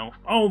emotes now.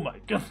 Oh my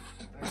god.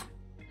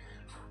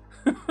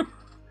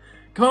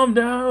 Calm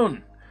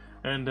down.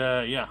 And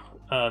yeah,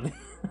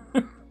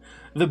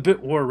 the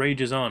bit war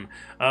rages on.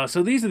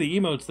 So these are the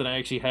emotes that I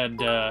actually had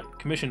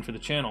commissioned for the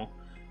channel,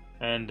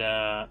 and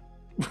the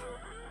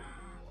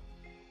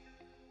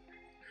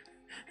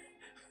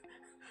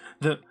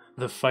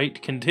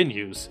fight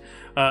continues.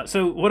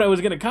 So what I was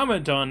going to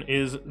comment on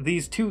is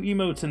these two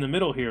emotes in the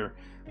middle here.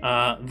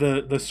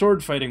 The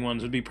sword fighting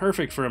ones would be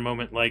perfect for a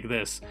moment like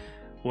this,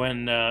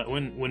 when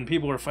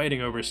people are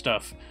fighting over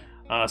stuff.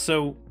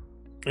 So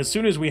as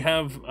soon as we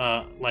have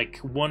like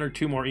 1 or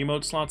 2 more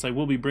emote slots, I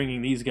will be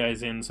bringing these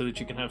guys in so that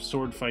you can have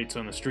sword fights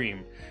on the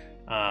stream.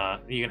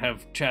 You can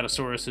have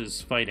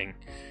Chattosauruses fighting.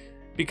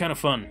 Be kind of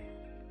fun.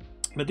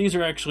 But these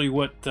are actually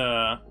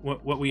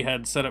what we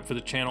had set up for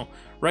the channel.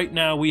 Right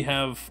now we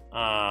have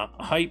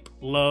Hype,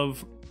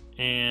 Love,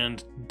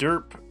 and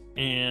Derp,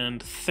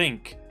 and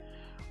Think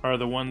are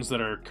the ones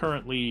that are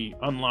currently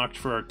unlocked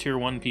for our Tier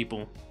 1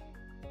 people.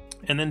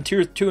 And then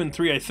Tier 2 and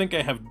 3, I think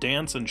I have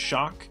Dance and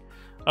Shock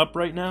up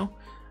right now.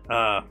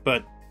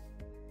 But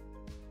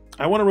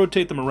I want to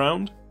rotate them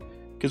around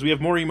because we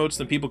have more emotes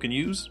than people can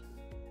use.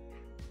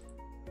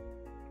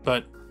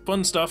 But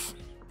fun stuff.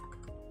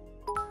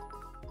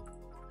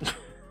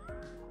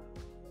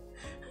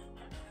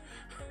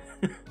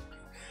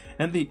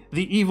 And the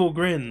evil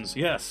grins,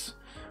 yes.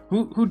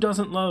 Who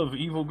doesn't love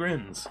evil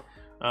grins?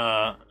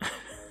 I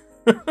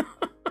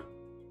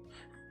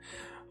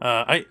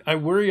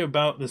worry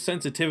about the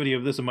sensitivity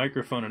of this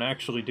microphone and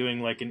actually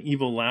doing like an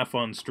evil laugh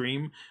on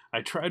stream.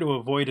 I try to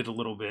avoid it a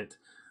little bit.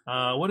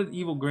 What are the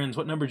evil grins?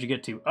 What number did you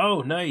get to?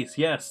 Oh, nice.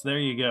 Yes, there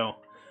you go.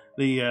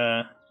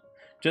 The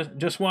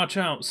just watch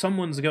out.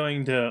 Someone's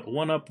going to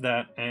one-up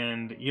that,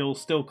 and you'll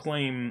still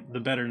claim the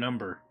better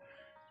number.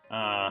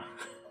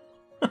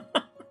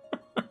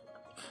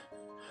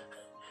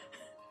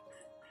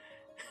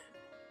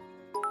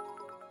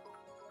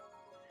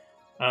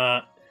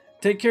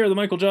 Take care of the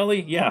Michael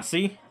Jolly. Yeah,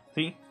 see?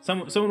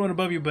 Someone went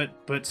above you,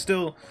 but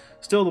still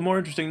the more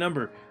interesting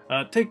number.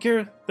 Take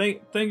care.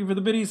 Thank you for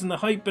the biddies and the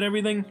hype and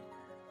everything.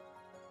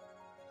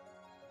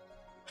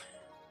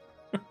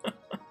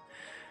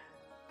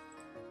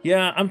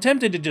 Yeah, I'm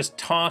tempted to just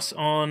toss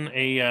on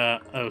a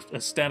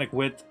static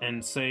width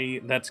and say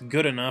that's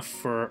good enough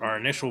for our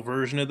initial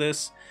version of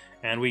this,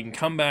 and we can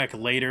come back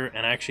later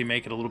and actually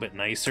make it a little bit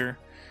nicer.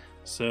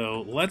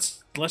 So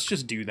let's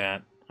just do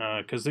that.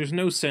 because there's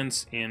no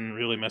sense in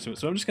really messing with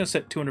it. So I'm just going to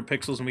set 200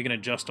 pixels, and we can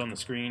adjust on the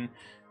screen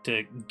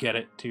to get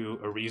it to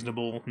a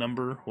reasonable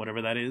number,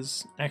 whatever that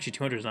is. Actually,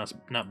 200 is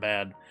not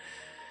bad.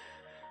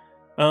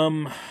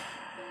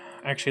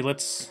 Actually,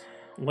 let's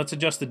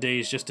adjust the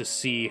days just to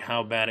see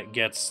how bad it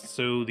gets.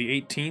 So the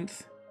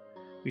 18th,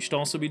 we should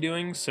also be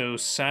doing. So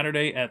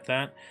Saturday at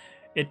that.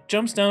 It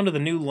jumps down to the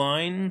new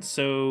line,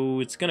 so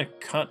it's going to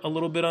cut a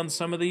little bit on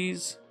some of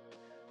these,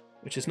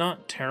 which is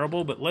not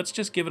terrible, but let's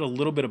just give it a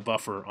little bit of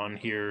buffer on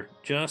here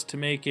just to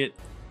make it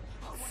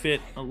fit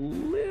a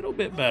little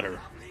bit better.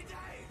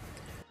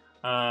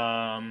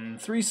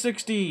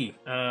 360,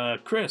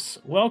 Chris,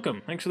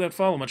 welcome. Thanks for that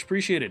follow, much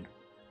appreciated.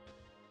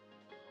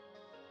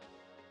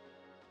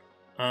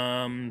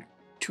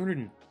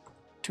 210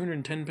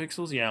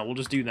 pixels, yeah, we'll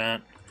just do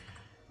that.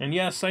 And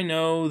yes, I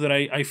know that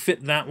I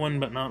fit that one,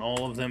 but not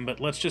all of them, but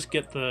let's just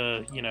get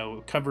the,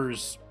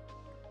 covers,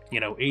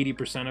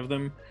 80% of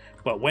them.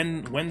 But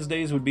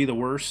Wednesdays would be the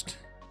worst,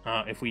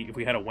 if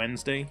we had a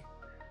Wednesday.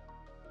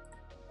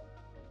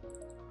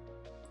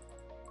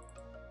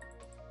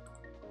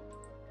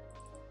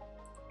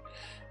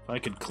 If I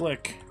could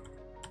click.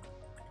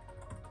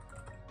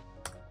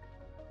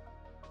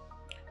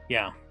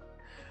 Yeah.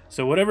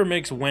 So whatever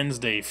makes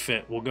Wednesday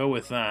fit, we'll go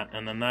with that,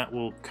 and then that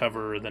will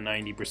cover the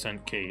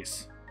 90%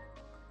 case.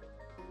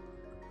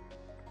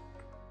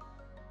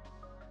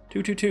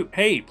 222.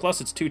 Hey,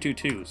 plus it's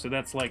 222, so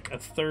that's like a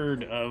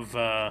third of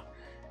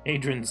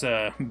Adrian's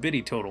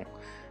biddy total.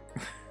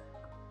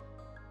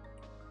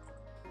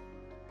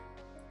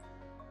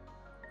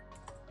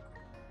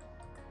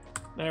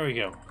 There we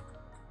go.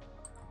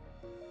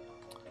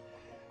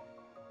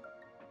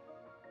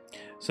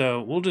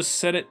 So we'll just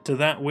set it to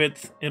that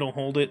width. It'll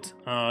hold it.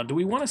 Do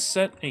we want to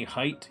set a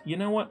height? You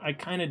know what? I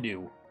kind of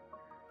do.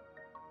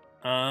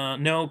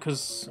 No,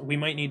 because we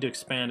might need to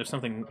expand if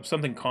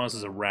something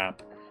causes a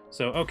wrap.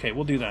 So, okay,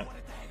 we'll do that.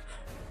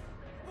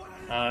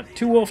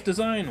 Two Wolf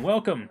Design,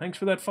 welcome. Thanks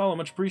for that follow,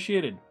 much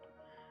appreciated.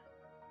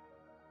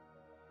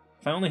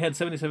 If I only had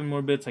 77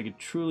 more bits, I could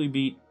truly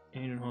beat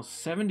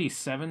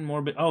 77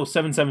 more bits. Oh,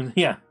 77,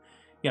 yeah.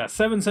 Yeah,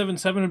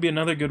 777 would be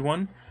another good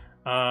one.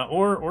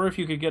 Or if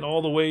you could get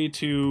all the way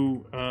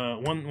to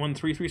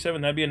 11337,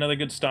 that'd be another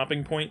good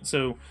stopping point.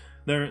 So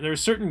there are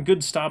certain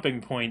good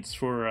stopping points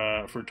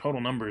for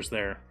total numbers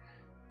there.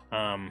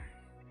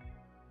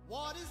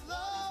 What is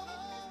love?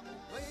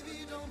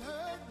 Baby, don't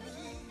hurt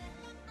me.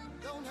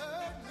 Don't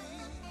hurt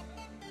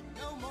me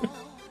no more.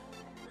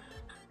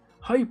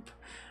 Hype.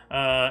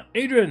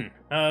 Adrian,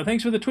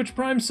 thanks for the Twitch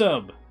Prime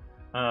sub.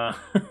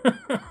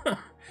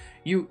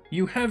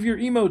 You have your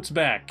emotes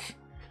back.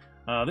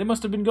 They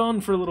must have been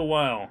gone for a little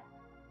while.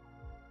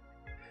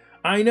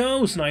 I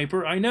know,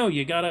 Sniper. I know.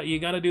 You gotta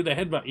do the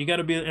headbutt. You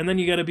gotta be, and then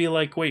you gotta be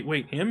like, wait,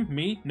 him,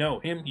 me, no,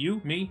 him,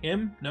 you, me,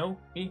 him, no,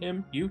 me,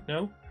 him, you,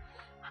 no.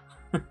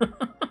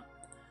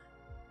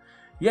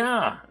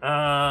 Yeah.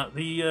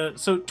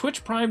 So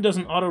Twitch Prime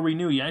doesn't auto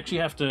renew. You actually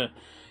have to,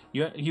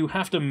 you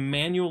have to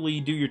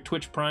manually do your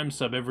Twitch Prime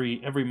sub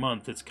every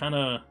month. It's kind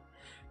of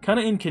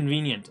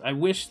inconvenient. I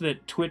wish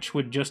that Twitch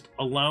would just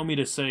allow me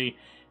to say,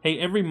 hey,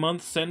 every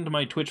month send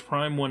my Twitch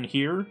Prime one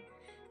here,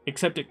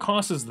 except it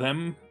costs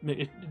them,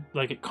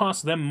 it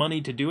costs them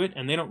money to do it,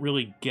 and they don't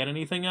really get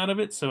anything out of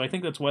it, so I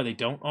think that's why they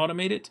don't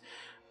automate it.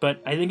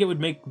 But I think it would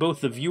make both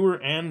the viewer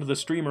and the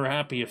streamer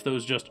happy if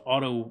those just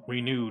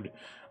auto-renewed.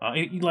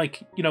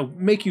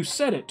 Make you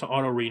set it to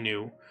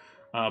auto-renew,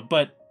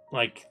 but,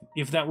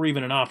 if that were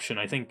even an option,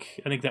 I think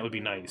that would be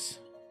nice.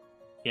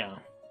 Yeah.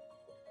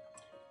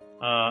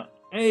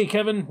 Hey,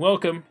 Kevin,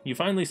 welcome. You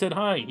finally said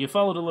hi. You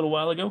followed a little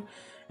while ago.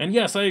 And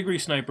yes, I agree,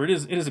 Sniper. It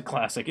is a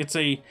classic. It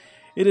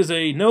is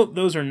a nope,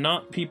 those are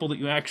not people that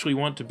you actually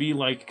want to be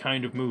like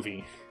kind of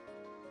movie.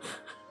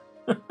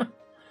 But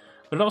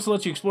it also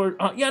lets you explore.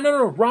 Yeah,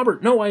 no,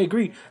 Robert. No, I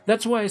agree.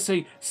 That's why I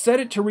say set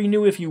it to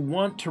renew if you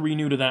want to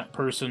renew to that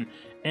person,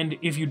 and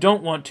if you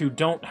don't want to,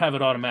 don't have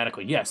it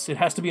automatically. Yes, it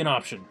has to be an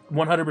option.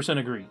 100%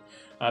 agree.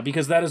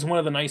 Because that is one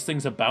of the nice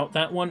things about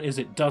that one is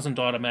it doesn't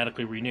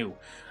automatically renew.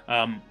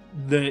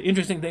 The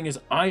interesting thing is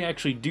I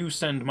actually do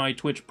send my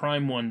Twitch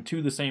Prime one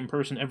to the same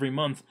person every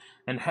month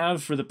and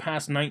have for the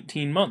past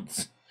 19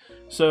 months.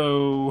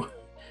 So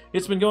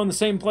it's been going the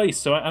same place.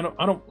 So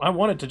I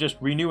want it to just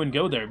renew and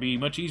go there. It'd be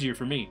much easier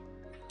for me.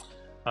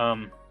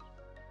 Heyo,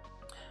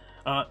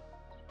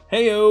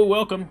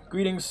 welcome,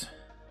 greetings.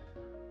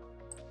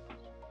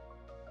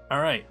 All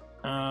right.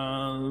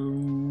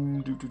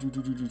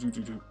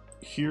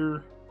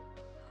 Here.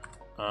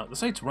 The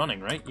site's running,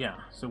 right? Yeah.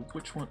 So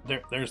which one?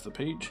 There's the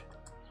page.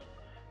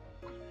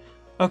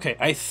 Okay,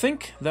 I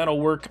think that'll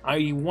work.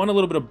 I want a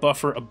little bit of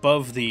buffer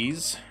above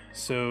these.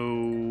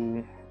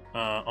 So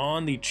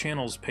on the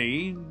channels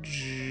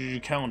page,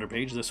 calendar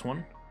page, this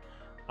one.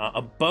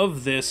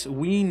 Above this,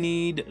 we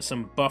need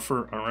some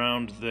buffer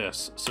around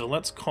this. So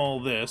let's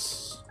call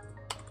this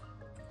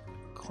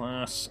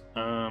class.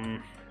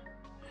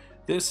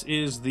 This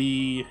is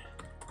the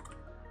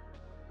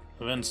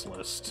events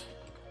list.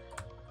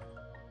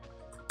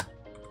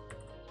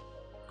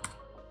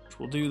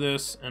 we'll do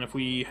this, and if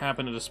we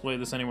happen to display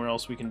this anywhere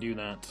else, we can do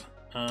that.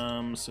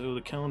 So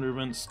the calendar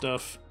event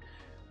stuff,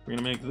 we're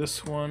gonna make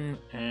this one,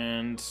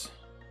 and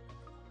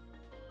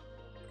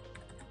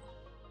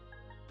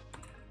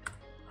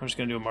I'm just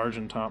gonna do a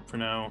margin top for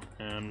now,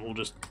 and we'll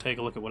just take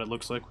a look at what it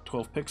looks like with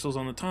 12 pixels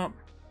on the top.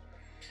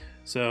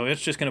 So it's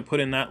just going to put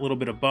in that little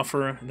bit of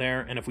buffer there,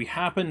 and if we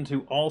happen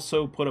to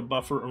also put a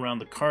buffer around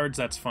the cards,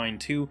 that's fine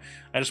too.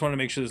 I just want to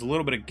make sure there's a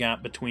little bit of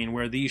gap between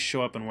where these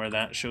show up and where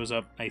that shows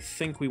up. I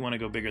think we want to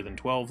go bigger than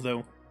 12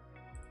 though.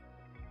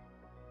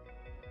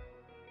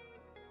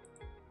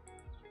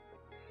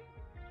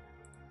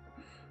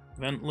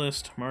 Event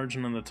list,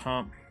 margin on the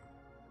top,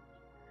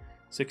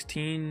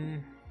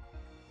 16,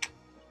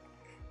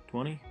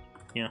 20,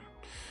 yeah.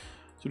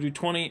 So do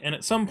 20, and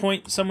at some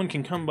point someone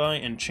can come by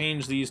and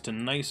change these to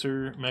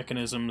nicer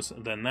mechanisms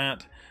than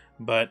that,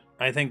 but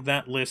I think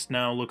that list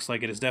now looks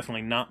like it is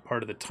definitely not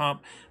part of the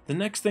top. The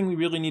next thing we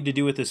really need to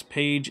do with this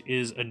page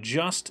is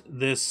adjust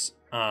this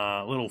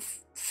little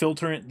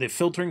the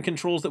filtering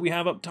controls that we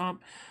have up top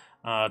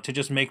to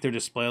just make their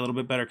display a little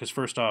bit better, because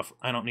first off,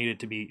 I don't need it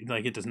to be,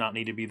 like, it does not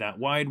need to be that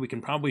wide. We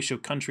can probably show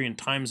country and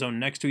time zone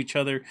next to each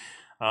other.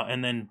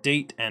 And then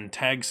date and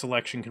tag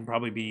selection can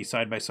probably be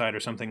side by side or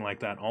something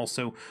like that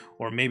also.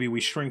 Or maybe we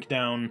shrink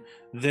down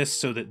this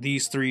so that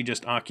these three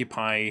just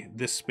occupy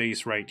this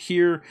space right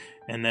here,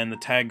 and then the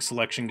tag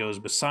selection goes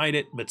beside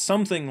it. But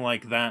something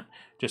like that,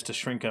 just to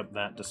shrink up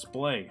that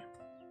display,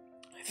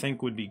 I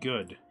think would be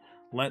good.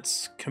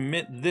 Let's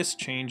commit this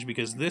change,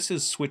 because this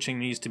is switching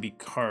these to be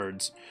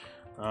cards.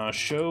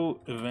 Show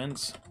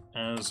events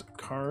as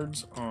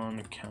cards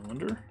on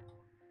calendar.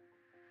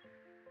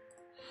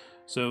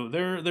 So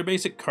they're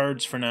basic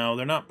cards for now.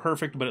 They're not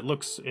perfect, but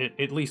it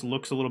at least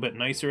looks a little bit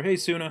nicer. Hey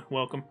Suna,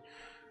 welcome.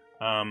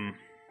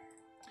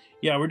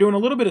 Yeah, we're doing a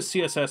little bit of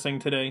CSSing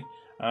today,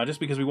 just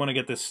because we want to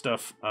get this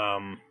stuff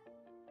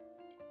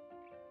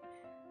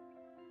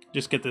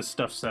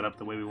set up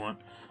the way we want.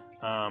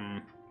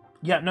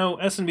 Yeah, no,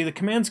 S&B, the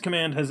commands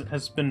command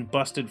has been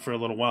busted for a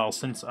little while,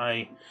 since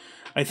I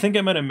think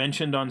I might have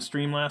mentioned on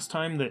stream last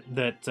time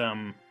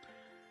that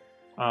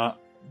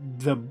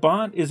the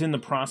bot is in the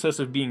process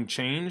of being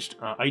changed.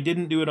 I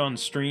didn't do it on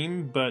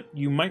stream, but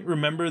you might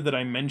remember that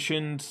I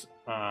mentioned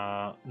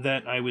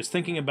that I was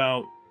thinking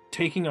about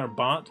taking our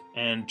bot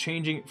and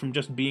changing it from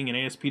just being an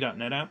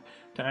ASP.NET app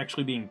to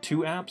actually being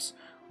two apps.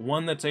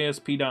 One that's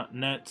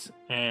ASP.NET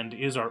and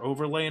is our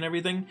overlay and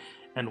everything,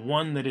 and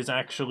one that is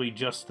actually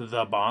just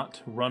the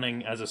bot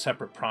running as a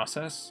separate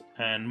process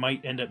and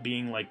might end up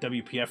being like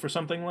WPF or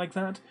something like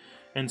that.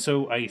 And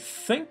so I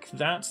think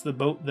that's the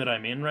boat that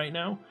I'm in right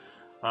now.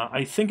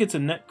 I think it's a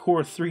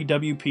Netcore 3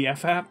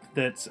 WPF app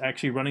that's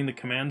actually running the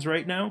commands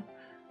right now.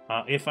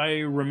 If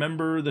I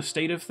remember the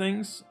state of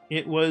things,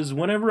 it was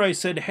whenever I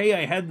said, hey,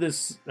 I had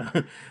this...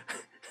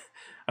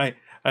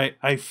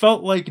 I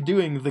felt like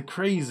doing the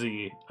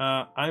crazy.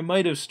 I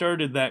might have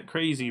started that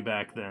crazy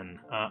back then.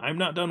 I'm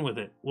not done with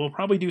it. We'll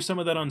probably do some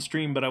of that on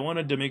stream, but I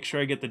wanted to make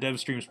sure I get the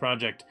DevStreams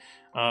project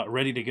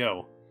ready to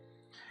go.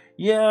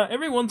 Yeah,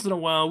 every once in a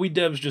while, we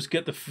devs just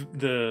get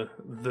the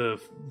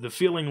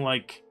feeling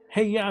like,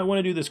 hey, yeah, I want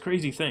to do this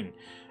crazy thing.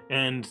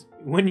 And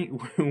when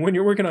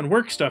you're working on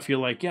work stuff, you're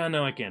like, yeah,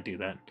 no, I can't do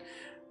that.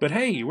 But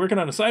hey, you're working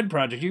on a side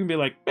project, you can be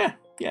like, yeah,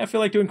 I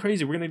feel like doing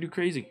crazy. We're gonna do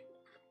crazy.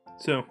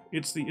 So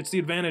it's the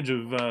advantage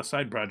of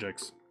side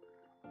projects.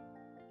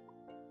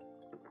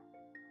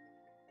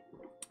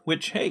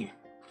 Which, hey,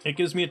 it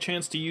gives me a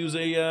chance to use a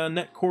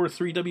Netcore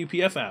 3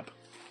 WPF app,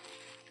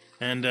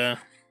 and I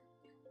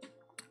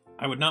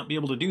would not be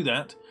able to do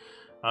that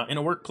in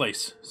a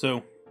workplace.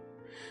 So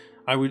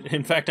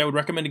in fact, I would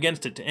recommend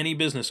against it to any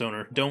business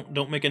owner.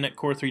 Don't make a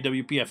Netcore 3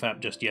 WPF app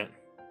just yet.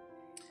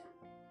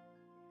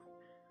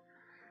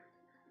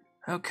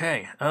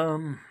 Okay,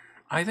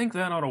 I think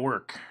that ought to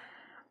work.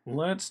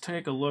 Let's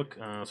take a look.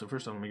 So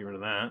first I'm going to get rid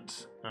of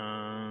that.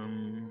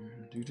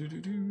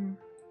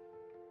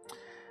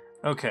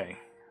 Okay,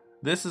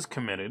 this is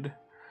committed.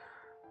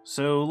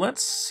 So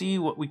let's see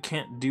what we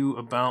can't do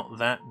about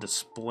that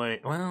display.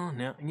 Well,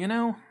 now, you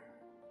know,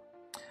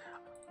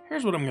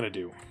 here's what I'm going to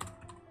do.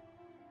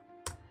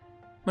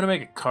 I'm going to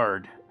make a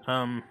card.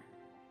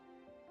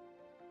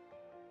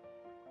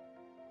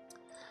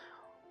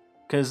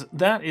 Because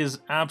that is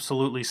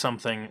absolutely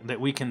something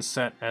that we can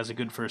set as a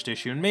good first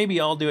issue. And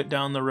maybe I'll do it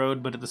down the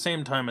road, but at the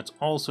same time, it's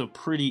also a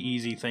pretty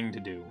easy thing to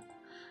do.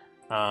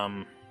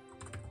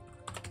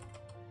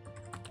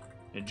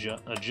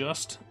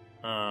 Adjust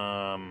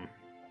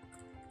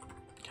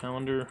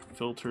calendar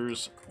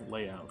filters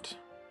layout.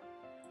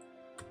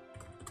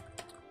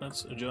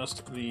 Let's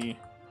adjust the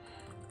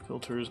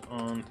filters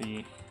on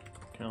the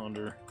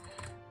calendar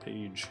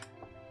page.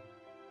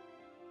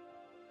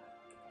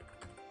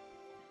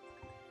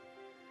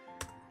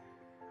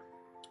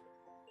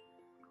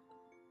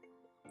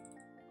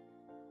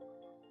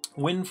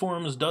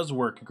 WinForms does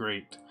work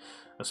great,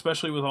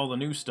 especially with all the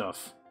new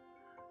stuff.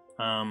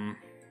 I'm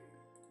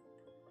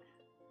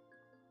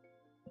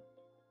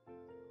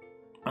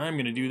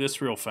going to do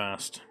this real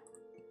fast,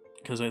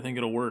 because I think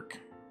it'll work.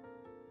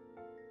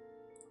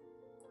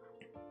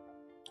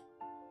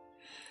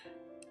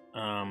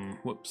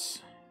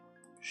 Whoops.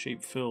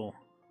 Shape fill.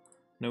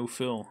 No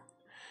fill.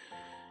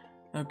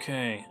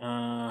 Okay,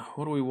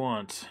 what do we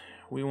want?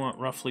 We want,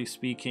 roughly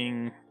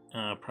speaking,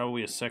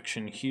 probably a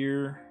section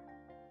here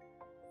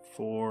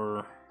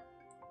for...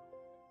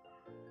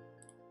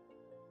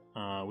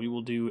 we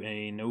will do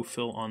a no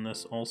fill on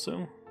this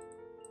also.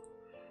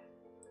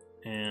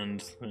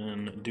 And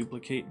then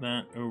duplicate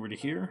that over to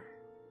here.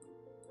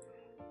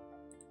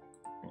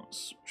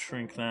 Let's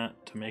shrink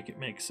that to make it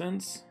make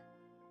sense.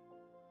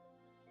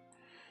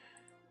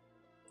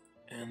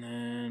 And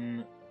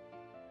then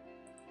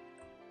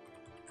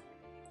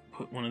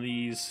put one of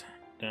these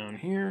down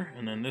here,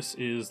 and then this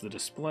is the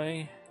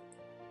display.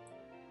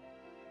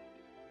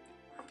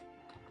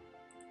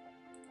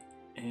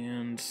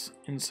 And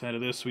inside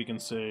of this we can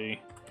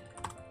say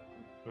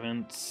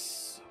events.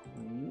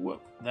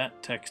 Whoop,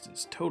 that text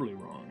is totally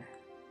wrong.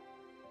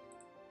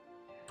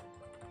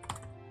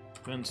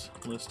 Events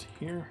list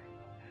here.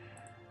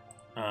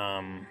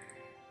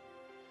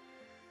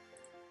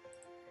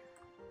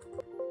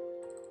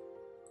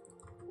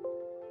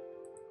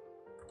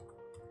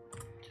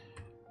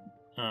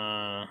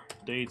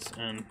 Dates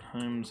and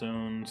time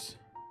zones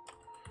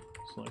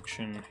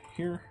selection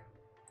here.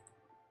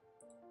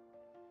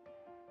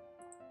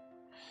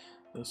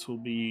 This will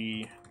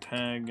be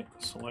tag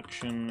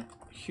selection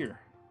here.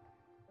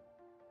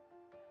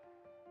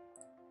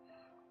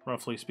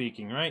 Roughly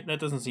speaking, right? That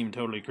doesn't seem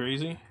totally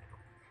crazy.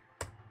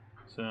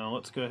 So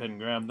let's go ahead and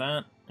grab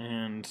that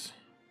and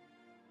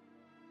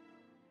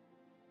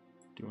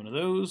do one of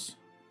those.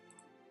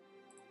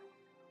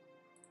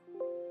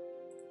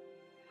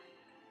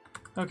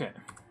 Okay,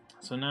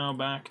 so now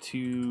back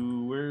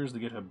to, where's the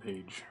GitHub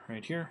page?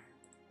 Right here.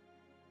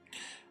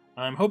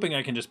 I'm hoping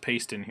I can just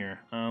paste in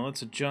here.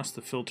 Let's adjust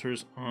the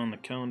filters on the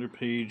calendar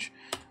page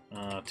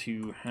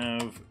to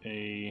have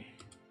a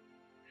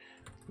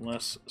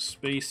less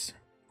space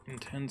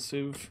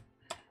intensive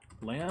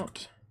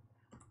layout.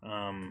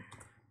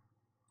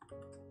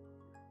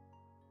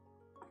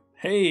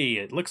 Hey,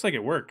 it looks like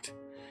it worked.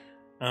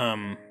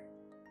 Preview?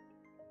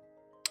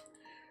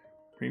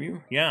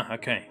 Yeah,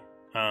 okay.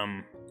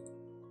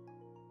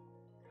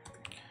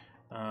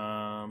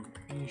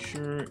 Be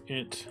sure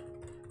it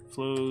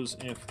flows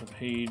if the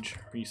page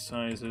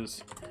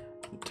resizes.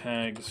 The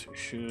tags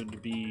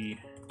should be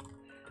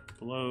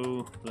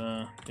below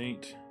the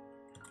date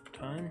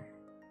time.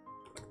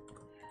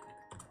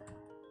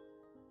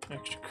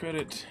 Extra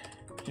credit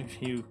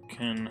if you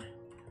can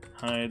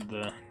hide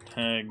the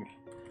tag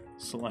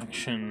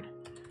selection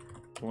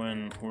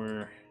when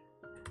we're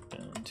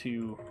down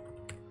to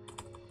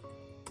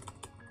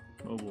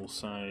mobile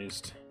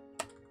sized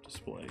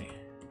display.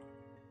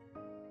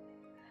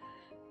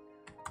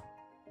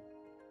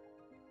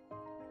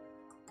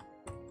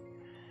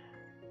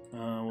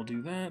 We'll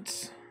do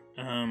that.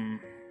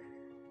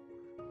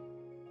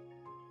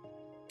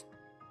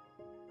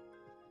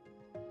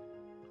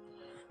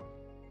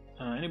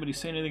 Anybody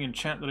say anything in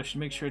chat that I should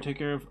make sure I take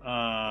care of?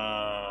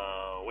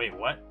 Wait,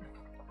 what?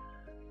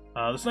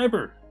 The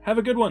Sniper, have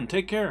a good one.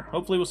 Take care.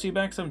 Hopefully we'll see you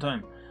back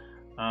sometime.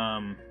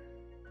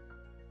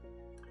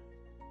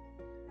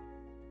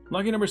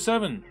 Lucky number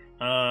 7.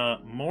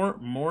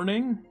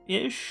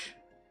 Morning-ish.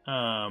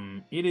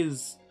 It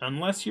is,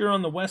 unless you're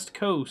on the West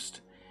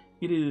Coast,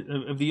 it is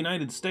of the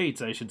United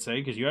States, I should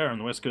say, because you are on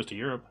the West Coast of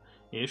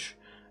Europe-ish.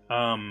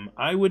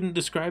 I wouldn't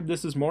describe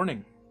this as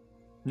morning.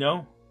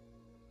 No.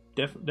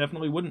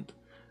 Definitely wouldn't.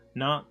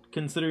 Not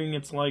considering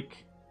it's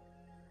like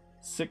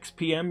 6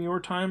 p.m.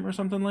 your time or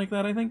something like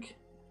that, I think.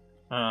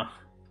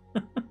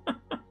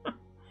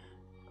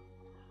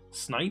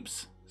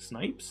 Snipes?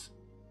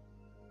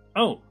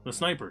 Oh, the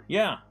Sniper.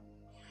 Yeah.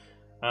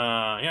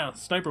 Yeah, the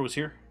Sniper was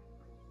here.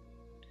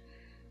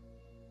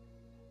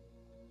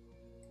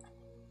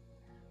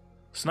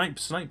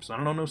 Snipes. I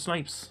don't know no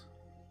snipes.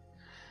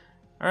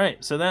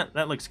 Alright, so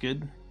that looks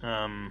good.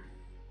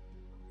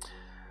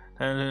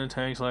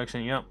 Tag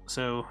selection, yep.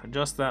 So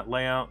adjust that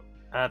layout.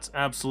 That's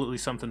absolutely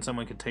something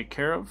someone could take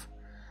care of.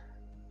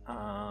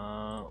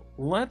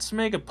 Let's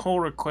make a pull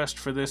request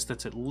for this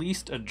that's at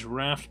least a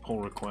draft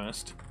pull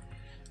request.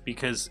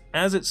 Because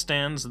as it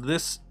stands,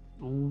 this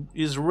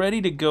is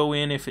ready to go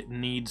in if it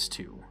needs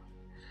to.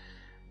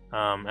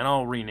 And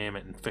I'll rename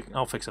it and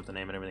I'll fix up the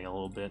name and everything a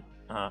little bit.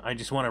 I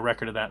just want a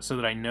record of that so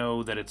that I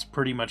know that it's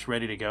pretty much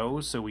ready to go,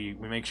 so we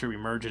make sure we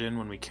merge it in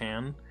when we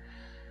can.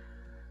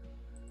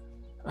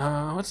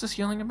 What's this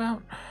yelling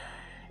about?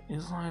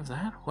 Is live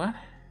that? What?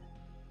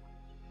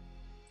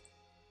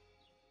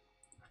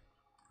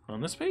 On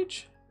this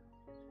page?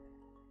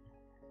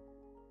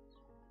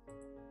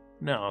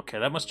 No, okay,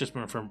 that must just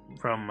been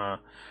from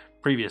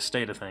previous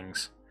state of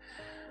things.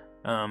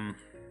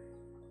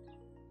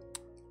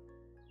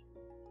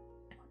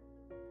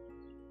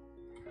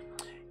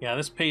 Yeah,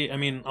 this page, I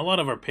mean, a lot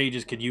of our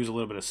pages could use a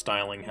little bit of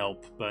styling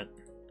help, but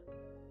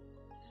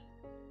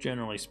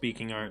generally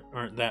speaking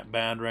aren't that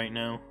bad right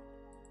now.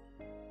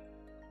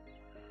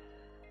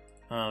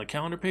 The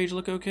calendar page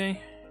look okay?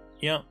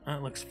 Yeah,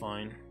 that looks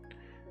fine.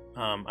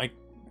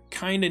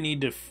 kind of need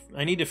to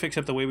I need to fix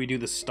up the way we do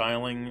the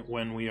styling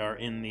when we are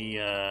in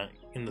the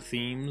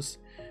themes,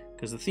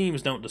 because the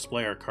themes don't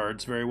display our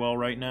cards very well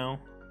right now.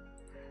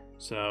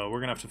 So we're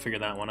gonna have to figure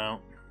that one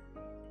out.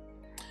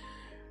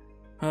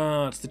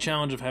 It's the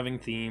challenge of having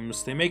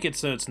themes. They make it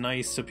so it's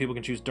nice so people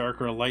can choose dark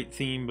or a light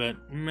theme,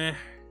 but meh.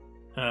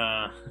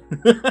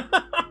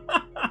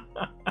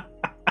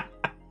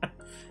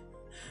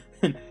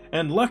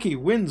 And Lucky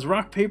wins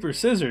rock, paper,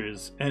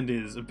 scissors and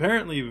is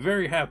apparently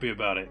very happy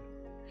about it.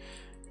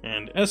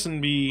 And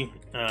S&B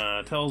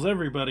tells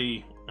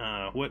everybody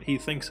what he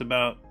thinks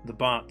about the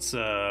bot's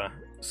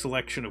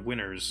selection of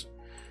winners.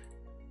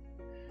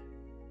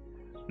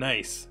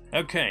 Nice.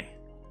 Okay.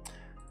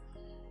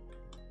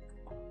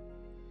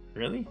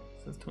 Really?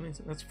 That's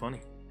 26. That's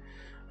funny.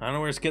 I don't know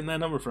where it's getting that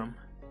number from.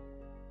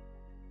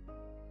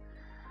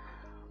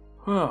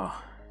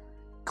 Oh,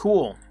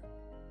 cool.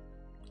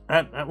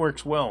 That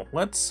works well.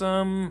 Let's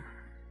you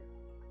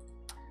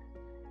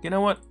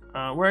know what?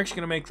 We're actually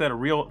gonna make that a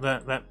real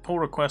that pull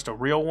request a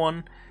real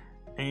one,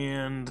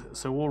 and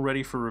so we'll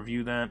ready for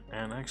review that.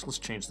 And actually, let's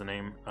change the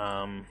name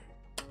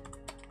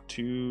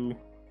to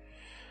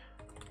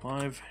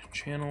live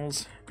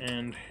channels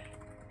and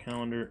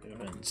calendar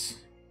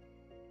events.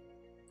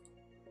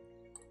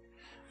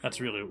 That's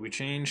really what we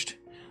changed.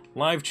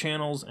 Live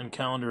channels and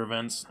calendar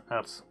events.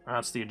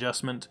 That's the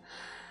adjustment,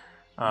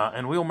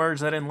 and we'll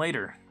merge that in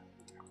later.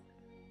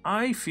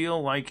 I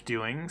feel like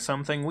doing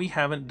something we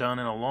haven't done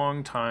in a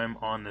long time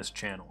on this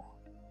channel.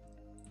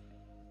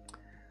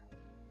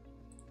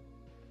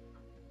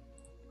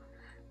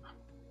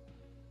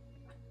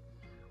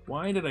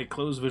 Why did I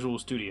close Visual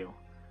Studio?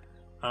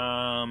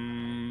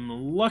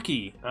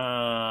 Lucky.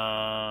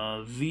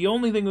 The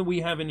only thing that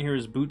we have in here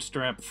is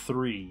Bootstrap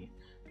 3.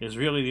 Is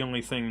really the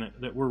only thing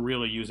that we're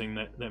really using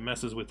that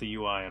messes with the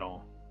UI at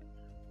all.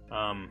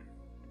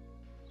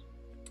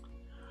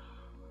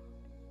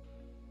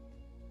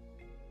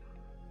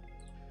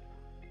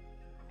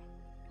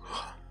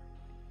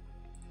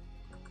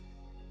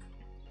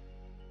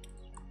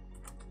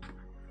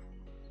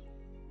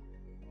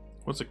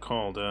 What's it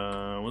called?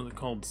 What's it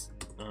called?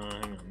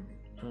 Hang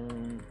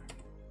on.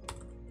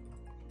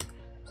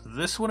 Is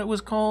this what it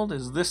was called?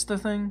 Is this the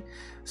thing?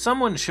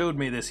 Someone showed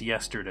me this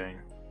yesterday,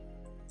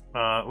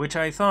 which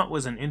I thought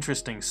was an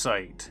interesting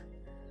site.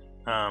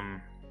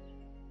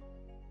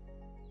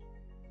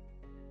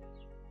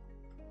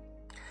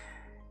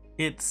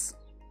 It's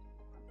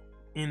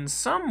in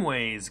some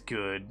ways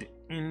good,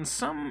 and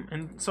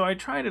so I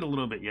tried it a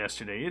little bit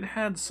yesterday. It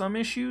had some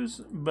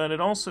issues, but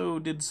it also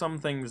did some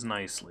things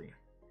nicely.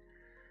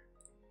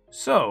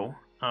 So,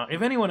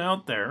 if anyone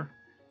out there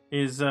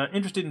is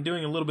interested in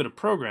doing a little bit of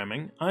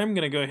programming, I'm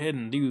going to go ahead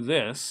and do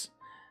this.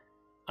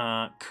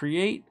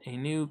 Create a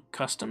new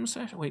custom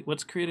session. Wait,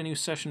 what's create a new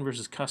session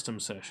versus custom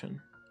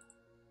session?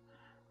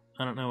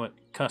 I don't know what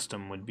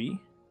custom would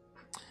be.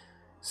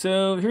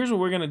 So, here's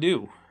what we're going to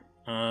do.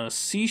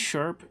 C#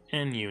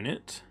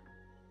 NUnit.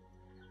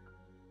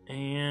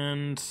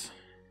 And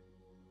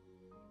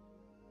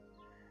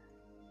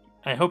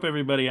I hope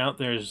everybody out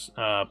there is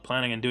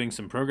planning on doing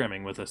some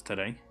programming with us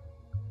today.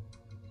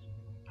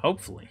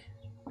 Hopefully.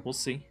 We'll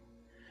see.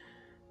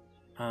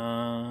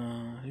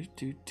 Number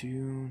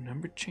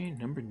chain,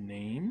 number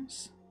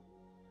names.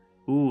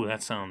 Ooh,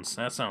 that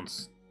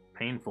sounds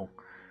painful.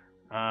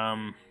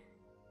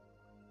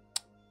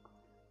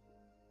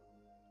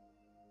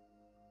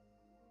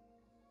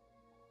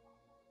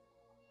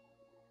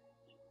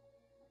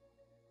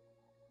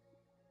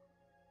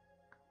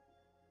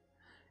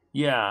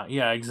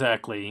 Yeah,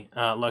 exactly.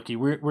 Lucky,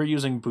 we're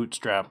using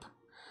Bootstrap.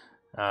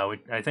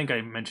 I think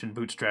I mentioned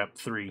Bootstrap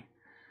 3.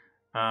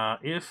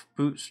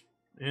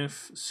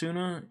 If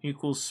Suna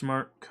equals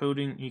smart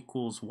coding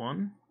equals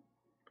 1.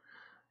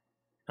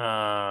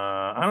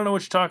 I don't know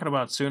what you're talking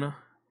about, Suna.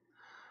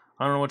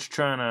 I don't know what you're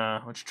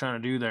trying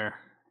to do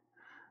there.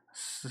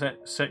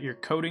 Set your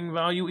coding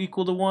value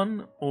equal to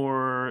 1,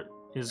 or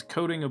is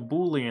coding a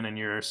boolean and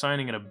you're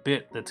assigning it a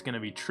bit that's going to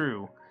be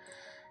true?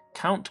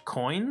 Count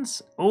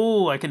coins?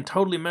 Oh, I can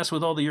totally mess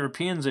with all the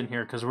Europeans in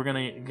here because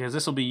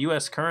this will be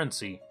U.S.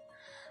 currency,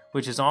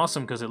 which is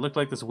awesome because it looked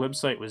like this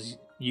website was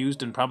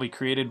used and probably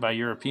created by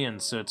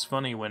Europeans. So it's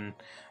funny when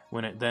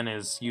it then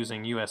is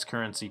using U.S.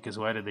 currency, because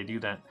why did they do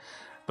that?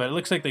 But it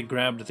looks like they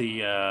grabbed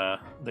the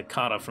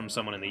kata from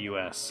someone in the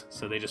U.S.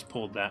 So they just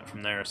pulled that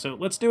from there. So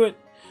let's do it.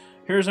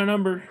 Here's our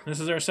number. This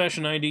is our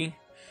session ID.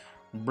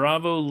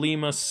 Bravo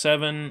Lima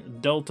 7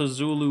 Delta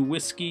Zulu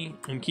Whiskey,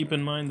 and keep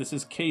in mind this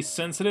is case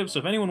sensitive, so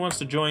if anyone wants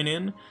to join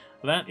in,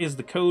 that is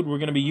the code we're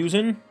going to be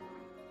using.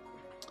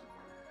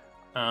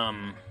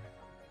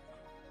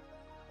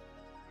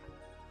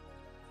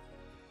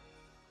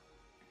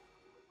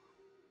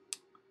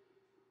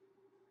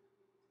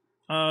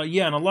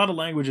 Yeah, in a lot of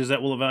languages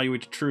that will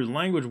evaluate to true.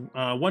 Language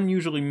 1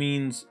 usually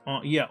means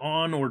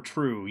on or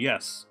true.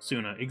 Yes,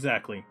 Suna,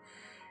 exactly.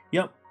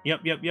 Yep.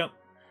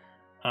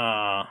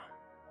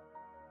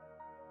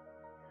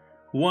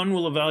 1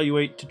 will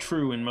evaluate to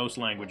true in most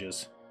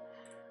languages.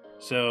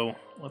 So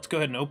let's go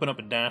ahead and open up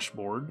a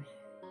dashboard.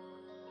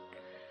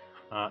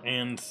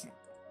 And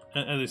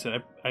as I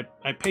said,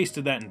 I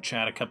pasted that in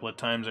chat a couple of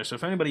times there, so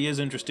if anybody is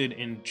interested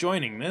in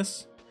joining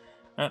this,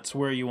 that's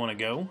where you want to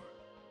go.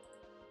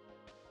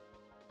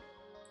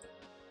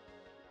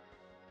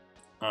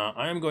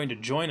 I am going to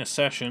join a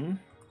session,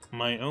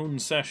 my own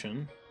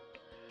session,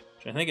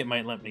 which I think it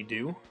might let me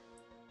do.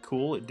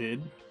 Cool, it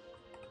did.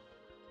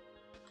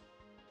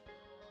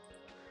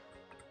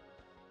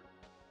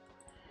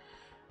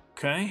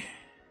 Okay,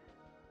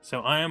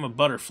 so I am a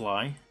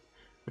butterfly,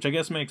 which I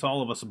guess makes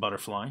all of us a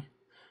butterfly.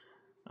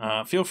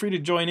 Feel free to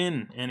join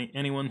in,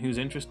 anyone who's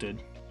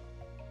interested.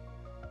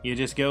 You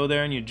just go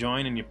there and you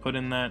join and you put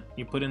in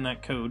that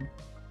code.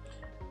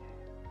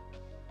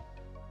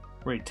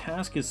 Where a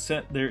task is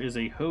set, there is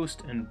a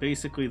host and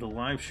basically the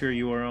live share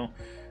URL.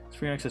 It's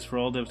free access for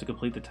all devs to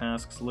complete the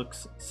tasks.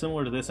 Looks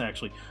similar to this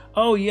actually.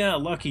 Oh yeah,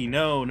 Lucky.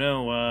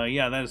 No.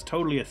 Yeah, that is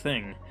totally a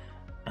thing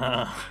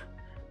that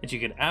you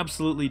could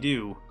absolutely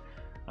do.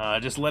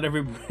 Just let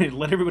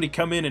everybody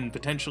come in and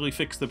potentially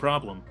fix the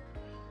problem.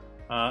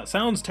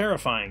 Sounds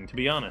terrifying, to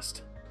be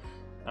honest.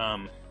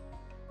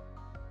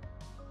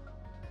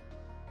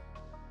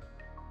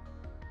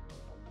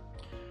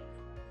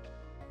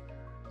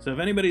 So if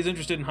anybody's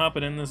interested in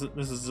hopping in, this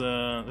is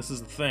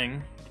the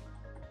thing.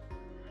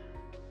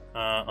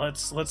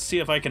 Let's see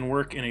if I can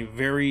work in a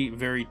very,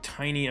 very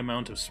tiny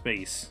amount of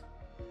space.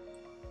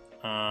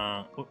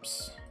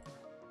 Whoops.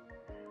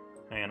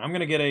 Hang on, I'm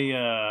gonna get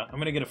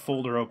a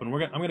folder open.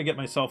 I'm gonna get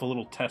myself a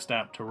little test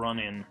app to run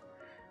in,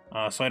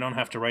 so I don't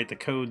have to write the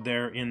code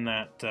there in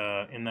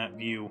that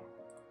view,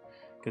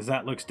 because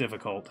that looks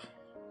difficult.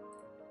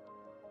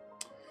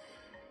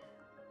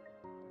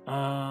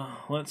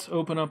 Let's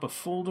open up a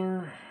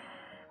folder,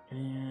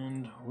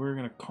 and we're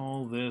gonna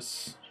call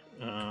this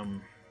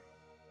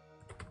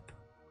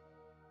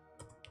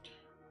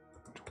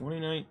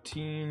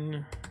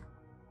 2019.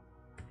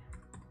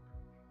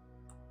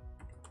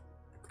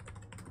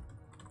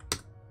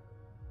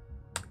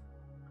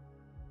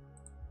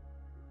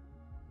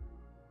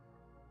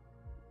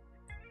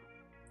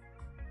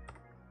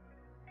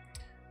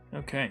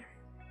 Okay.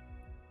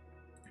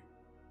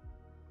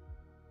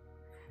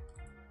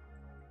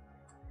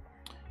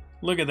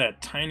 Look at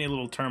that tiny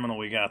little terminal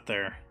we got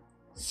there.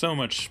 So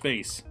much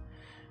space.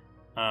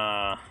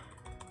 Oh,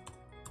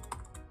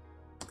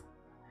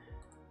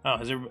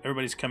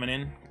 everybody's coming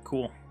in?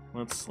 Cool.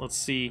 Let's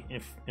see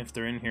if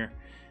they're in here.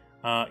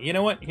 You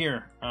know what?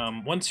 Here,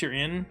 once you're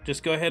in,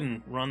 just go ahead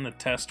and run the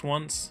test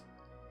once.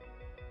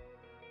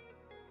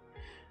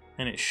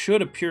 And it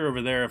should appear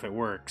over there if it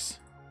works.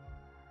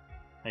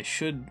 I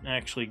should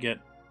actually get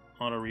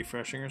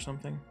auto-refreshing or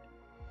something.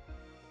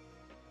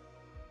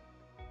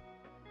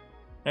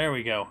 There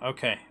we go.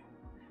 Okay.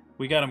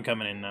 We got them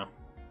coming in now.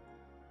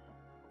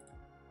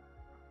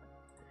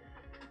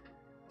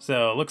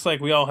 So, looks like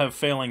we all have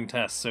failing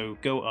tests, so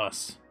go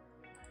us.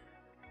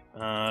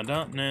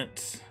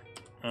 .NET,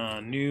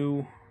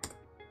 new,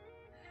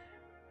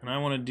 and I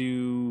want to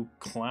do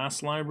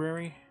class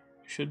library,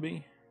 should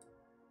be.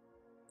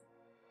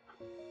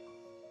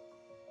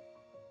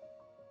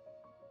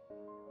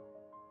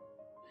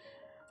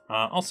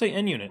 I'll say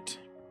NUnit.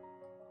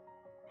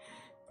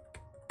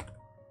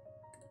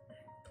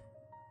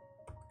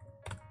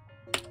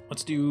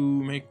 Let's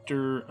do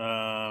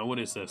maker, what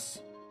is this?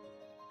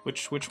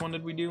 Which one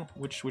did we do?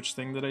 Which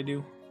thing did I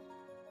do?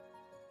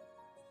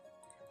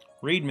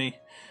 README.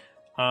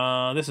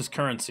 This is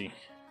currency.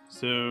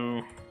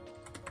 So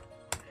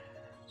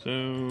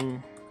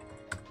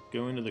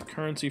go into the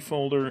currency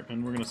folder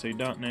and we're gonna say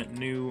 .NET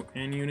new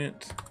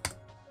NUnit.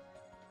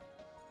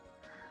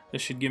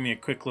 This should give me a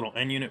quick little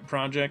NUnit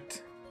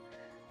project.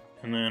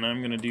 And then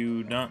I'm gonna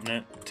do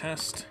 .NET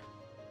test.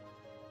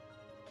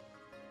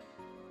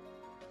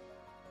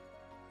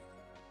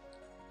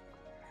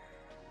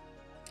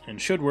 And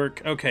should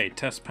work. Okay,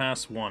 test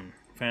pass 1.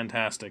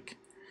 Fantastic.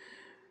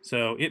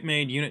 So it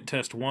made unit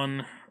test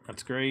 1.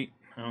 That's great.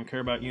 I don't care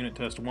about unit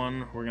test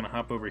 1. We're going to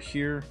hop over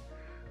here.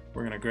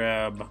 We're going to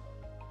grab...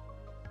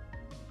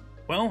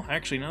 Well,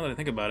 actually, now that I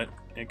think about it,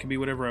 it can be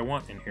whatever I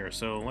want in here.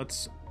 So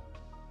let's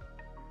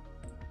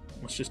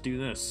just do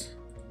this.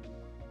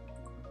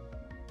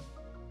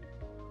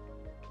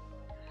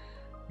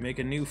 Make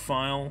a new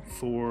file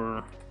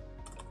for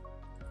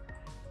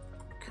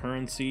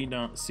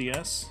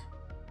currency.cs.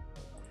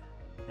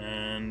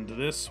 And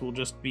this will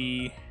just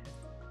be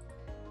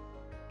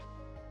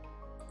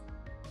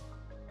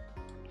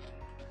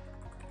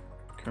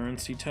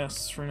currency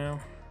tests for now.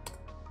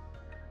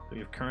 We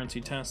have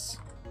currency tests.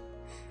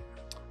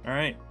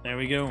 Alright, there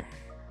we go.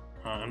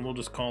 And we'll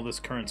just call this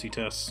currency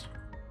tests.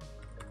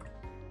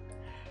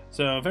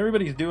 So if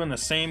everybody's doing the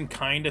same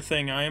kind of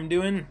thing I am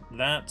doing,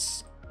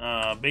 that's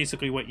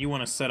basically what you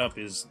want to set up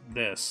is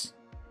this.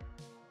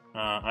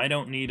 I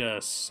don't need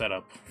a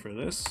setup for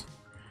this.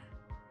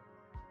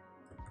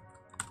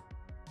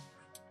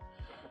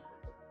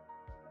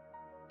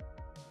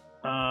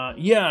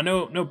 Yeah,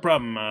 no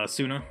problem,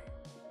 Suna.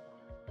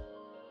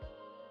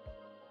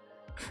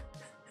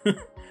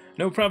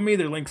 No problem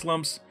either, Lynx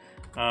Lumps.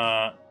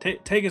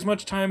 Take as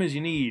much time as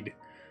you need.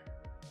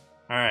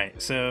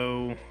 Alright,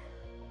 so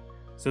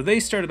they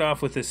started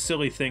off with this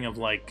silly thing of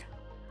like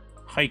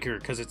hiker,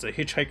 because it's a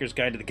Hitchhiker's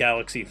Guide to the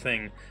Galaxy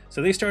thing.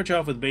 So they start you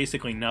off with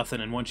basically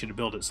nothing and want you to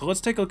build it. So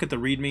let's take a look at the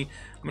README.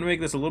 I'm going to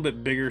make this a little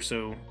bit bigger,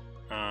 so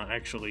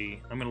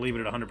actually I'm going to leave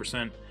it at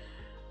 100%.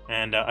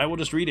 And I will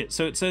just read it.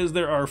 So it says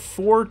there are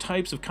 4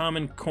 types of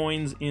common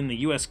coins in the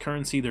US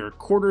currency. There are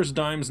quarters,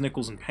 dimes,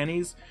 nickels, and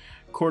pennies.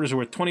 Quarters are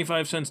worth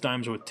 25 cents,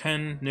 dimes are worth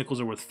 10,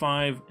 nickels are worth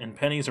 5, and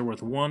pennies are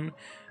worth 1.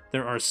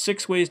 There are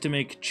 6 ways to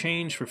make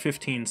change for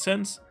 15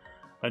 cents.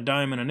 A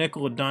dime and a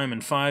nickel, a dime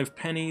and 5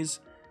 pennies,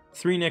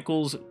 3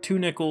 nickels, 2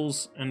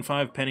 nickels and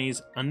 5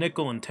 pennies, a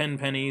nickel and 10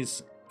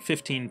 pennies,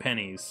 15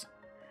 pennies.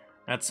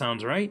 That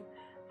sounds right.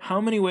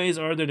 How many ways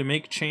are there to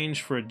make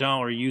change for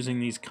 $1 using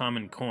these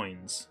common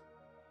coins?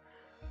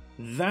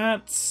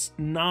 That's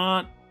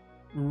not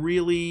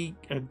really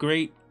a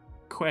great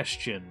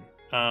question.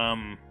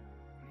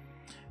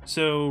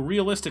 So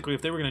realistically,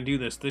 if they were going to do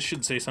this, this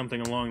should say something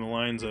along the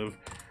lines of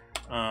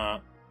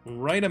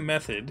write a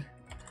method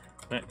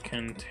that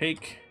can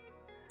take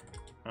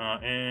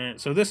and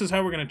so this is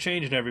how we're going to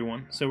change it,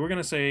 everyone. So we're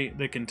going to say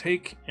they can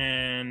take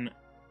an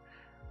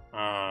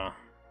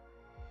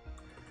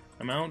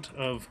amount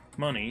of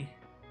money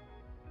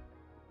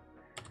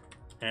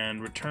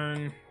and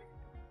return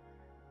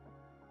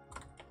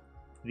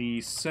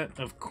the set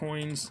of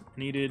coins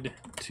needed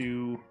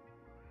to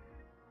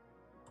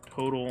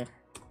total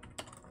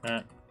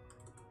at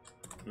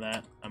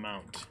that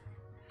amount.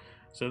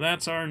 So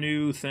that's our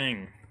new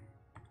thing.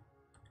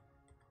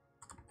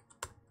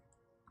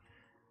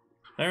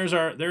 There's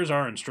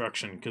our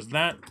instruction, because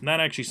that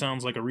actually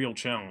sounds like a real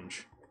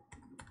challenge.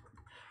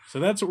 So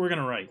that's what we're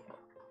gonna write.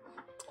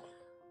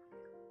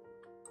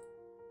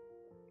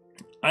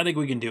 I think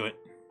we can do it.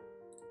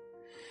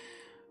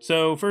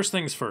 So first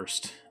things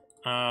first.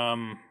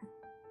 I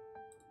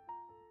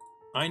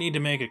need to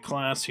make a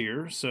class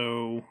here.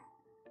 So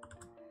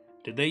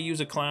did they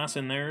use a class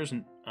in theirs?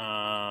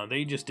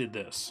 They just did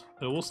this.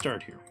 So we'll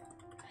start here.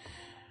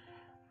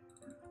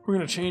 We're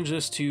gonna change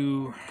this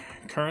to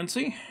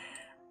currency.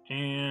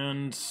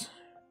 And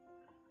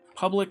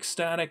public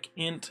static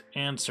int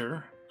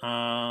answer.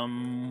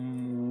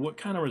 What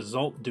kind of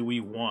result do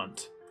we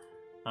want?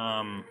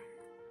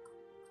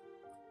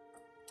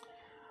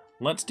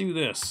 Let's do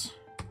this.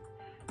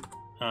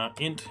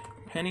 Int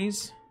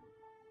pennies,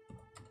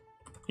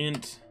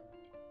 int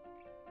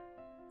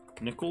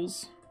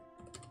nickels,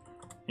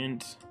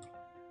 int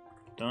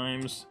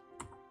dimes,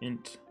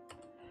 int.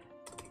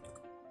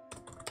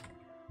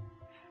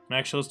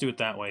 Actually, let's do it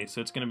that way. So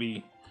it's going to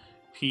be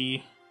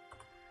P,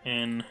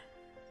 N,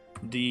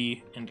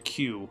 D, and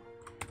Q.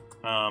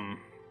 We're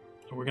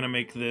going to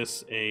make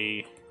this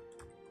a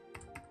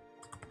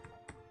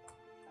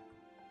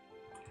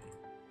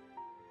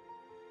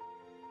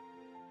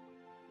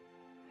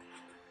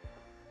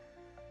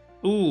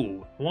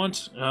ooh,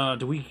 once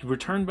do we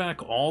return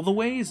back all the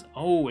ways?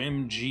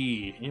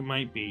 OMG, it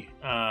might be.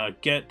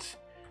 Get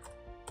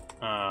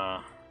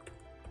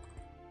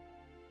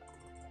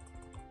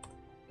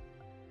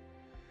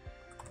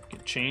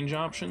change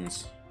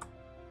options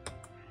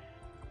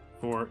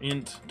for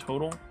int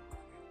total.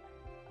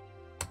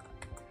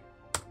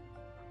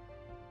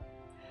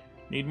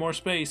 Need more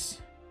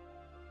space.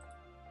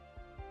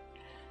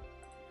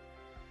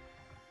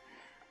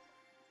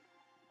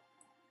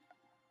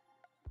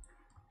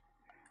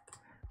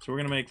 So we're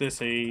going to make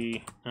this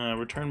a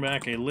return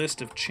back a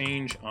list of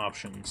change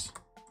options.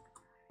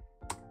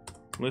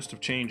 List of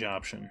change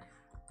option.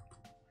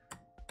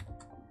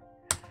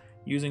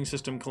 Using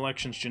system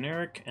collections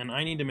generic, and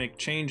I need to make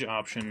change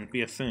option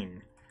be a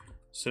thing.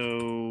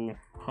 So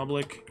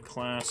public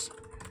class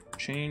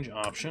change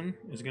option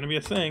is going to be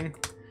a thing.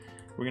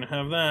 We're going to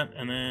have that,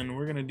 and then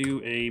we're going to do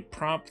a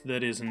prop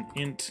that is an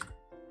int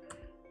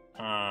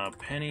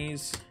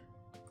pennies,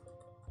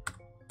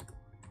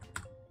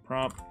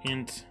 prop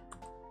int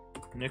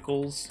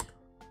nickels,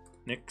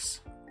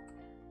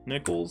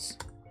 nickels,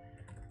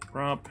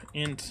 prop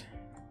int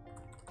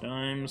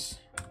dimes,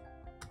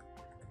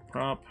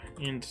 prop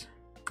int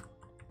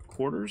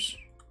quarters.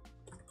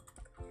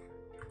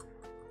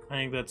 I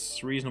think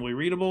that's reasonably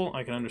readable.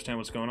 I can understand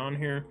what's going on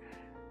here.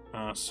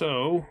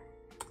 So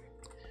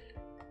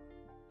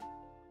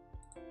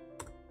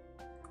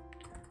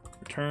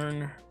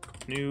return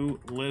new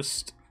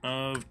list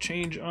of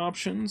change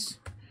options.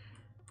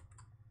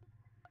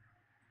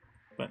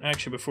 But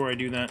actually, before I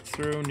do that,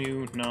 throw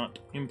new not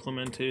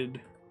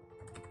implemented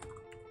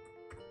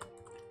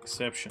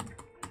exception.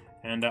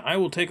 And I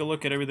will take a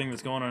look at everything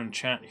that's going on in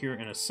chat here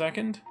in a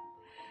second.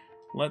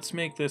 Let's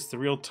make this the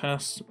real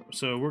test.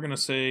 So we're going to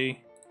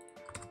say,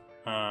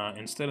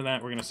 instead of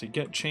that, we're going to say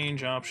get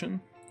change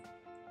option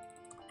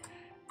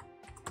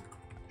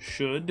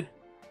should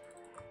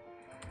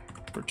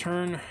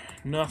return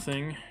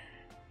nothing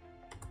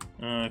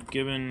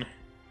given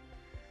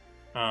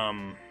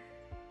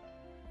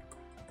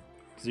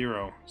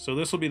 0. So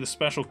this will be the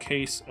special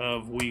case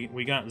of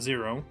we got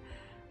 0.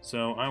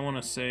 So I want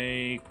to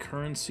say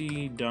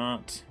currency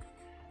dot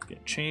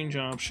get change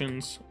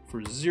options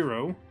for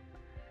 0,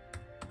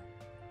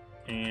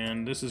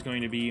 and this is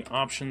going to be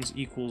options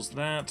equals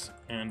that,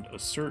 and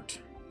assert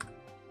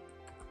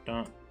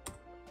dot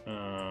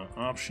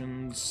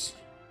options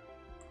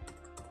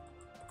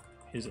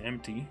is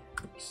empty.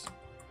 Oops.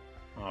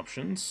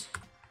 Options.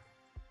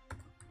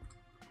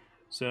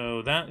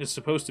 So that is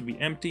supposed to be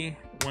empty.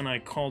 When I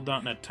call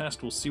 .NET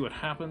Test, we'll see what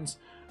happens.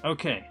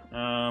 Okay,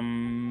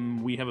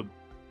 we have a...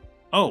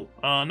 Oh,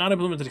 not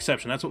implemented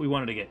exception. That's what we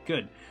wanted to get.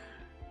 Good.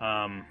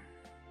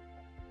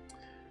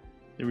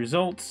 The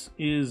result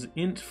is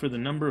int for the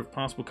number of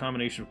possible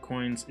combination of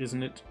coins,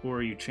 isn't it? Or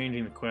are you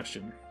changing the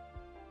question?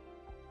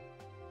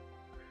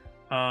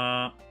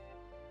 Oh,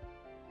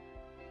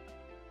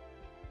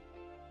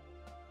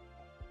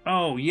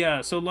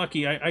 yeah, so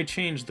Lucky, I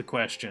changed the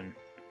question.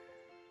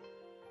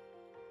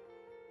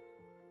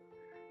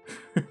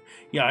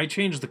 Yeah, I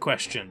changed the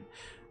question.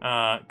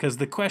 Because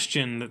the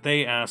question that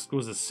they asked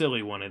was a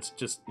silly one. It's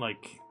just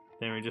like,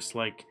 they were just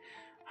like,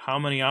 how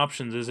many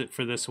options is it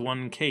for this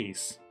one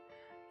case?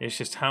 It's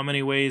just how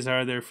many ways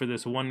are there for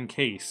this one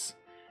case?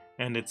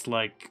 And it's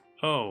like,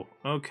 oh,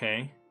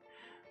 okay.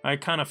 I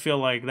kind of feel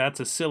like that's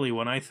a silly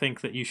one. I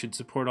think that you should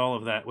support all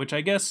of that, which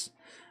I guess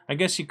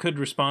you could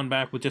respond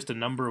back with just a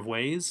number of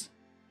ways.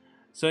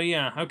 So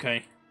yeah,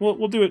 okay.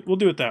 We'll do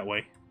it that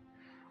way.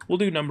 We'll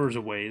do numbers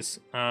of ways.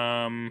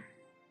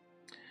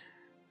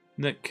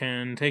 That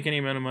can take any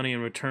amount of money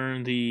and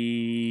return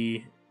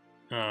the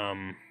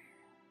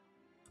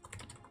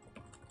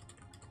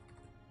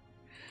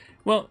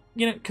well,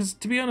 you know, because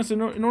to be honest,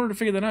 in order to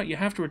figure that out, you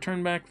have to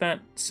return back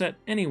that set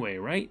anyway,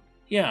 right?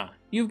 Yeah,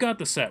 you've got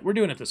the set. We're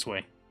doing it this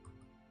way.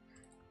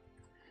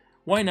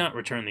 Why not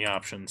return the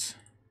options?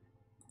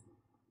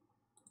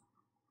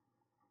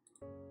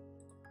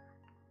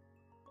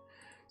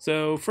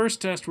 So first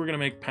test we're going to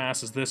make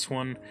pass is this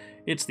one.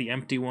 It's the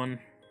empty one.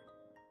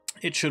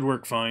 It should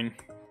work fine.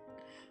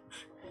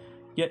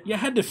 You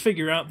had to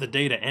figure out the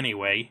data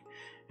anyway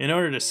in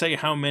order to say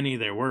how many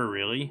there were,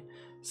 really.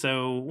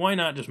 So why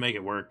not just make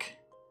it work?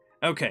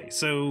 Okay,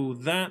 so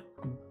that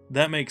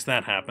makes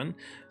that happen.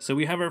 So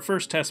we have our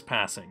first test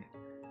passing.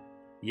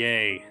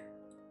 Yay.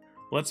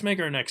 Let's make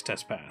our next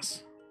test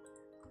pass.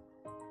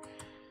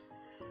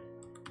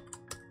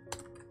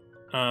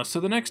 So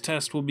the next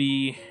test will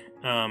be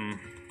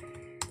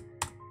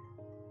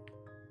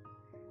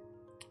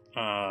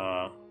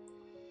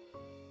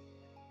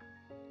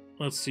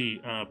let's see,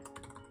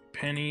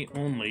 penny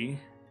only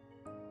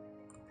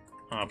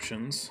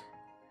options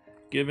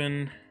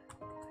given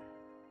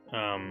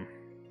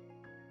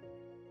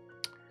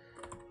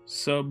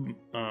sub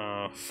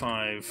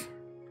 5.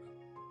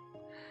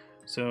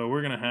 So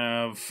we're gonna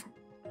have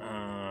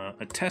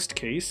a test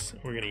case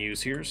we're gonna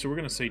use here. So we're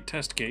gonna say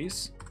test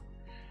case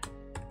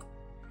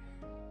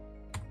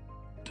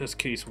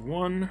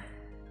 1.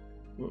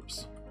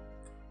 Whoops.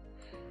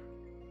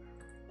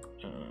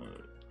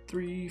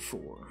 3,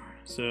 4.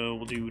 So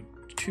we'll do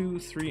 2,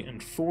 3,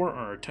 and 4 are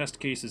our test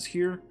cases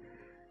here,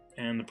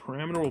 and the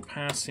parameter we'll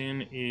pass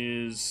in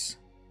is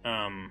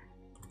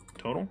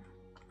total.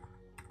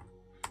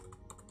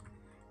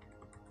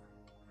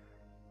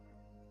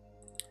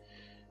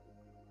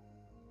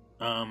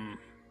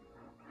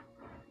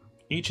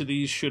 Each of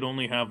these should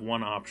only have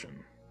one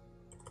option.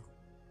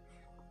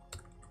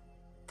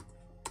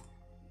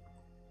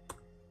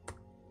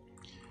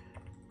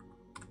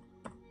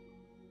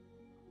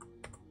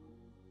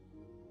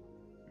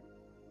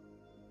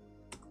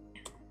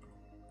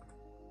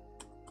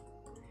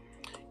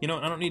 You know,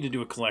 I don't need to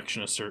do a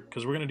collection assert,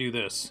 because we're going to do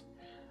this.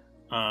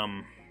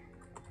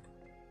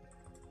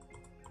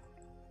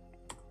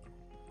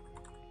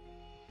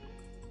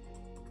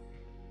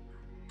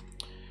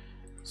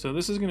 So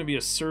this is going to be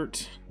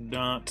assert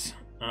dot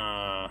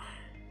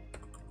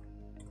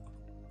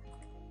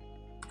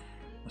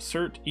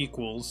assert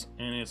equals,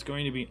 and it's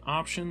going to be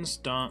options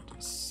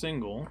dot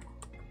single.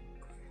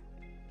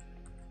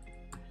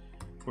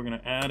 We're going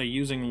to add a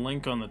using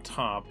link on the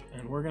top,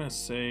 and we're going to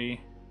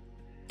say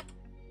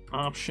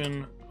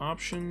option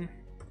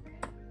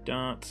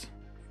dot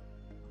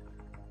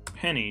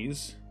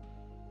pennies.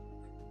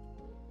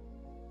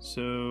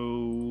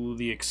 So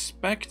the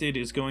expected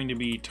is going to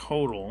be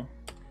total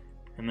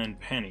and then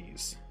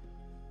pennies,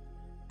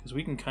 because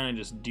we can kind of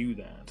just do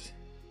that.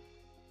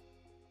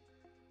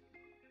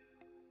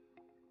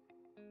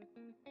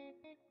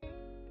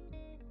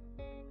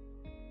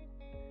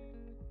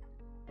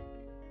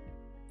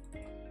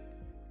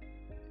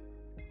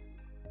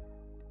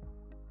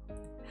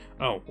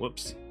 Oh,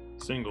 whoops.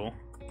 Single,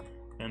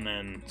 and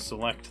then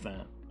select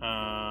that.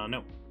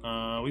 No,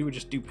 we would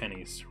just do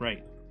pennies,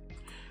 right?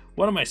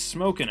 What am I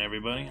smoking,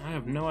 everybody? I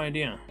have no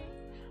idea.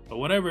 But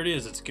whatever it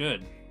is, it's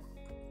good.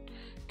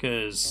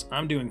 Because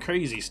I'm doing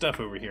crazy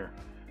stuff over here.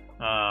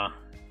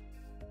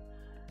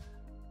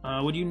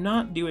 Would you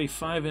not do a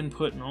 5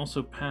 input and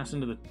also pass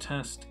into the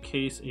test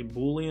case a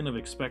boolean of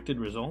expected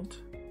result?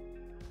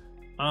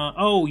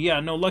 Oh, yeah,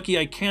 no, Lucky,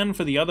 I can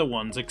for the other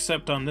ones,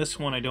 except on this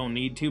one I don't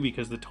need to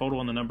because the total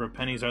and the number of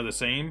pennies are the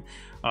same.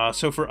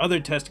 So for other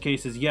test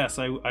cases, yes,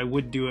 I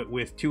would do it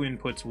with 2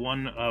 inputs,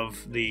 one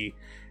of the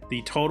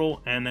the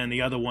total, and then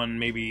the other one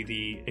maybe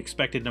the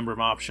expected number of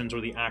options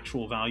or the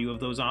actual value of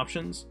those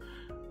options,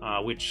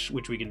 which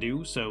we can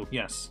do. So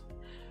yes,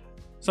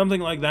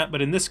 something like that.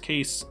 But in this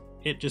case,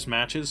 it just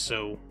matches.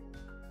 So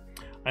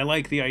I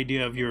like the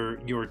idea of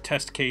your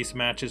test case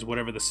matches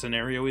whatever the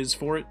scenario is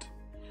for it.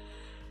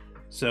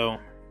 So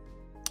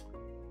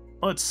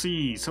let's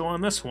see. So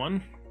on this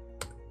one,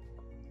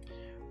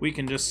 we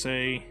can just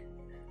say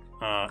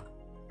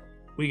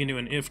we can do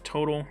an if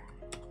total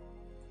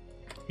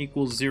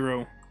equals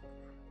 0.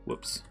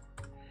 Whoops.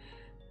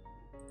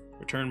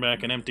 Return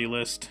back an empty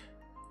list.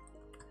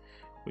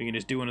 We can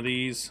just do one of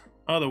these.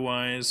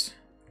 Otherwise,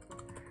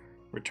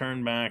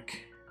 return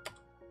back.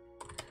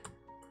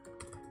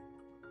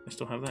 I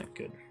still have that.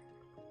 Good.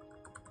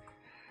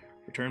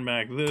 Return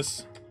back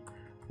this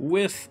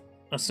with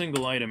a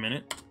single item in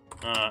it.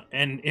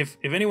 And if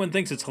anyone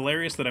thinks it's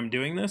hilarious that I'm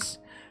doing this,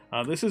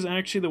 this is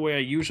actually the way I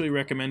usually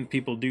recommend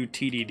people do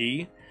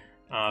TDD.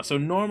 So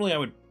normally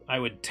I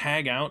would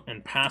tag out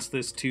and pass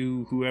this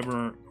to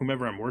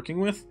whomever I'm working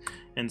with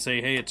and say,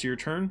 hey, it's your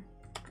turn.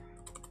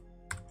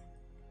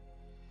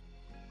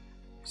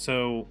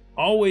 So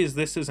always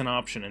this is an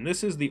option, and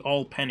this is the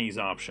all pennies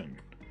option.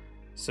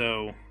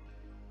 So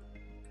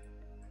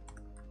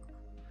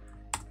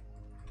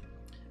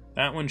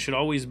that one should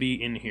always be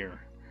in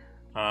here.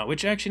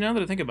 Which actually, now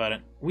that I think about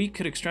it, we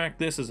could extract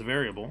this as a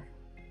variable.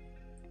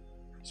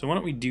 So why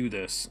don't we do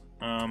this?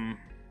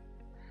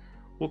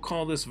 We'll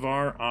call this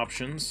var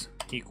options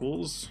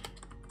equals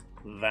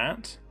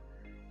that,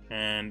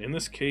 and in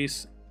this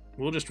case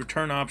we'll just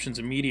return options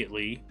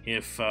immediately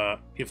if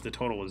the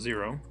total is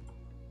 0.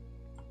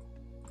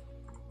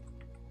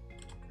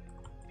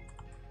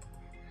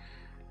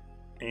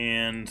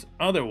 And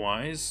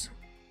otherwise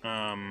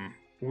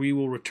we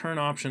will return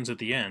options at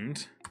the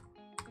end.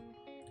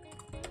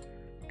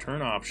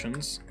 Return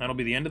options, that'll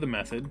be the end of the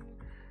method,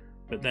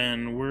 but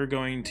then we're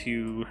going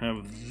to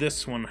have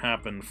this one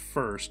happen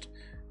first,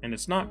 and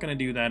it's not going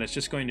to do that. It's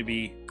just going to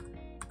be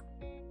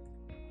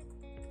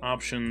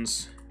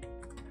options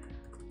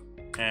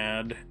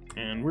add,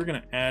 and we're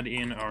going to add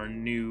in our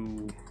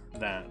new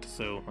that.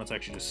 So let's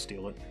actually just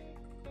steal it.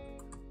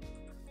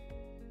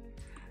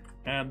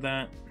 Add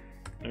that.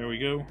 There we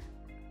go.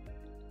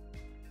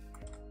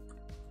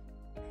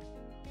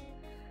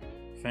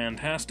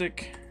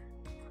 Fantastic.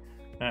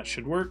 That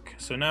should work.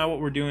 So now what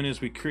we're doing is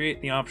we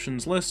create the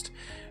options list.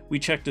 We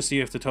check to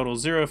see if the total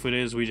is 0. If it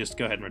is, we just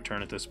go ahead and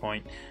return at this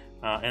point.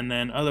 And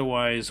then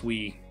otherwise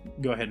we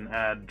go ahead and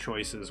add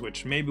choices,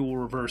 which maybe we'll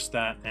reverse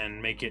that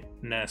and make it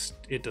nest.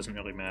 It doesn't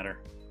really matter.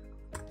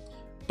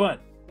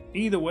 But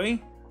either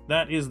way,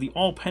 that is the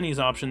all pennies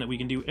option that we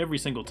can do every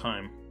single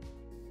time.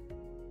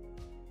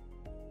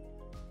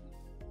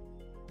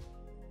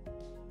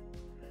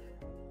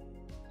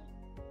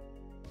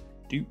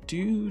 Do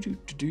do do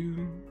do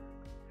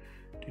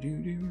do do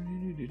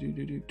do do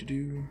do do do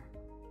do.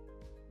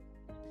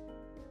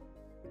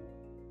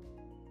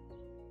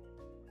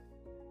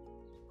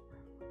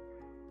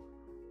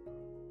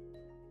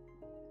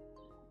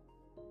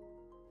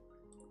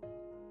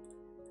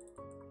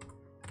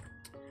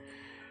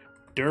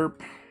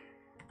 Derp.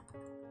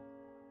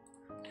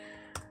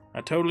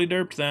 I totally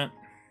derped that.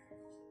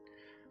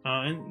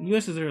 In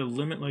US, is there a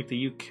limit like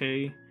the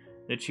UK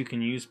that you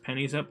can use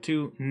pennies up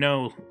to?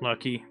 No,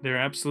 Lucky, there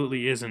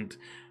absolutely isn't.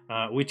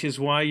 Which is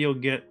why you'll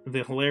get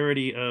the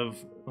hilarity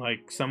of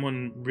like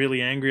someone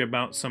really angry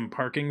about some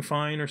parking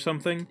fine or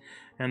something,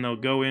 and they'll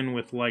go in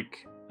with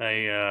like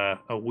a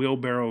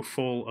wheelbarrow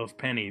full of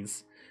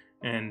pennies,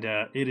 and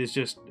it is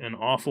just an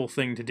awful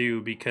thing to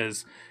do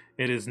because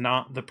it is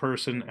not the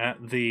person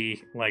at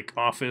the like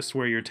office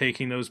where you're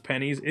taking those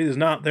pennies. It is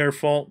not their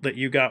fault that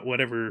you got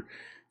whatever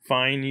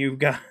fine you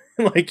got.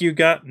 Like you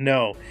got,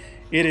 no.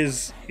 It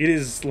is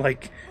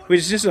like,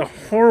 which is just a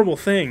horrible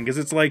thing, because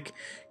it's like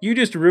you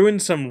just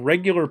ruined some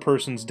regular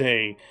person's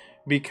day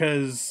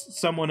because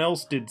someone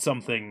else did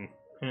something,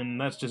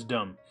 and that's just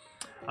dumb.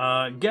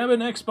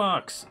 Gavin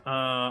Xbox,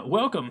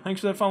 welcome.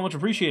 Thanks for that follow, much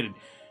appreciated.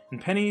 In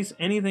pennies,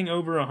 anything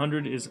over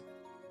 100 is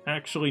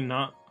actually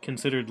not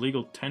considered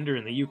legal tender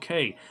in the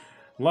UK.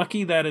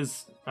 Lucky, that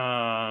is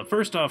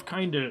first off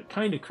kind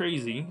of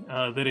crazy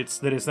that it's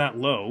that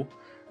low.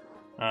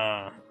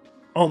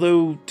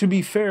 Although, to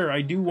be fair,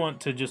 I do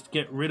want to just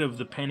get rid of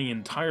the penny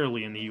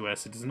entirely in the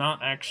US. It does not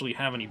actually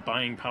have any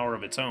buying power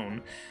of its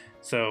own.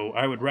 So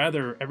I would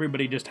rather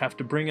everybody just have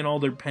to bring in all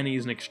their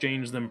pennies and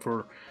exchange them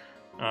for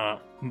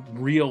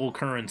real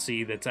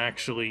currency that's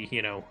actually,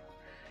 you know,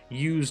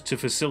 used to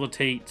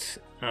facilitate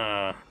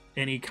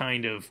any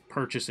kind of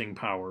purchasing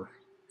power.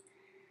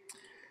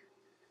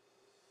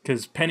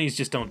 Because pennies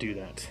just don't do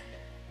that.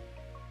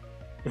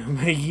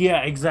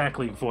 Yeah,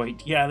 exactly,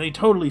 Voight. Yeah, they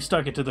totally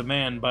stuck it to the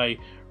man by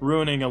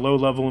ruining a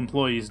low-level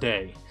employee's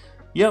day.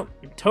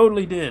 Yep,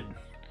 totally did.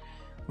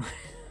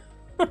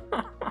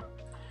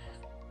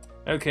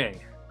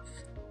 Okay.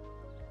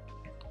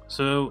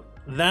 So,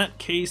 that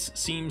case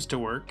seems to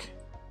work.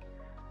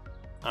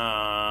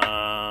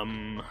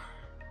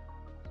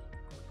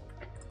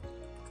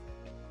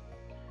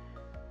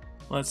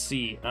 Let's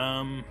see.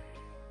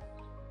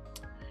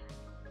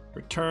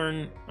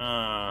 return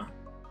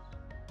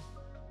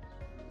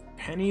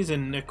pennies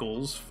and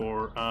nickels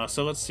for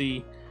so let's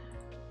see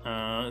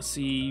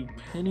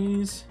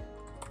pennies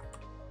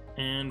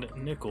and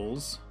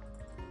nickels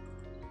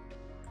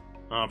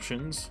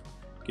options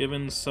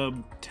given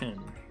sub 10.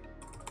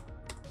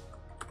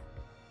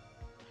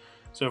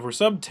 So if we're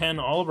sub 10,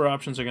 all of our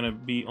options are going to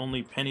be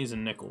only pennies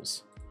and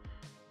nickels.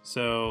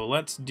 So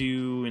let's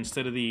do,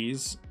 instead of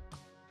these,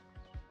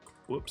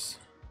 whoops.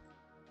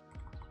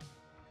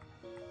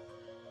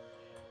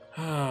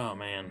 Oh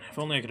man, if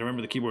only I could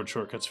remember the keyboard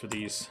shortcuts for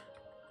these.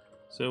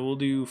 So we'll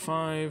do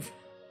 5,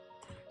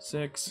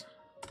 6,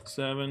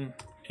 7,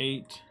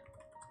 8,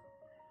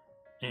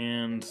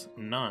 and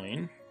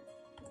 9.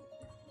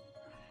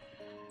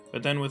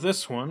 But then with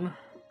this one,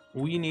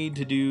 we need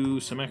to do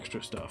some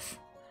extra stuff.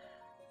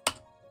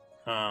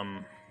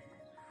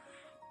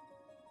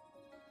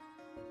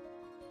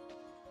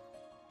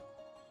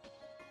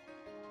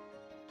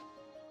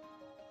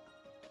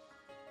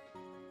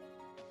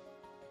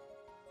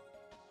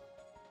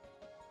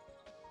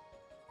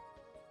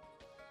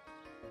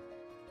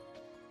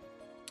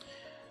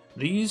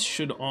 These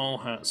should all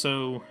have,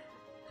 so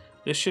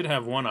this should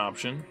have one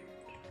option.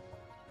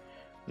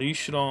 These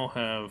should all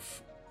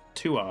have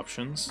 2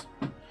 options,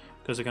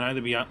 because it can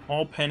either be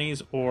all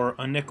pennies or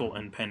a nickel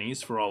and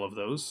pennies for all of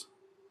those.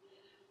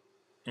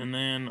 And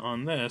then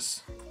on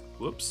this,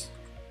 whoops,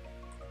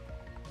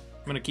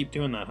 I'm gonna keep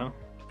doing that, huh?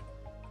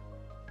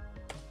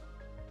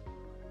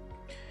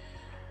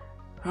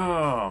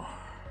 Oh,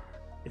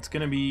 it's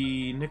gonna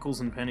be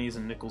nickels and pennies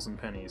and nickels and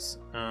pennies.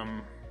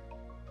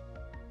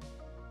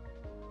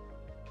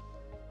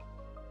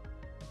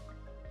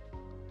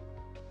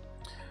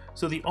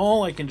 So the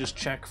all I can just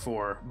check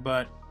for,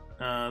 but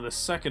the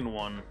second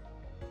one,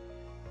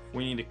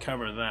 we need to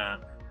cover that.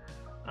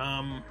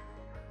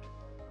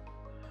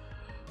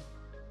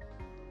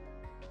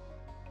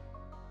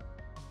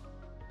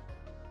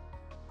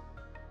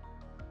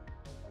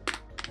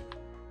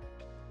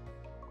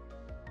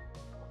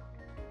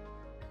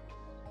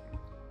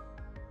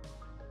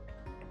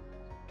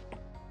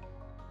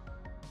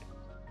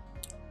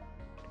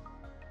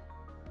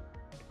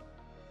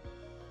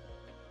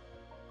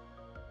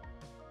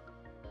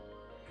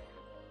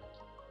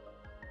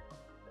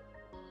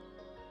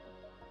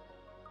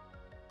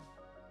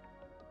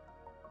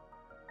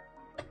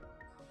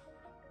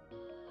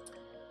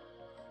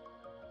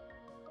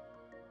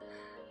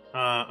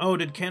 Oh,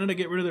 did Canada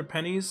get rid of their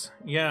pennies?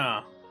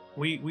 Yeah,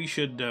 we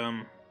should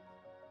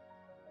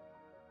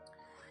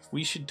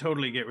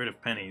totally get rid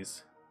of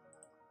pennies.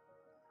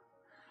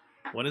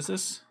 What is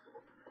this?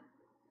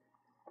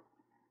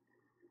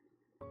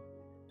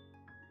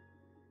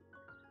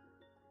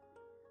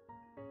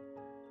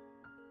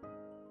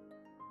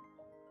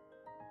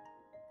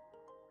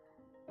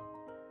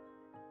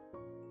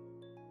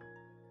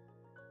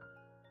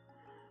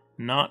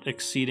 Not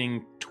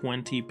exceeding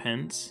 20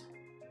 pence?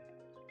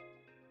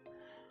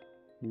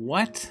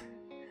 What?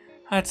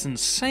 That's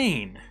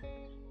insane.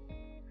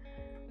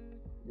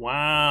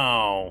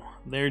 Wow.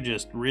 They're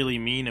just really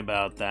mean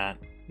about that.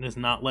 Just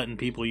not letting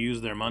people use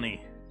their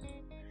money.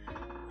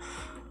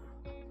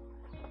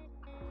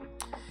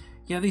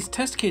 Yeah, these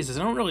test cases,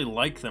 I don't really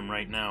like them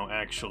right now,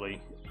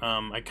 actually.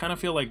 I kind of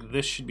feel like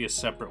this should be a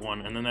separate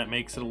one, and then that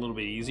makes it a little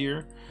bit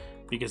easier,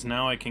 because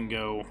now I can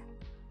go,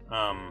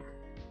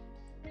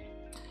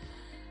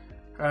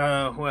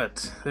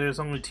 what? There's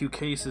only 2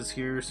 cases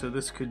here, so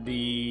this could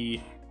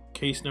be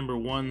case number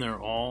 1, they're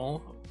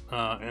all,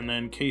 and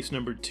then case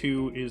number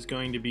 2 is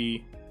going to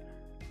be,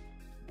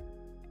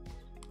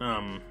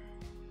 that'll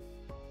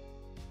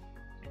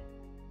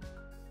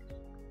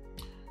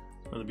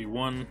be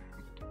 1,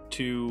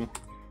 2,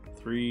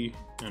 3,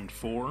 and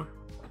 4.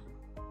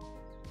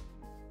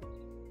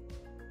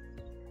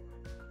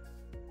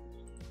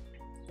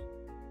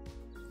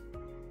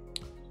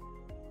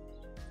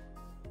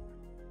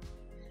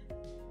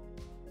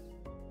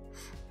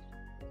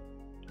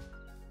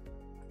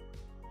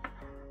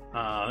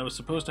 That was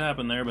supposed to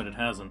happen there, but it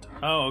hasn't.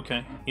 Oh,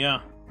 okay.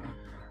 Yeah.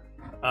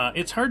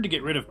 It's hard to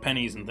get rid of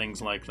pennies and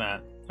things like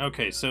that.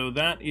 Okay, so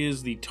that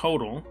is the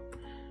total.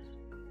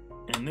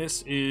 And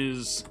this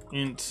is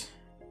int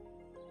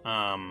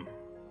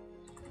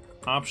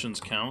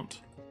options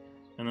count.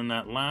 And then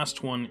that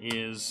last one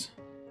is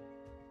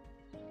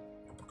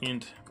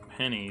int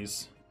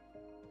pennies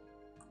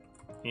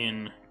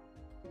in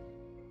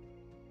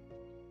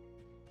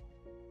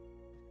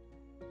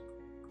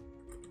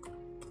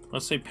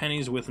let's say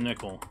pennies with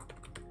nickel.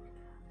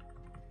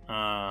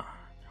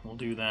 We'll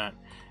do that.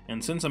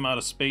 And since I'm out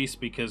of space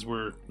because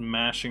we're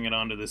mashing it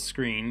onto the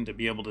screen to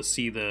be able to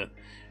see the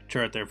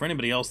chart there, for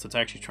anybody else that's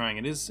actually trying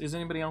it, is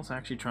anybody else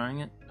actually trying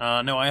it?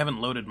 No, I haven't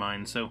loaded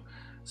mine, so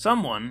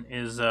someone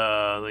is,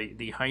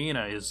 the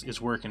hyena is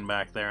working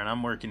back there, and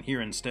I'm working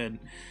here instead.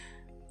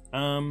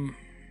 So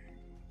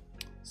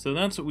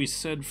that's what we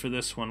said for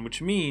this one,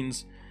 which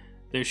means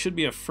there should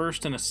be a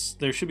first and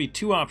there should be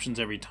 2 options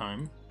every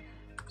time.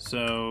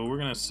 So we're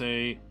gonna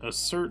say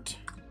assert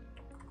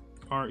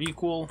are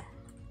equal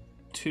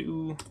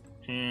to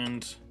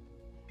and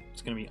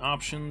It's going to be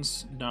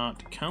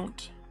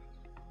options.count.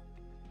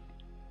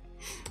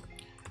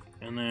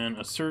 And then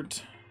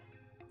assert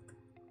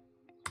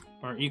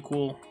our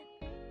equal,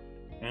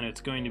 and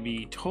it's going to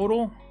be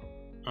total.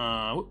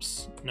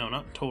 Whoops, no,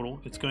 not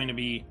total. It's going to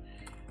be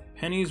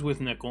pennies with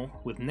nickel,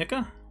 with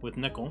nickel. I'm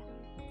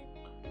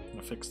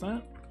gonna fix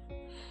that.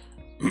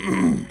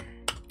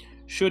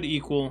 Should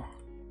equal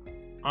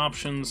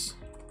options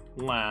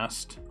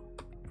last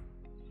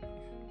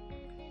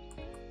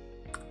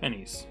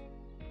pennies.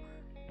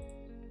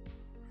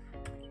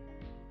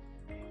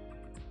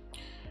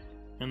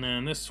 And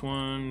then this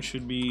one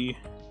should be,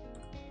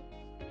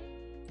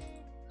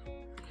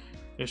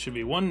 it should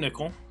be 1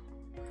 nickel.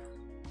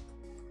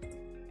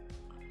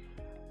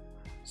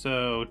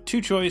 So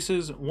 2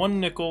 choices, 1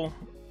 nickel,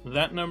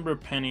 that number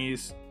of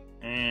pennies,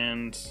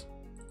 and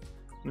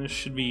this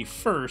should be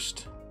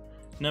first.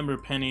 Number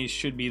of pennies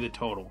should be the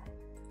total.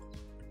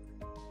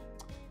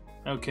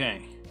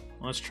 Okay,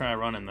 let's try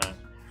running that.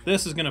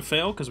 This is gonna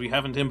fail because we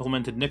haven't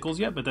implemented nickels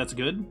yet, but that's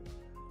good.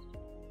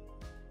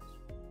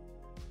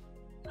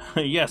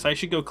 Yes, I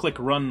should go click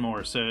run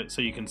more so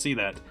you can see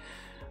that.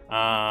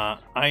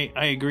 I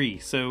agree.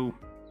 So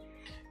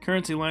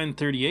currency line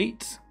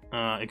 38,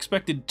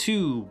 expected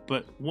 2,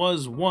 but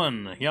was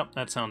 1. Yep,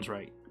 that sounds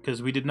right,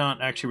 because we did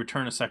not actually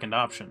return a second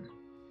option.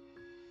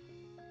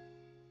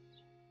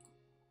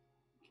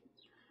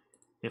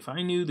 If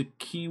I knew the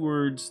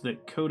keywords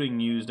that coding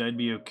used, I'd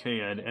be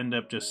okay. I'd end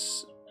up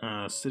just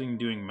sitting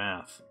doing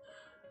math.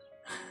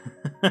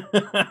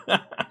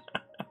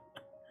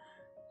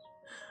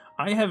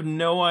 I have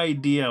no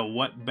idea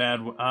what bad...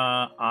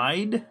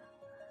 I'd?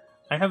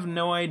 I have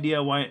no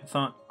idea why it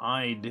thought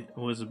I'd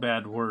was a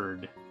bad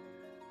word.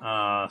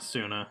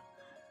 Suna.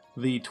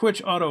 The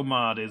Twitch auto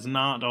mod is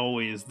not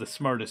always the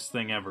smartest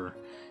thing ever.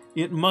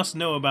 It must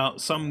know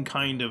about some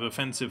kind of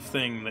offensive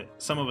thing that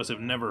some of us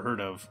have never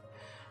heard of.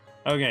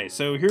 Okay,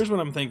 so here's what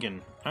I'm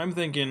thinking. I'm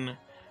thinking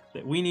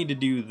that we need to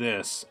do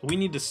this. We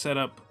need to set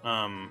up,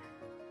 so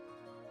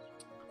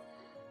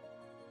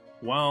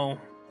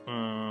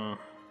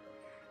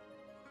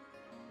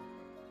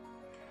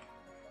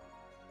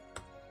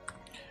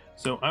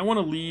I want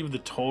to leave the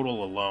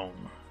total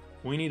alone.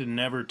 We need to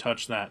never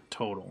touch that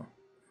total.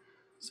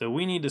 So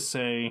we need to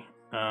say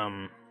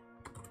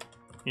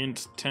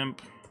int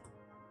temp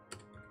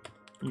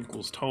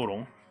equals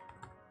total.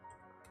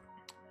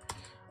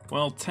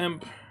 Well,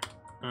 temp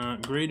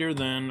greater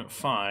than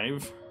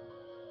 5.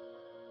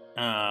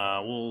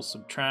 We'll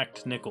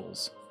subtract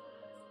nickels.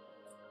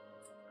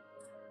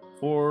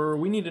 Or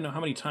we need to know how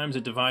many times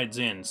it divides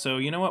in. So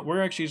you know what?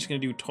 We're actually just going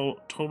to do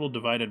total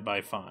divided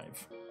by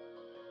 5.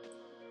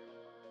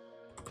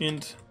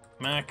 Int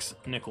max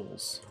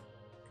nickels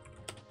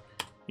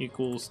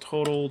equals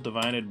total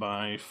divided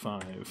by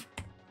 5.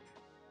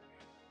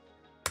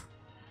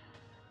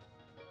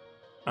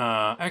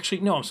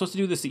 Actually, no, I'm supposed to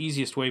do this the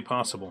easiest way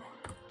possible.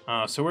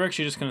 So we're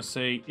actually just going to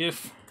say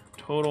if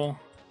total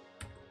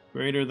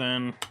greater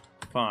than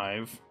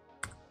 5,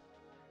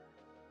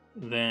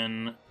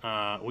 then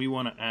we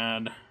want to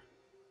add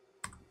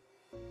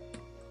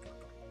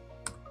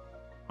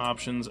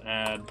options,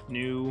 add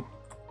new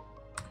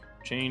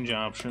change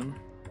option.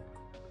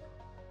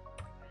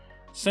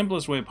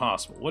 Simplest way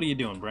possible. What are you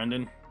doing,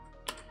 Brendan?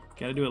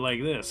 Gotta do it like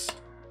this.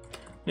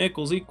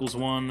 Nickels equals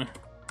 1,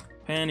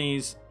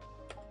 pennies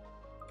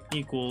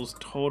equals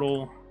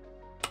total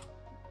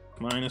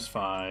minus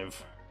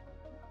 5.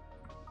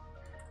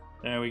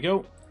 There we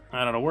go.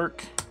 That ought to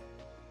work.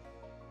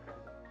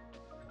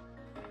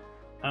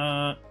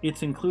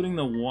 It's including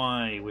the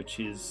Y, which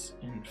is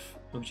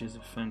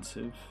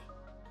offensive.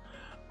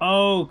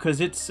 Oh,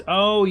 because it's...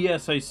 Oh,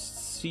 yes, I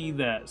see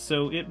that.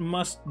 So it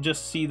must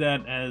just see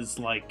that as,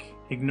 like,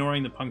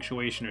 ignoring the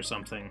punctuation or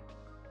something.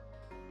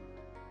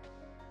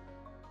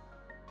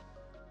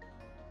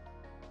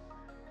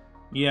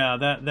 Yeah,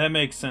 that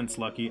makes sense,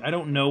 Lucky. I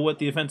don't know what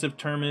the offensive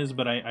term is,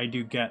 but I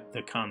do get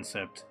the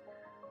concept.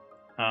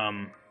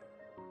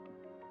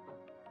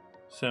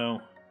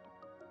 So...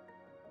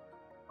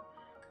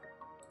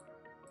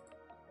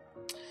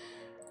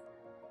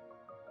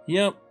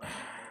 Yep,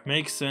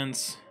 makes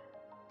sense.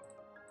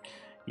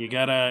 You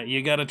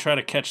gotta try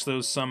to catch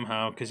those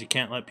somehow, because you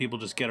can't let people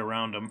just get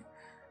around them.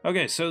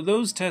 Okay, so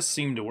those tests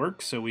seem to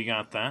work, so we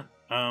got that.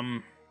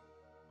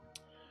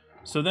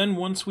 So then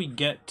once we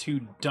get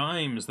to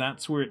dimes,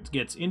 that's where it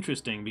gets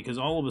interesting, because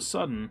all of a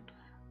sudden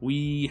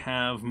we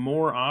have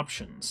more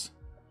options.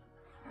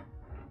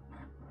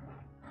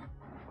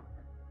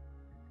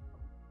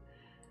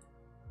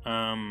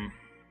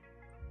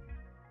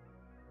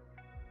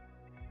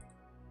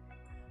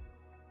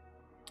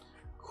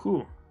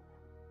 Whew.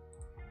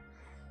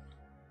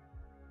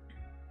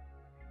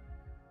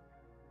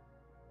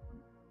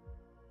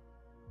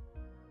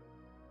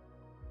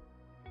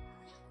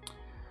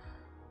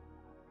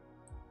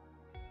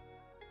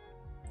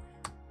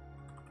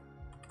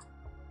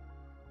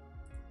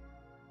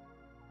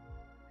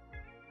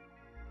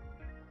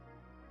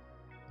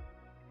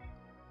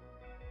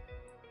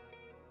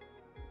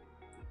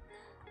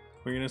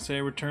 We're going to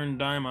say return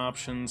dime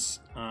options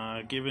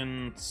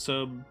given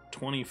sub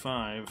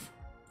 25.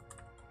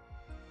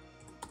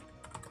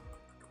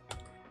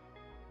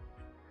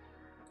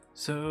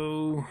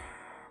 So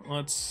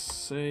let's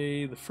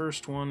say the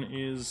first one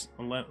is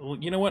 11. Well,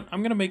 you know what?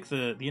 I'm gonna make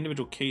the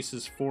individual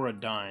cases for a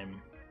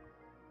dime.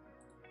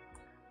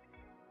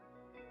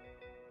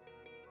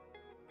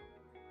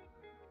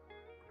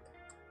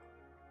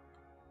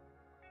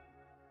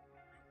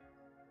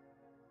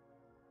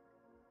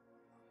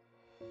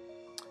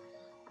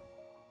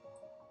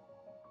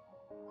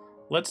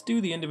 Let's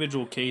do the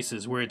individual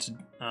cases where it's,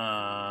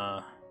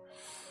 no,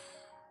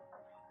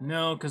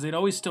 because they'd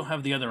always still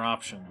have the other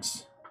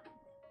options.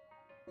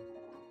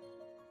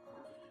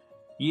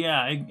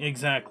 Yeah,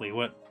 exactly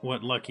what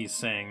Lucky's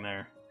saying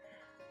there.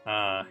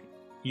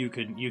 You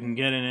can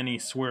get in any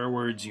swear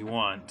words you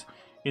want.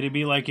 It'd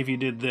be like if you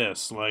did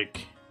this,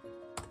 like...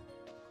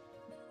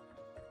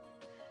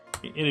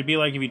 It'd be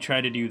like if you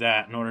tried to do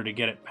that in order to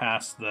get it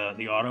past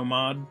the auto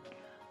mod,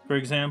 for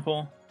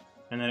example,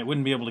 and then it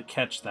wouldn't be able to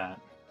catch that.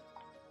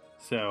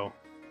 So,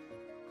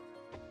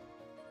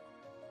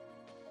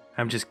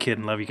 I'm just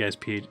kidding. Love you guys,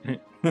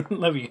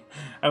 love you.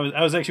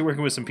 I was actually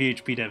working with some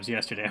PHP devs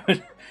yesterday.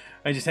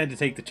 I just had to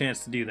take the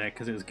chance to do that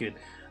because it was good.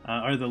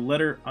 Are the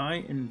letter I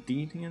and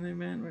D together,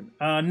 man?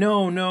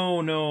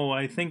 No.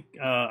 I think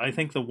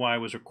the Y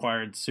was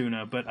required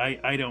sooner, but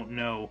I don't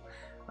know.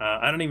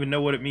 I don't even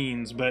know what it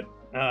means. But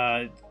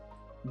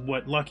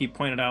what Lucky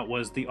pointed out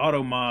was the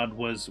auto mod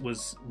was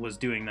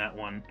doing that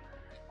one.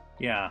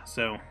 Yeah,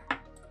 so.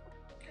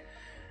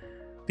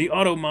 The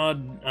auto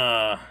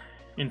mod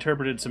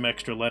interpreted some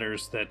extra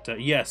letters that,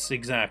 yes,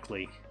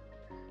 exactly.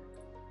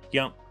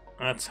 Yep,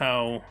 that's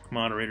how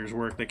moderators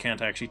work. They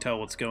can't actually tell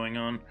what's going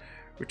on.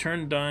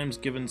 Return dimes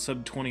given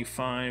sub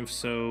 25,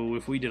 so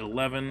if we did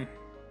 11...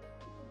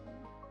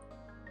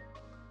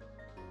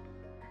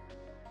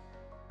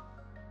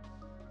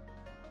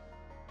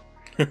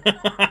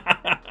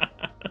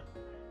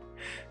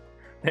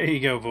 There you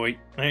go, Voight.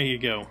 There you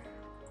go.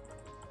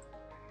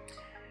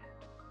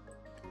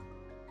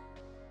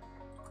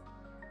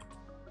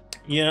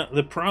 Yeah,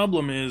 the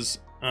problem is,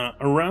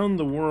 around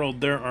the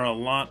world there are a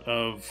lot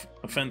of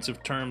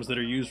offensive terms that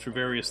are used for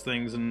various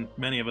things, and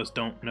many of us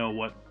don't know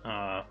what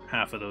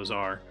half of those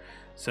are.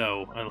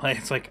 So,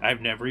 it's like,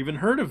 I've never even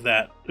heard of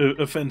that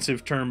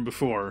offensive term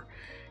before,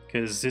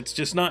 because it's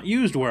just not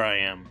used where I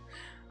am.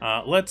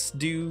 Let's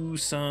do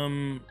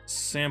some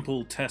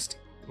sample test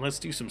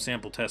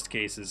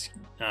cases,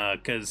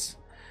 because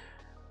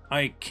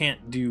I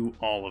can't do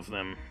all of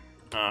them.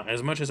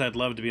 As much as I'd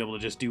love to be able to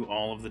just do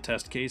all of the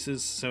test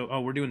cases. So,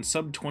 we're doing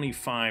sub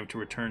 25 to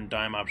return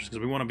dime options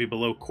because we want to be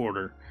below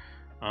quarter.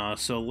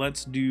 So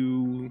let's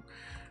do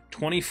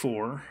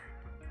 24.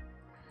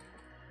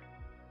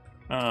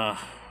 How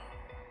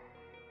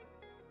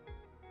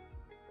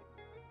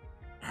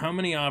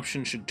many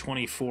options should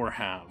 24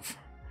 have?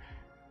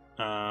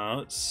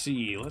 Let's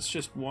see. Let's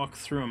just walk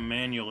through them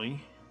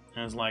manually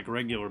as like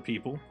regular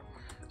people.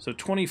 So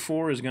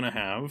 24 is going to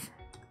have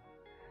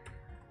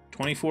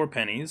 24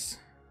 pennies.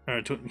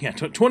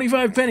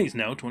 25 pennies.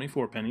 No,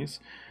 24 pennies.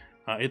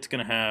 It's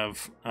going to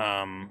have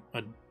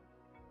a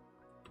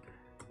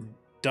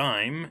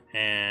dime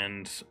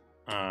and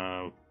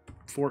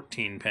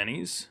 14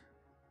 pennies.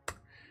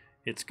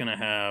 It's going to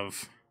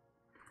have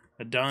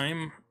a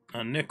dime,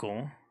 a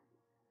nickel,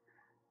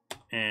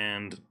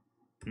 and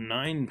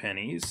 9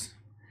 pennies.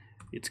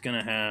 It's going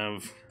to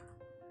have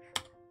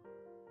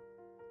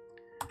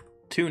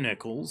 2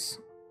 nickels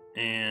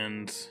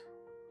and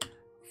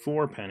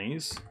 4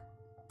 pennies.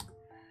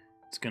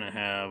 It's going to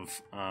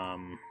have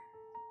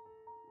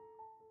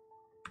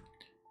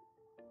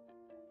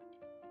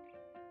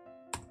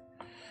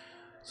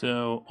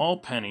so all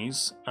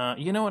pennies.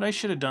 You know what? I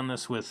should have done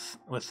this with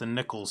the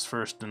nickels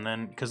first, and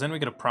then because then we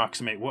could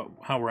approximate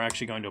how we're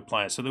actually going to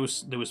apply it. So there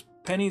was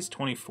pennies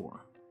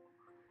 24.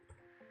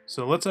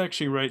 So let's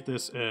actually write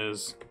this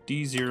as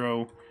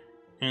D0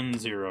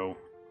 N0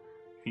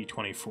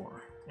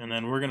 P24, and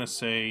then we're going to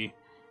say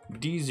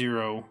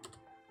D0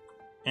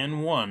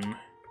 N1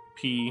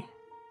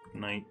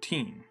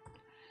 P19,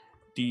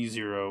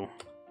 D0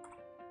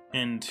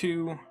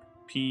 N2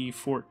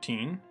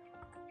 P14,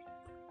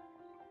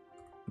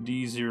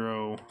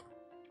 D0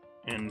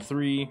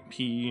 N3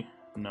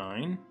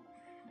 P9,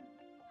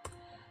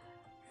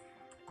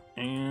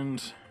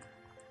 and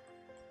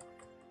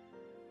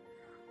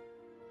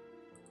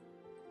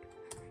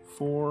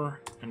 4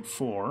 and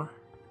 4.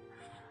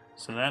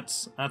 So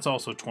that's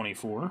also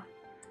 24.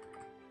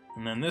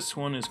 And then this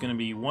one is going to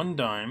be 1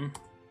 dime,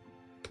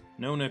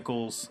 no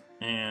nickels,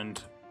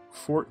 and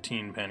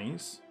 14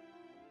 pennies.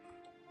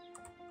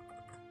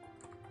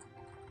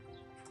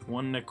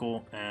 1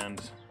 nickel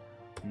and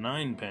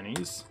 9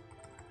 pennies.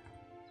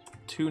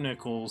 2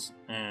 nickels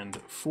and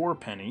 4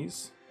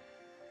 pennies.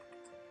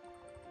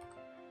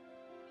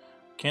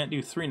 Can't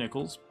do 3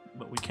 nickels,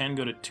 but we can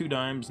go to 2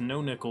 dimes,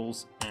 no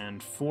nickels,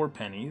 and 4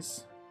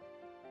 pennies.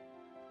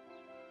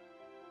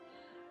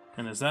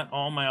 And is that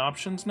all my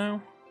options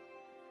now?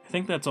 I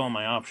think that's all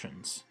my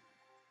options.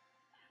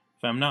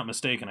 If I'm not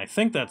mistaken, I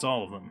think that's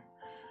all of them.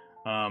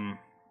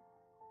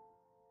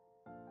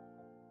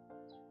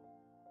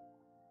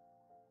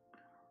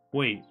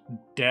 Wait,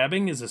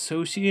 dabbing is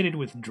associated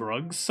with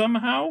drugs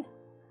somehow?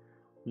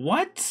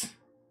 What?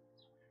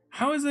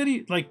 How is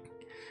that like,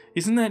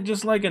 isn't that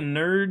just like a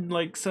nerd,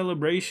 like,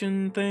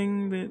 celebration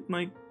thing that,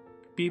 like,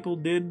 people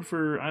did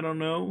for, I don't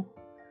know?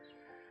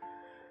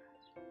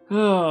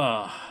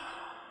 Ugh.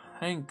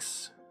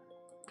 Thanks,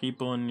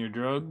 people and your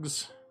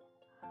drugs.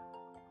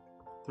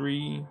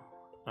 3,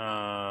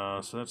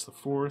 so that's the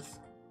 4th,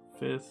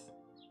 5th,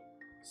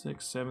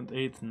 6th, 7th,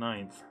 8th,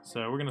 9th.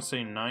 So we're gonna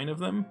say 9 of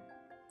them.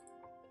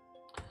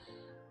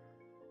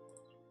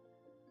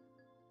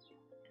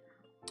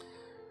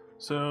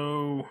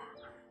 So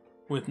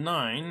with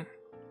 9,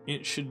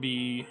 it should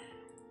be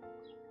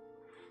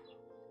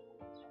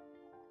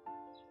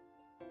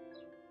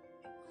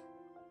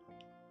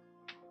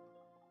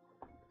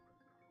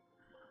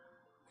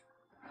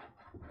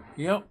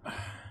yep.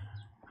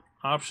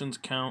 Options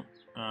count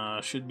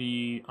should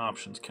be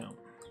options count.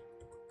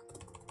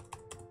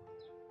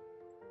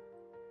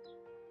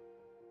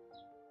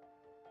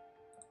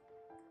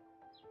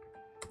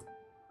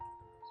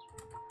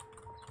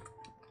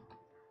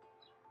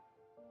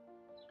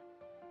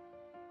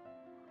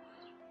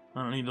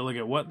 I don't need to look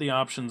at what the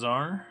options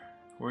are.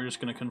 We're just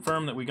going to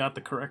confirm that we got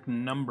the correct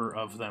number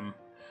of them,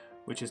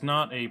 which is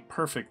not a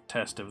perfect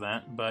test of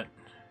that, but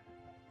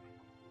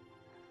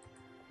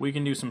we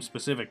can do some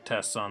specific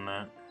tests on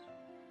that.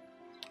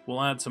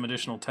 We'll add some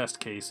additional test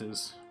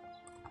cases.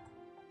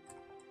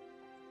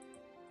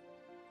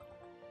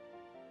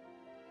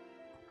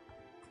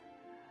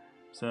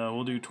 So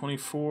we'll do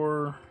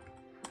 24,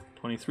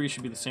 23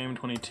 should be the same,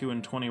 22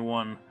 and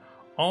 21.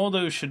 All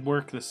those should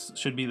work. This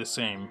should be the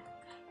same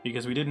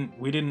because we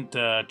didn't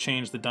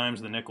change the dimes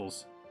to the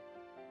nickels.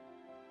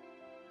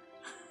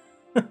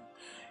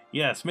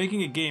 Yes,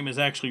 making a game is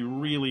actually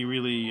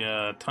really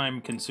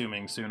time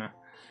consuming, Suna.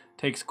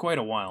 Takes quite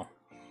a while.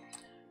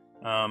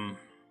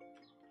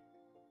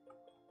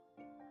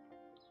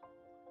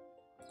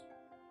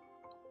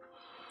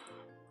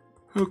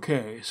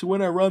 Okay, so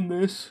when I run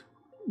this,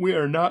 we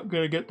are not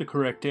going to get the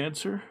correct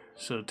answer.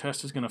 So the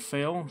test is going to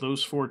fail.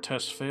 Those 4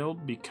 tests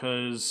failed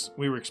because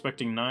we were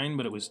expecting 9,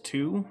 but it was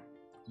 2.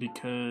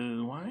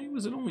 Because, why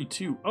was it only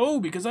 2? Oh,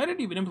 because I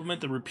didn't even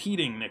implement the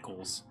repeating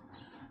nickels.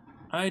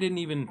 I didn't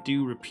even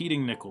do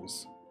repeating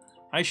nickels.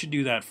 I should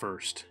do that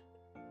first.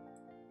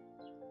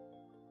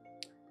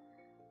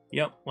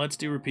 Yep, let's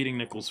do repeating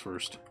nickels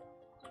first.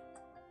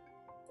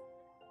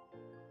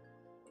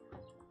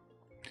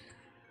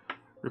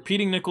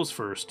 Repeating nickels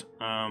first.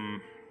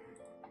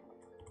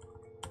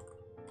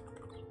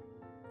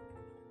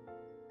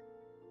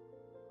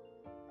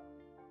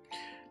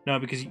 No,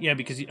 because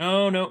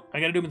oh no, I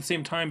gotta do them at the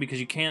same time because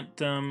you can't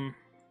do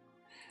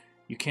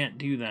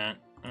that.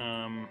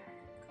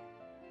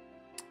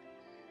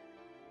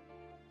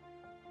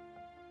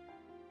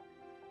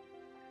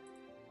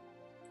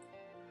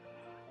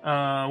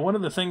 One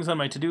of the things on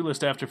my to-do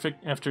list after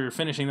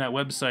finishing that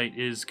website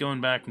is going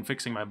back and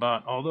fixing my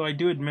bot. Although I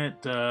do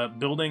admit,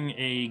 building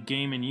a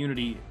game in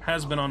Unity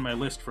has been on my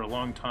list for a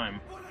long time.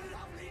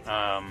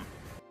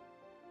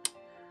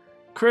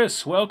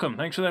 Chris, welcome.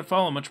 Thanks for that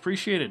follow. Much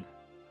appreciated.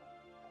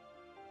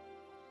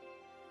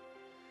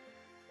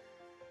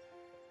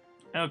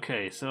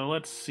 Okay, so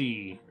let's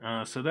see.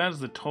 So that's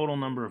the total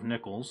number of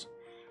nickels.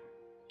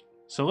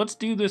 So let's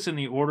do this in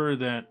the order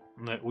that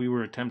we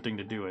were attempting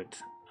to do it.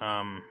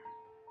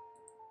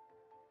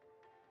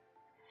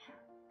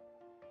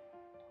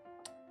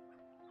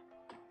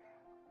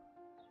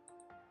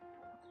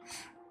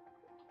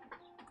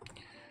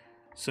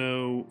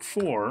 So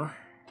 4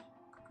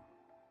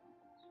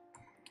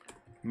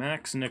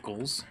 max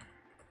nickels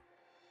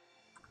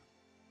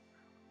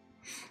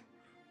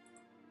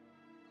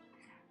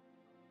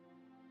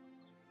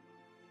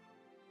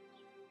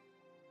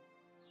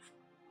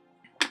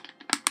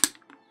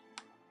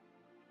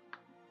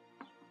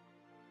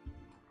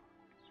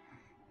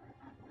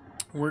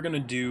we're gonna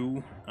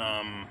do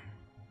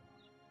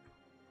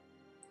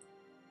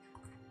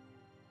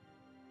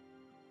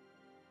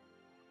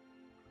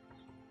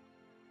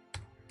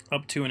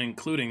up to and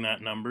including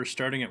that number,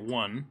 starting at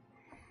 1,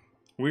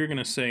 we're going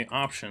to say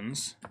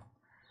options,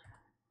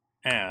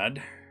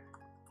 add,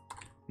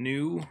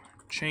 new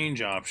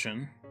change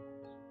option,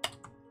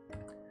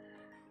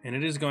 and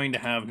it is going to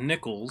have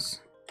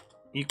nickels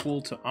equal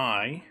to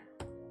I,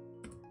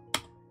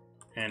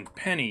 and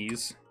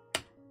pennies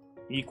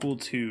equal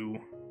to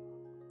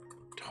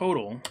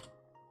total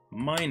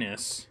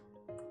minus,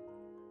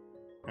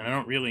 and I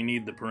don't really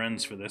need the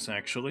parens for this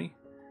actually,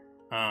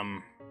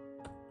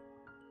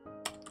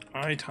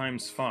 I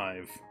times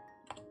 5.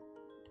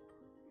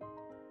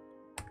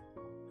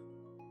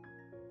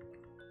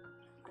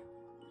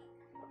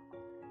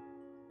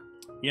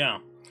 Yeah.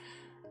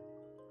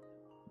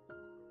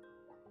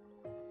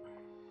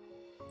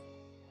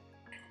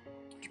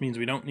 Which means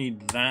we don't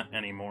need that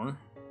anymore.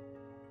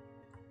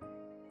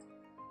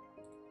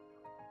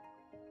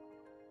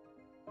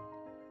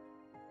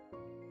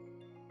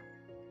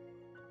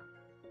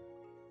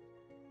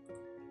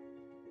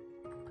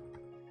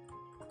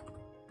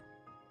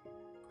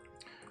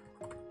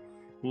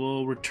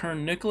 will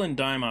return nickel and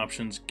dime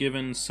options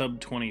given sub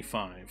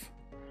 25.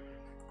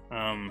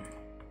 How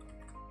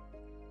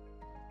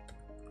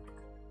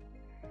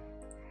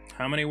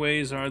many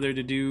ways are there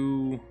to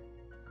do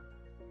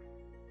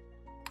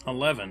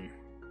 11?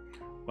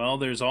 Well,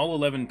 there's all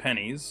 11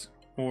 pennies,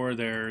 or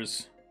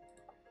there's...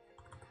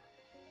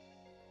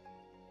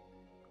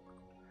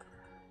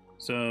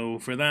 So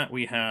for that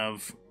we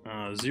have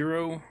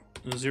 0,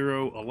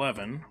 0,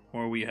 11,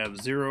 or we have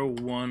 0,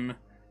 1,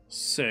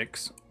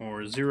 6,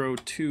 or 0,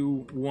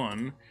 2,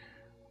 1,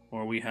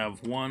 or we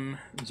have 1,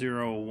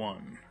 0,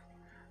 1.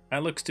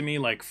 That looks to me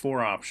like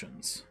 4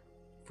 options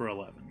for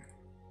 11.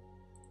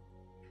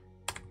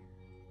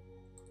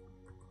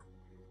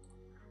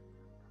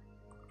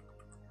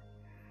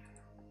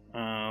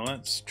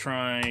 Let's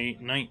try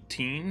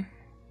 19.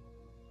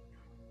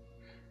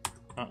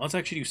 Let's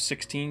actually do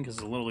 16 because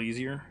it's a little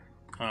easier.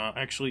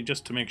 Actually,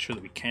 just to make sure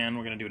that we can,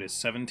 we're going to do it as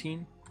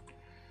 17.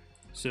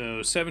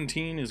 So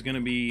 17 is going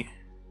to be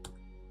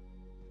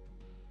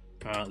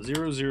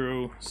 0,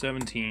 0,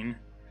 17,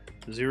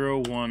 0,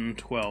 1,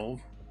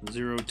 12,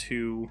 0,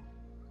 2,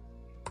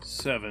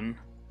 7,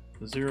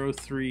 0,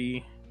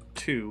 3,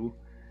 2,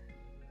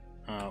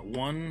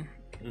 1,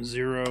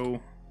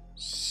 0,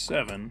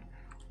 7,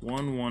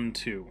 1, 1,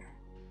 2.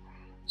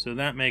 So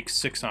that makes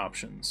 6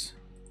 options.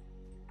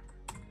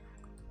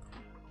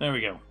 There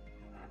we go.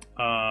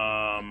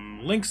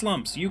 Links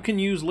lumps. You can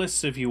use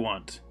lists if you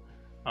want.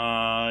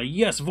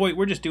 Yes, Voight,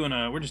 we're just doing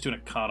a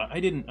kata. I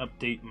didn't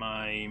update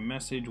my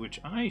message, which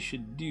I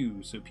should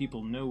do so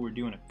people know we're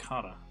doing a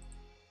kata.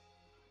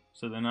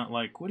 So they're not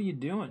like, what are you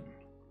doing?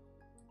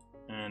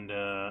 And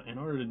in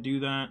order to do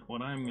that,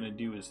 what I'm going to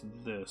do is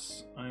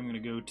this. I'm going to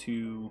go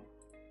to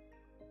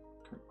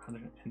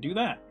and do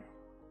that.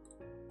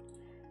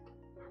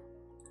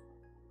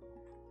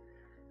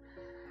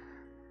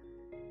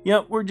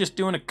 Yep, we're just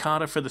doing a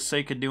kata for the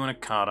sake of doing a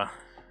kata.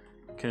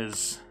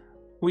 Because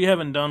we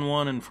haven't done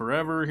one in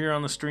forever here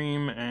on the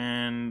stream,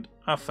 and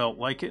I felt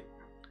like it.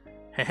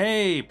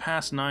 Hey,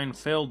 pass 9,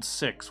 failed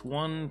 6.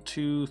 1,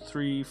 2,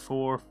 3,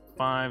 4,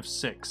 5,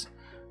 6.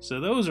 So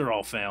those are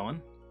all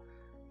failing.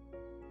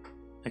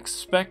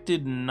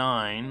 Expected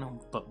 9,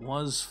 but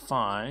was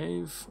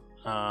 5.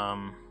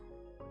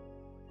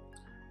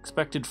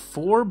 Expected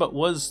 4, but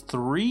was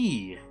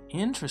 3.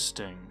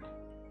 Interesting.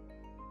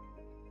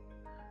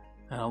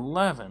 At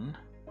 11.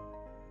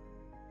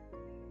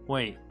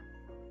 Wait.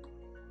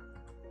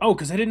 Oh,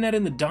 because I didn't add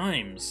in the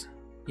dimes.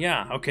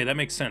 Yeah, okay, that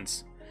makes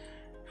sense.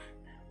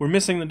 We're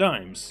missing the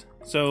dimes.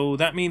 So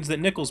that means that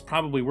nickels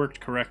probably worked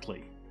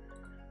correctly.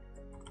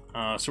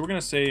 So we're going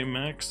to say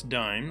max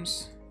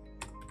dimes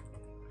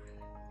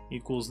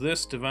equals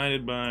this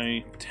divided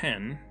by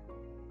 10.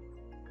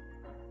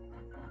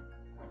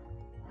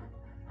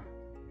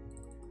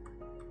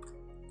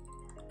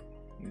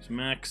 Use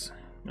max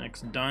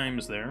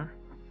dimes there.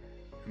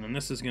 And then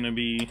this is going to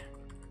be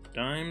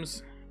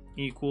dimes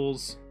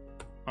equals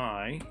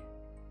I.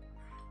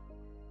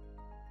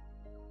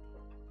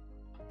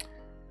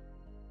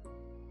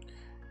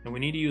 And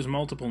we need to use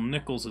multiple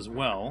nickels as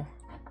well.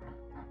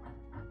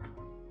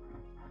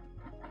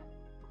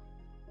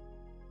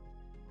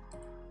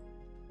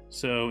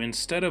 So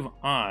instead of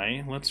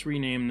I, let's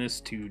rename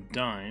this to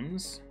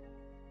dimes.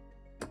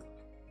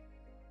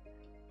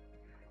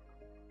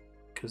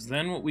 Because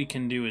then what we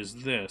can do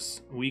is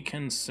this. We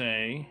can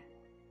say,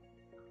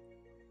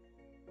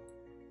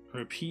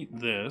 repeat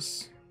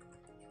this.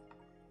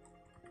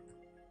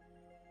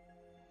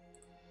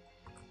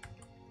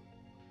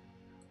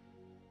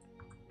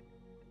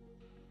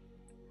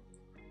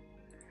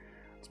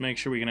 Let's make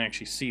sure we can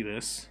actually see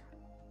this.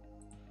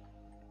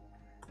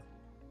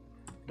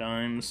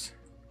 Dimes,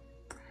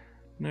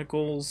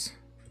 nickels,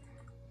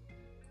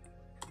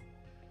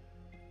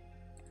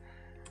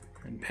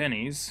 and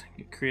pennies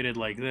get created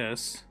like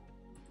this.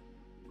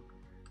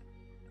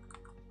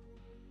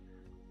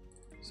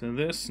 So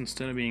this,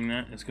 instead of being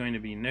that, is going to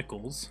be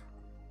nickels.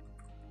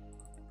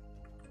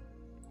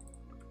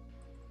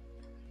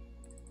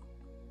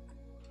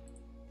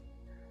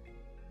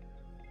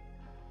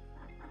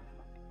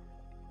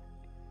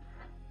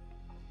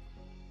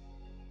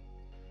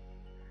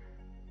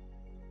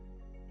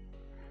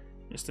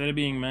 Instead of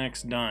being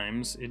max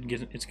dimes,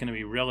 it's going to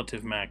be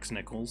relative max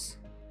nickels.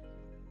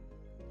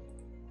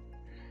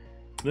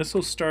 This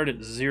will start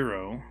at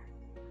 0.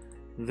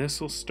 This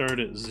will start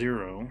at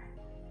 0.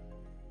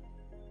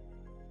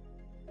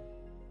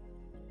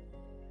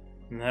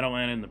 And that'll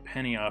add in the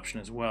penny option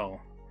as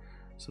well.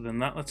 So then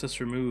that lets us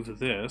remove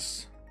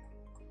this.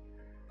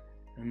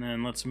 And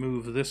then let's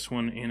move this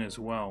one in as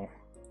well.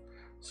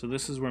 So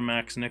this is where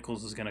max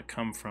nickels is going to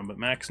come from. But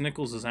max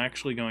nickels is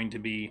actually going to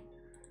be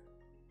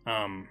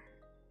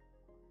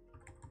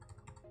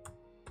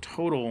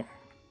total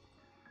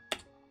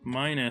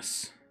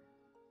minus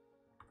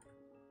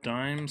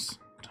dimes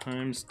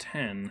times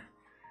 10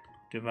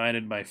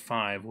 divided by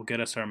 5 will get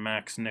us our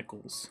max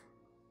nickels.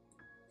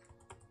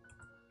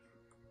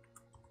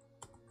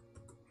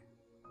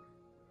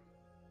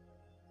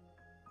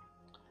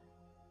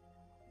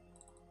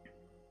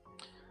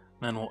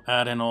 Then we'll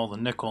add in all the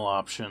nickel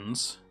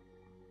options.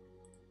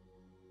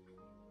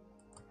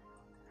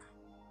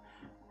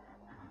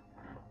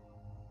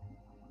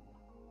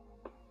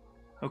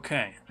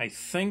 Okay, I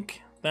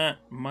think that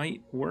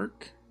might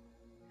work.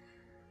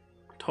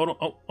 Total,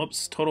 oh,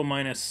 oops, total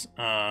minus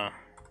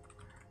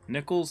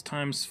nickels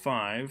times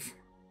 5.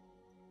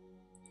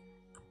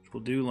 Which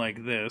we'll do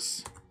like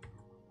this.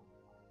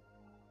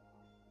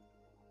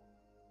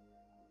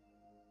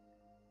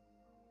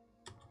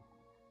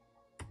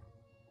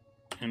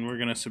 And we're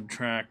going to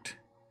subtract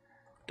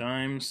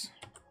dimes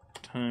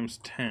times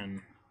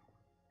 10.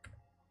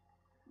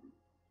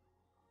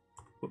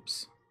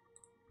 Whoops.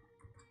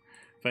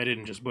 If I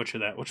didn't just butcher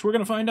that, which we're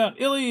going to find out.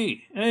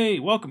 Iliya! Hey,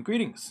 welcome,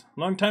 greetings.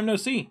 Long time no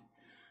see.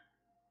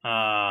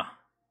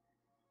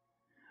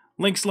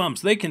 Link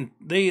slumps, they can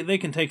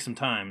take some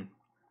time.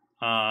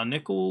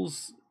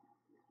 Nickels,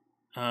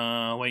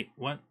 wait,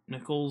 what?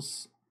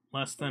 Nickels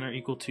less than or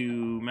equal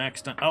to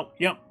max time. Oh,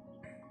 yep.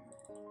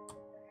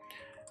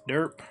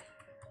 Derp.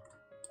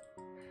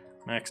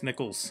 Max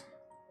nickels.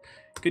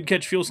 Good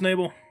catch, Fuel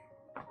Snable.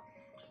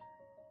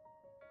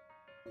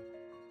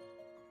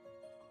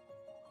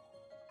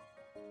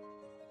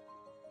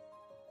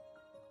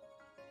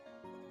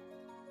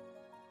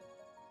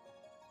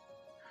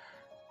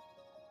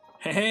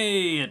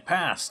 Hey, it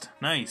passed.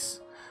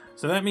 Nice.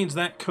 So that means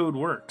that code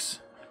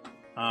works.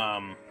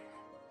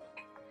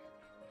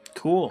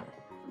 Cool.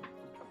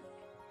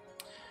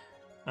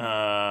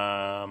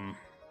 Well,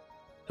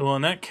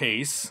 in that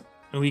case,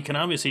 we can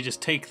obviously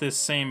just take this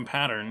same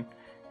pattern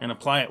and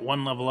apply it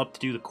one level up to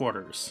do the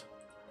quarters.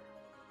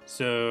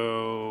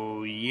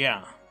 So,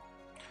 yeah.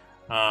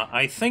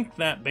 I think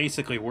that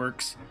basically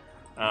works.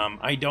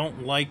 I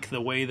don't like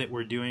the way that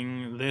we're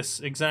doing this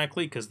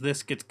exactly, because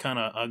this gets kind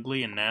of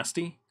ugly and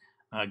nasty,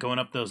 going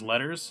up those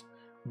letters.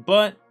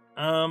 But,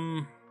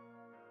 I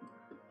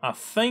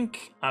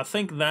think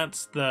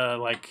that's the,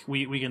 like,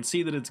 we can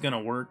see that it's going to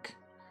work.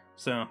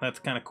 So, that's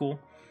kind of cool.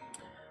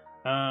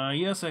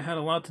 Yes, I had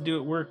a lot to do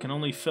at work and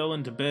only fell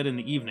into bed in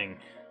the evening.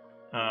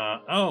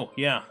 Oh,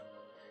 yeah.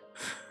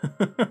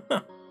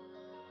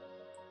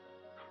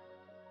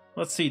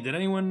 Let's see, did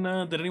anyone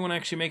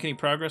actually make any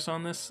progress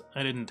on this?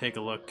 I didn't take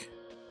a look.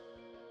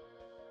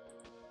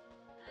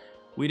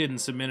 We didn't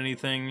submit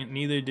anything,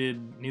 neither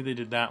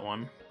did that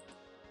one.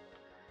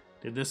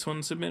 Did this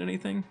one submit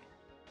anything?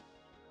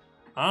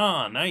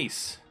 Ah,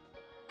 nice.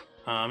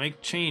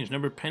 Make change,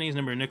 number of pennies,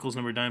 number of nickels,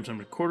 number of dimes,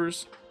 number of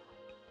quarters.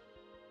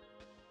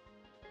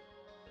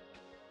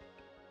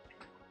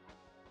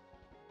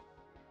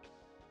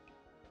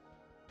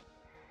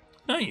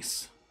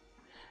 Nice.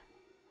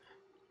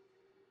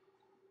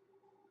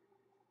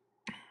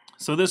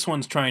 So this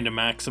one's trying to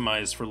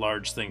maximize for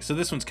large things. So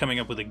this one's coming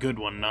up with a good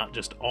one, not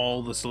just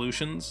all the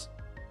solutions.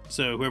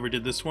 So whoever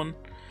did this one,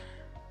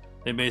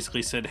 they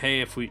basically said,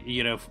 hey, if we,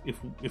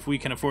 if we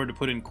can afford to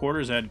put in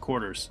quarters, add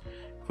quarters.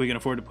 If we can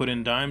afford to put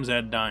in dimes,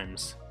 add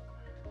dimes.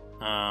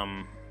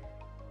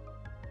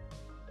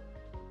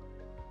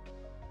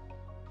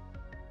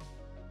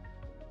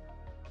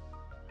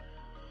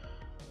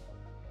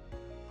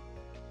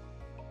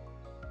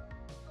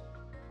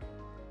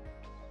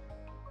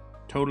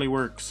 Totally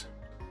works.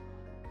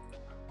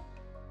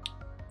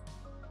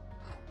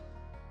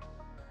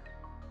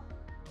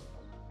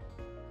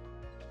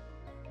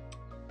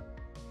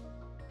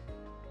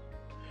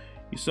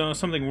 You saw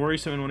something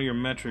worrisome in one of your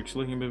metrics.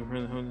 Looking a bit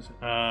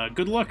further.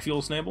 Good luck,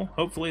 Fuel Snable.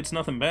 Hopefully it's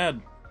nothing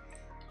bad.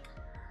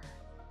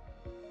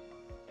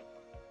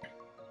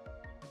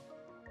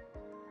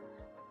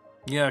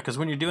 Yeah, because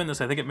when you're doing this,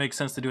 I think it makes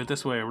sense to do it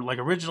this way. Like,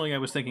 originally I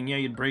was thinking, yeah,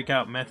 you'd break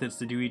out methods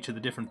to do each of the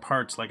different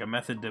parts, like a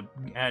method to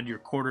add your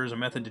quarters, a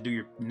method to do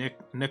your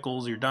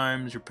nickels, your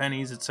dimes, your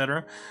pennies,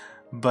 etc.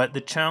 But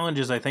the challenge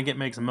is, I think it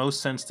makes most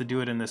sense to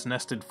do it in this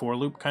nested for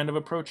loop kind of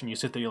approach, and you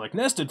sit there, you're like,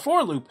 nested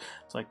for loop?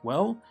 It's like,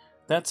 well,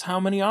 that's how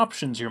many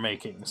options you're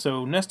making.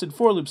 So nested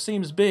for loop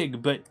seems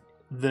big, but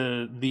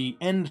the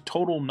end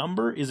total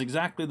number is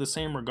exactly the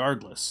same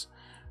regardless.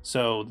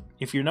 So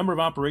if your number of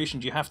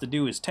operations you have to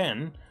do is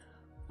 10,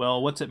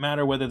 well, what's it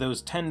matter whether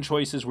those 10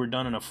 choices were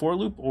done in a for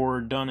loop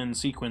or done in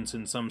sequence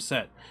in some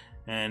set?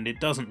 And it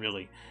doesn't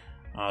really.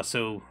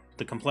 So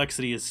the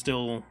complexity is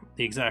still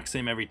the exact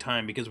same every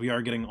time because we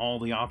are getting all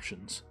the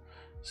options.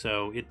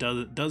 So it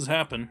does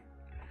happen.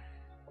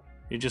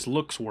 It just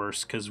looks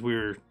worse because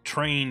we're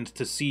trained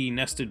to see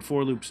nested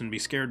for loops and be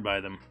scared by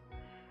them.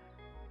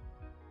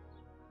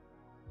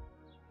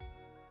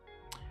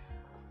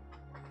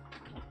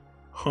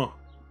 Huh.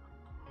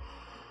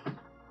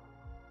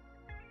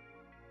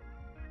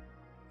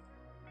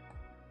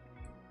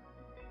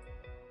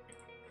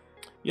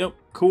 Yep,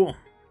 cool.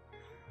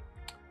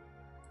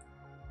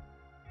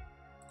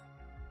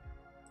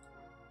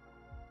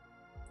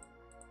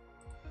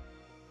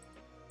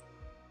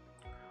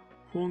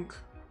 Honk.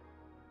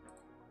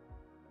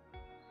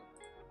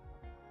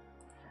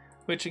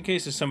 Which, in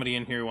case there's somebody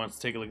in here who wants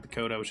to take a look at the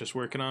code I was just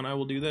working on, I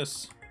will do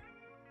this.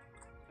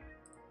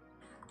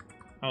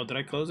 Oh, did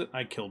I close it?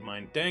 I killed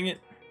mine. Dang it.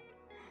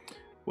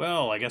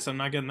 Well, I guess I'm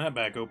not getting that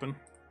back open.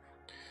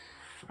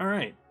 All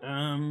right.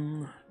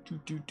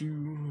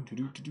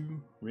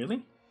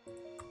 Really?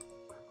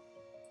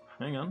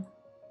 Hang on.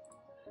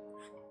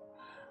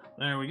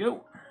 There we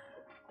go.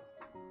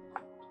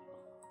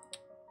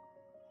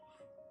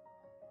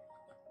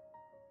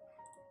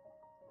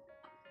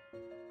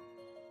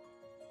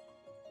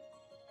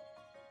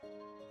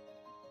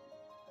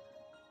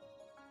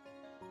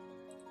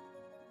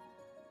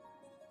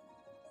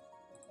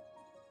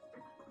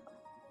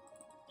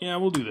 Yeah,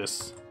 we'll do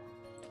this.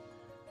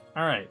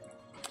 All right.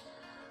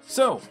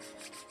 So,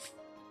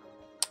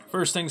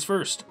 first things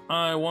first,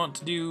 I want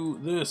to do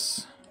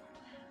this.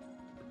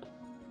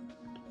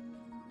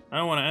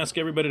 I want to ask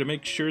everybody to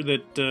make sure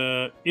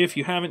that if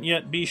you haven't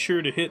yet, be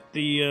sure to hit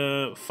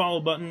the follow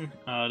button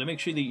to make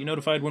sure that you're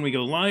notified when we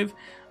go live.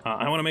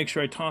 I want to make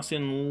sure I toss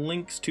in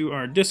links to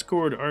our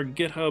Discord, our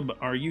GitHub,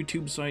 our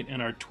YouTube site,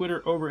 and our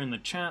Twitter over in the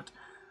chat.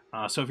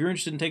 So if you're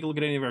interested in taking a look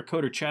at any of our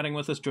code or chatting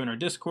with us, join our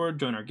Discord,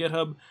 join our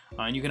GitHub,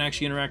 and you can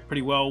actually interact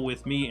pretty well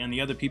with me and the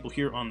other people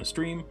here on the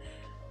stream.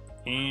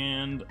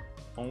 And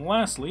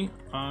lastly,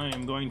 I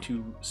am going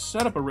to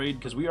set up a raid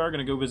because we are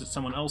going to go visit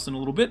someone else in a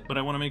little bit, but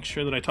I want to make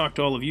sure that I talk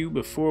to all of you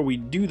before we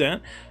do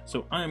that.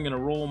 So I am going to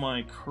roll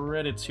my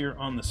credits here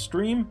on the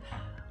stream.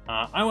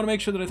 I want to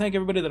make sure that I thank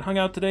everybody that hung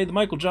out today. The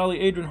Michael Jolly,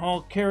 Adrian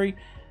Hall, Carrie,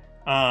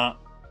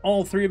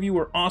 all three of you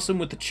were awesome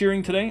with the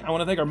cheering today. I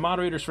want to thank our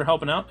moderators for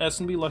helping out.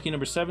 S&B, Lucky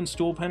Number 7,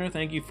 Stool Penner,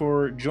 thank you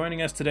for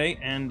joining us today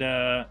and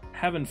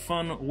having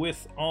fun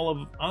with all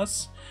of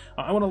us.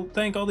 I want to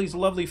thank all these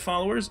lovely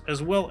followers, as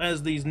well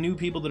as these new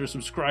people that are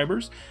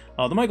subscribers.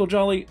 The Michael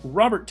Jolly,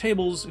 Robert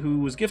Tables, who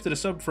was gifted a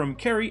sub from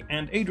Carrie,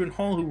 and Adrian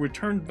Hall, who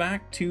returned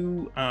back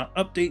to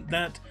update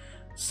that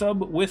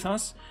sub with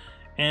us.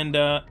 And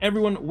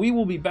everyone, we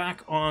will be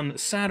back on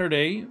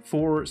Saturday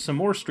for some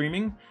more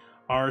streaming.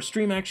 Our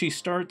stream actually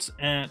starts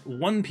at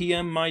 1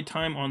 p.m. my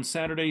time on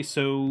Saturday,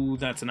 so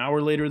that's an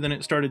hour later than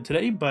it started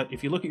today, but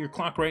if you look at your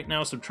clock right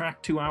now,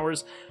 subtract 2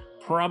 hours,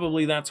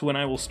 probably that's when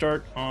I will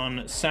start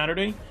on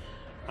Saturday.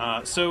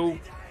 So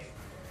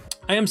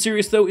I am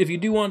serious though, if you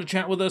do want to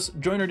chat with us,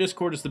 join our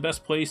Discord. Is the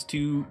best place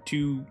to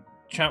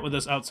chat with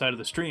us outside of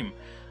the stream.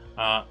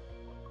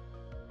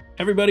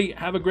 Everybody,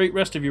 have a great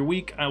rest of your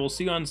week. I will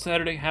see you on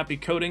Saturday. Happy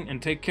coding,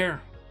 and take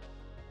care.